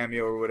 like, a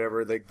cameo or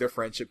whatever. Like, their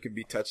friendship can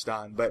be touched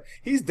on. But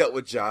he's dealt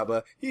with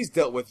Jabba. He's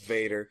dealt with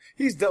Vader.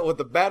 He's dealt with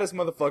the baddest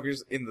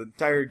motherfuckers in the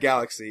entire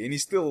galaxy. And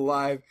he's still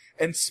alive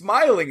and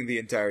smiling the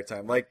entire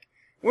time. Like,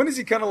 when is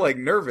he kind of, like,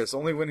 nervous?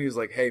 Only when he's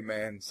like, hey,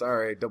 man,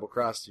 sorry I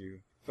double-crossed you.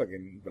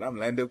 Fucking, but I'm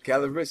Lando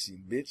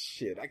Calrissian, bitch.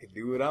 Shit, I can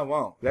do what I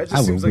want. That just I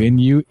will seems like... win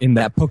you in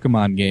that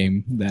Pokemon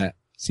game that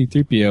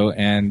C-3PO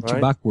and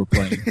Chewbacca were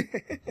playing.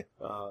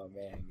 Oh,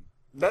 man.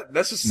 That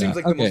just seems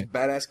like the most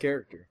badass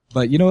character.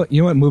 But you know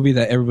what movie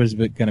that everybody's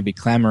going to be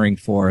clamoring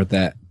for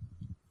that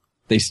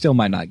they still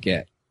might not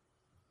get?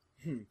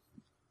 Can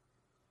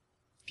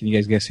you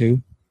guys guess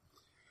who?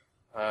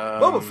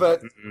 Boba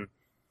Fett.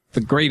 The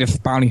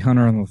greatest bounty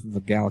hunter in the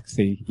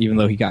galaxy, even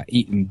though he got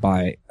eaten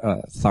by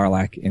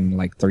Sarlacc in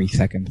like 30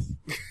 seconds.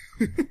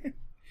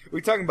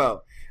 We're talking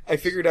about, I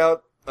figured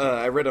out,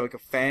 I read like a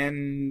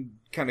fan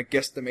kind of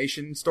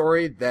guesstimation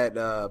story that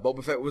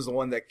Boba Fett was the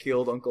one that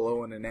killed Uncle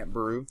Owen and Aunt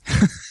Beru.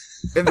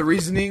 And the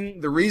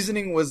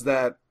reasoning was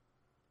that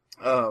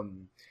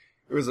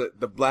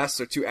the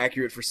blasts are too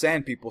accurate for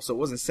sand people, so it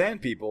wasn't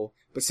sand people,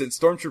 but since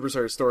stormtroopers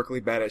are historically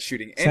bad at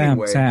shooting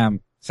anyway.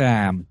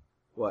 Sam.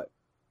 What?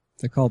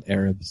 They're called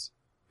Arabs.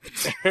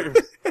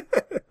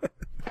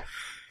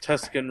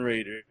 Tuscan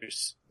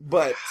Raiders.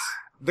 But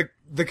the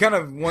kind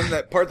of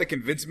part that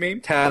convinced me.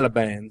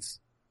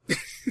 Talibans.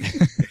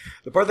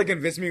 The part that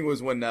convinced me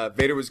was when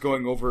Vader was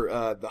going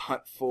over the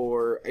hunt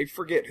for, I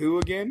forget who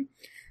again,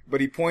 but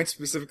he points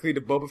specifically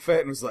to Boba Fett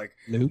and was like,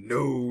 Luke?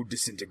 No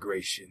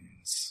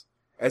disintegrations.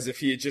 As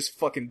if he had just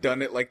fucking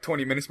done it like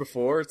 20 minutes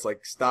before. It's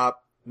like,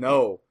 stop,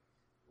 no.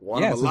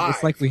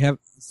 It's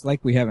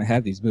like we haven't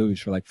had these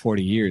movies for like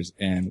 40 years,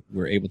 and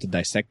we're able to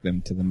dissect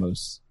them to the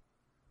most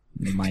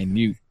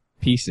minute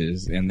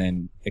pieces, and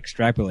then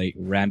extrapolate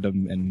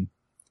random and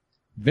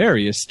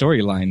various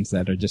storylines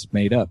that are just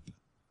made up.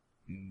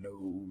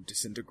 No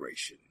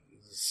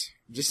disintegrations.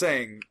 Just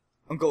saying,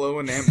 Uncle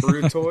Owen and Aunt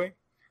Beru toy,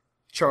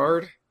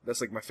 charred.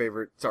 That's like my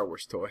favorite Star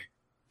Wars toy.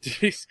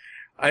 Jeez.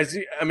 I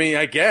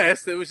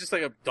guess it was just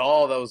like a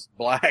doll that was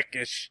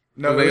blackish.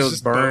 No, it was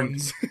just burned.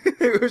 bones.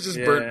 It was just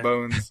burnt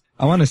bones.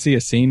 I want to see a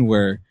scene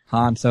where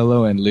Han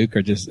Solo and Luke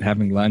are just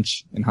having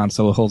lunch, and Han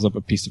Solo holds up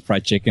a piece of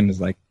fried chicken and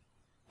is like,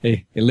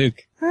 hey,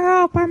 Luke.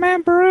 Help, I'm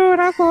Aunt Beru and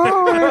Uncle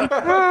Owen.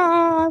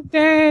 Oh, I'm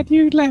dead.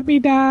 You let me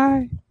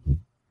die.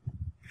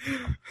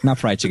 Not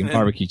fried chicken,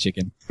 barbecue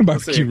chicken.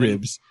 Barbecue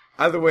ribs.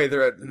 Either way,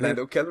 they're at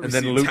Lando Calrissian's And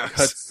then Luke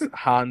house. cuts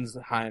Han's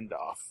hand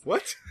off.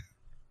 What?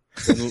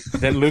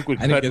 Then Luke would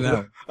cut hands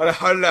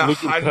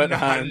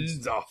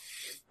off.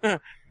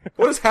 What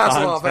does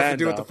Hasselhoff have to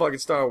do with the fucking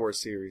Star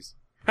Wars series?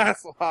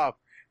 Hasselhoff.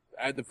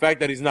 The fact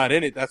that he's not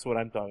in it, that's what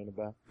I'm talking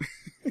about.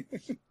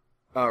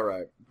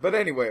 Alright. But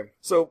anyway,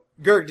 so,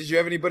 Gerg, did you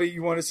have anybody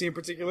you want to see in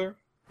particular?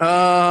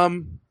 I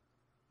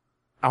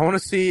want to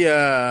see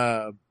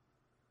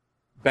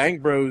Bang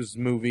Bros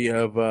movie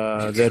of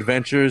the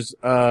adventures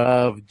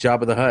of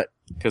Jabba the Hutt.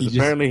 Because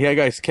apparently that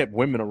guy's kept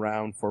women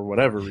around for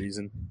whatever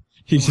reason.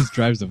 He just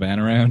drives the van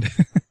around.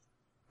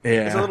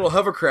 Yeah. It's a little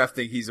hovercraft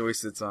thing he always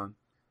sits on.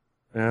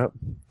 Yep.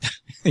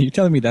 You're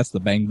telling me that's the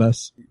Bang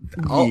Bus?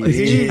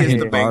 He is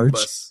the Bang Barge.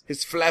 Bus.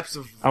 His flaps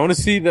of... I want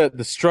to see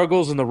the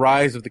struggles and the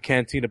rise of the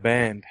Cantina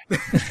band. A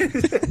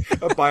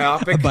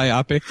biopic. A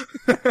biopic.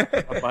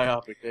 A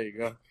biopic, there you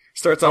go.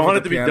 Starts I off want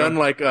with it to the be piano. done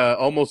like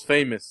Almost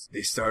Famous.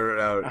 They started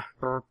out...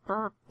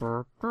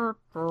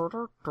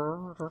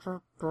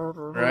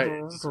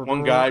 Right? Just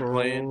one guy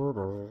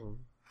playing.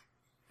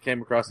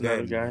 Came across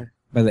another guy.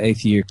 By the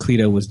 8th year,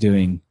 Cleto was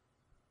doing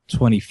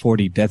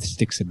 20-40 death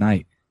sticks a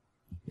night.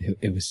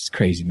 It was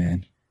crazy,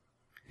 man.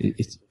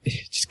 It's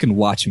just couldn't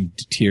watch him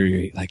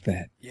deteriorate like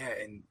that. Yeah,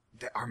 and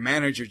our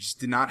manager just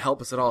did not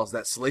help us at all. It's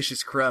that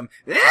salacious crumb.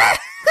 The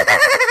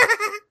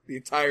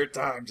entire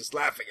time, just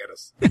laughing at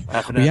us.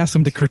 We asked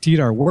him to critique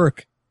our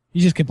work.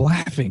 He just kept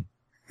laughing.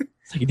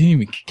 It's like he didn't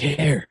even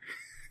care.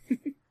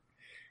 And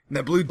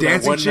that blue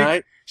dancing chick,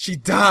 night, she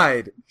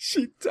died.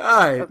 She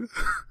died.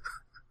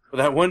 For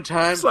that one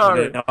time,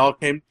 Sorry. when it all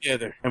came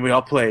together and we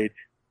all played.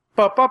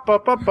 Some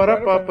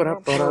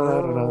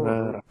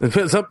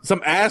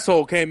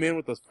asshole came in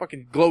with a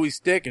fucking glowy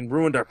stick and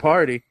ruined our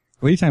party.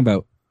 What are you talking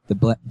about?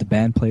 The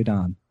band played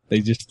on.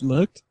 They just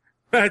looked.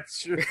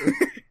 That's true.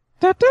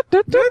 Yeah,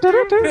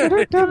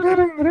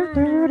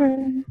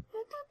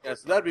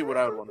 so that'd be what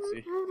I would want to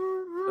see.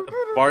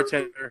 The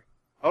bartender.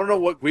 I don't know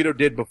what Guido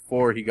did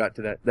before he got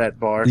to that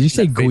bar. Did you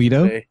say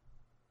Guido?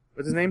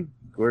 What's his name?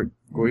 Guido?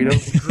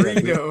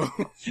 Greedo.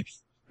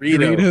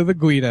 Guido the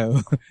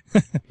Guido.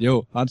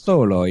 Yo, Han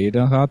Solo, you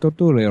don't have to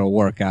do a little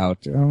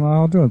workout.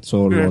 I'm doing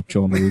solo,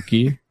 John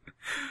Wookie.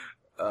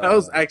 That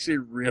was actually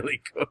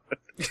really good.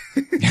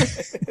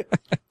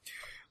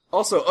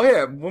 Also, oh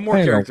yeah, one more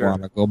I character. don't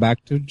want to go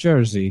back to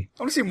Jersey.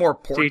 I want to see more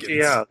Porkins.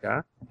 TTL,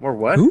 yeah? More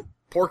what? Who?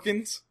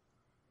 Porkins?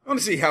 I want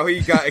to see how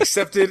he got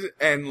accepted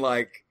and,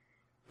 like,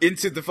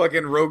 into the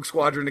fucking Rogue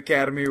Squadron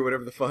Academy or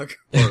whatever the fuck.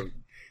 Or,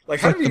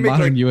 like, how did he the make,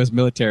 modern like... U.S.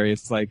 military?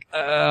 It's like,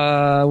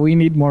 we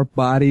need more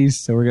bodies,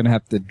 so we're going to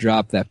have to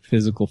drop that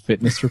physical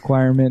fitness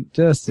requirement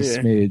just a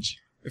smidge.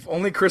 If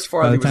only Chris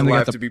Farley was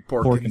alive to be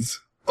Porkins.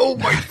 Oh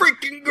my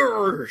freaking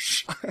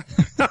gosh!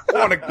 I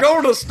want to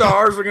go to the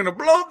stars, we're going to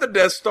blow up the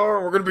Death Star,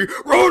 and we're going to be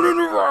running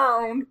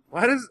around!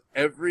 Why does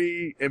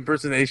every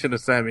impersonation of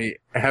Sammy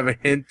have a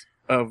hint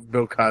of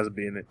Bill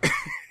Cosby in it?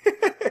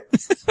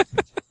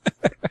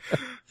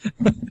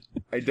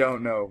 I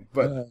don't know,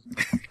 but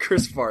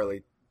Chris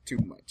Farley, too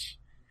much.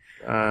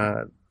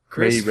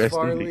 Chris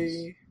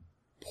Farley,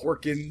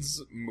 Porkins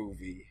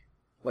movie.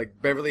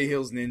 Like Beverly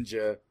Hills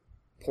Ninja,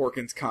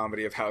 Porkins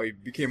comedy of how he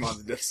became on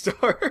the Death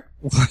Star.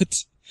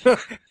 What?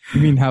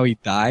 You mean how he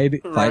died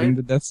fighting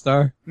the Death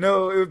Star?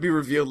 No, it would be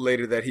revealed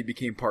later that he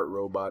became part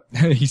robot.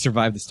 He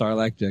survived the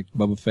Sarlacc, like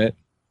Boba Fett.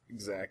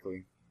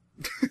 Exactly.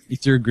 He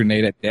threw a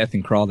grenade at death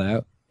and crawled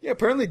out. Yeah,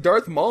 apparently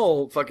Darth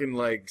Maul fucking,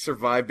 like,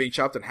 survived being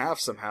chopped in half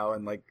somehow,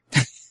 and, like,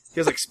 he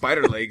has, like,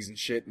 spider legs and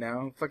shit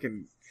now.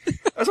 Fucking...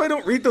 That's why I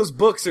don't read those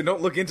books and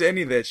don't look into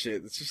any of that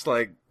shit. It's just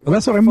like... Well,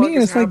 that's what I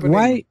mean. It's happening?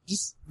 Like, why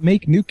just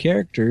make new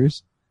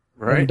characters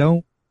and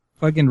don't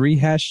fucking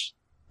rehash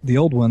the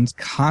old ones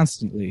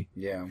constantly?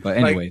 Yeah. But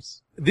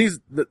anyways.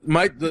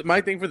 Like,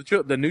 my thing for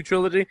the new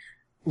trilogy,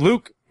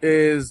 Luke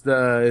is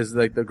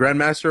like the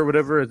Grandmaster or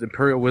whatever, is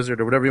Imperial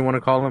Wizard or whatever you want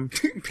to call him.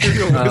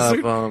 Imperial Wizard?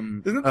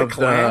 Isn't it the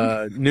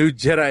clan? The new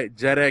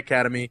Jedi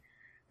Academy.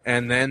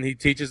 And then he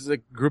teaches a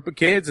group of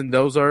kids, and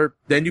those are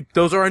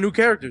our new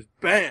characters.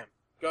 Bam!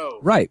 Go.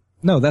 Right.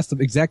 No, that's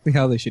exactly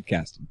how they should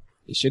cast him.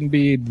 It shouldn't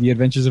be the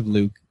adventures of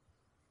Luke.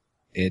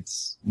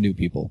 It's new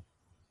people.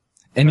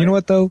 And you know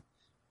what, though?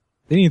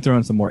 They need to throw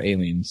in some more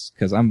aliens,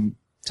 because I'm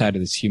tired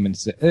of this human...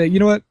 you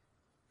know what?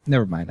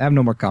 Never mind. I have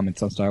no more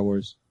comments on Star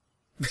Wars.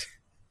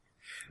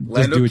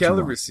 Lando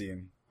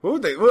Calrissian. What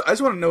would they? I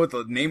just want to know what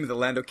the name of the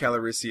Lando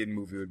Calrissian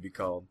movie would be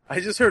called. I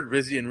just heard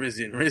Rizian.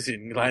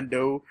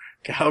 Lando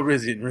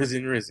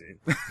Calrissian.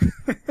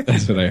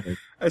 That's what I heard.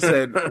 I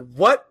said,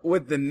 what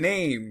would the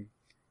name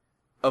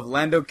of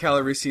Lando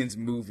Calrissian's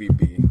movie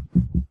be?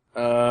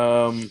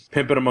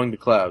 Pimpin' Among the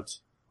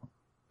Clouds.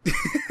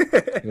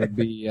 It would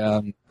be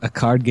a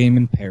card game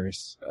in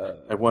Paris.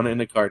 I won it in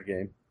a card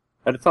game.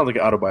 That sounds like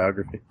an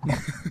autobiography.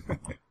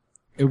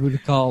 It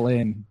would call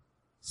in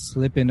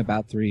Slip in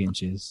About 3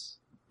 Inches.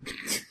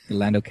 The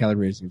Lando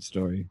Calrissian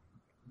story.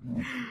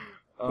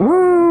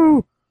 Woo!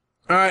 All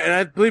right, and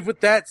I believe with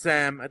that,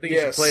 Sam, I think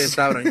you should play us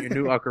out on your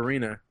new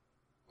ocarina.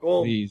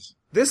 Well, please.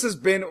 This has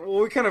been...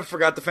 Well, we kind of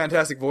forgot the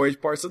Fantastic Voyage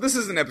part, so this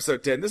isn't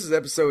episode 10. This is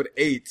episode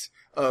 8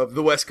 of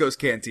the West Coast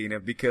Cantina,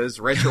 because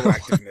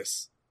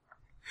retroactiveness.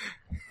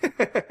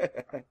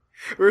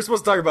 We were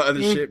supposed to talk about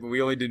other shit, but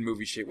we only did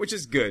movie shit, which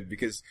is good,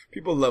 because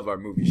people love our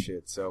movie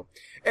shit, so...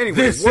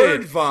 Anyway,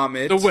 Word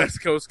Vomit. The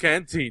West Coast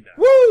Cantina.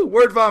 Woo!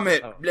 Word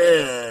Vomit. Oh.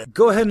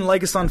 Go ahead and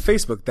like us on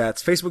Facebook.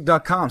 That's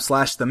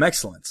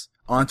facebook.com/themexcellence.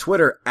 On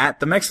Twitter,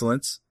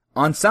 @themexcellence.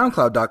 On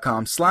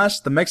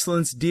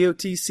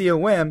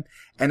soundcloud.com/themexcellencedotcom.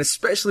 And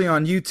especially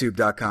on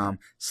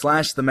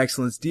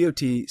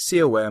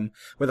youtube.com/themexcellencedotcom,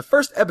 where the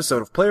first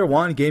episode of Player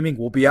One Gaming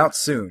will be out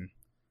soon.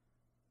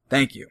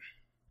 Thank you.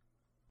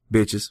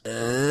 Bitches.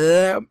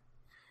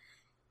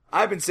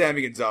 I've been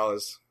Sammy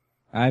Gonzalez.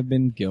 I've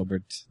been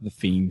Gilbert, the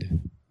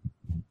Fiend.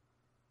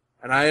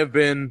 And I have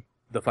been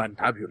the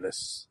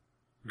Fantabulous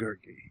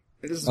Gergie.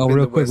 Oh,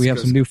 real quick, we have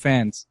some new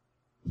fans.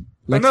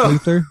 Lex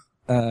Luthor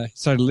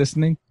started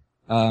listening.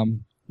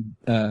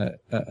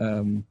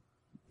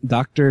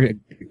 Doctor,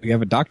 we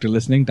have a doctor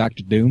listening,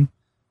 Dr. Doom.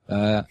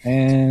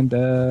 And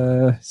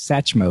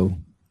Satchmo.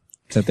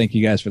 So thank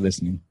you guys for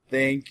listening.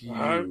 Thank you.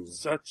 I'm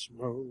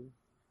Satchmo.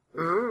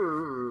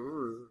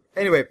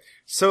 Anyway,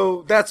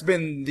 so that's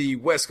been the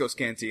West Coast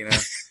Cantina.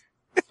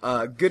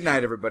 Good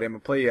night, everybody. I'm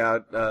gonna play you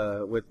out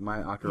with my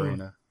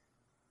ocarina.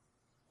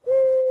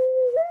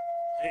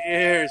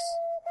 Ears.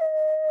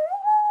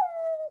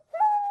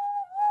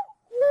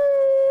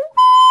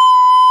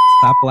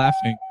 Stop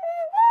laughing.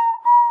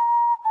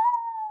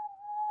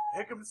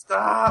 Make him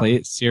stop. Play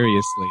it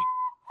seriously.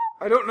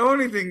 I don't know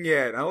anything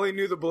yet. I only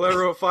knew the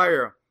Bolero of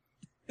Fire.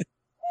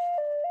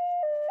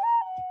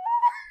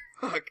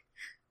 Fuck.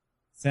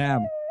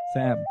 Sam.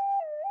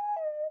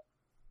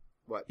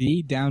 What?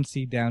 B, down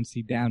C, down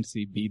C, down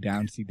C, B,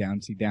 down C,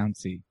 down C, down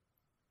C.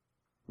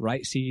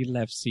 Right C,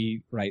 left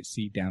C, right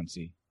C, down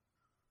C.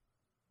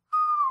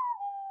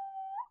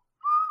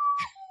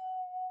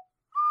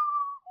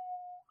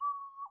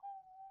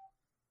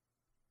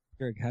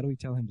 Greg, how do we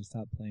tell him to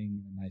stop playing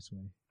in a nice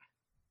way?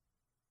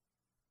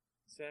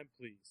 Sam,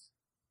 please.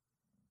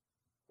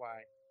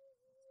 Why?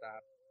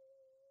 Stop.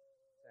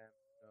 Sam,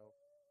 no.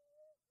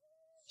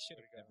 Should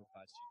have never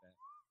bought you that.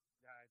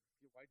 Yeah,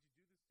 why'd you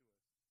do this to us?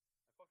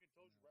 I fucking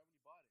told you right when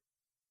you bought it.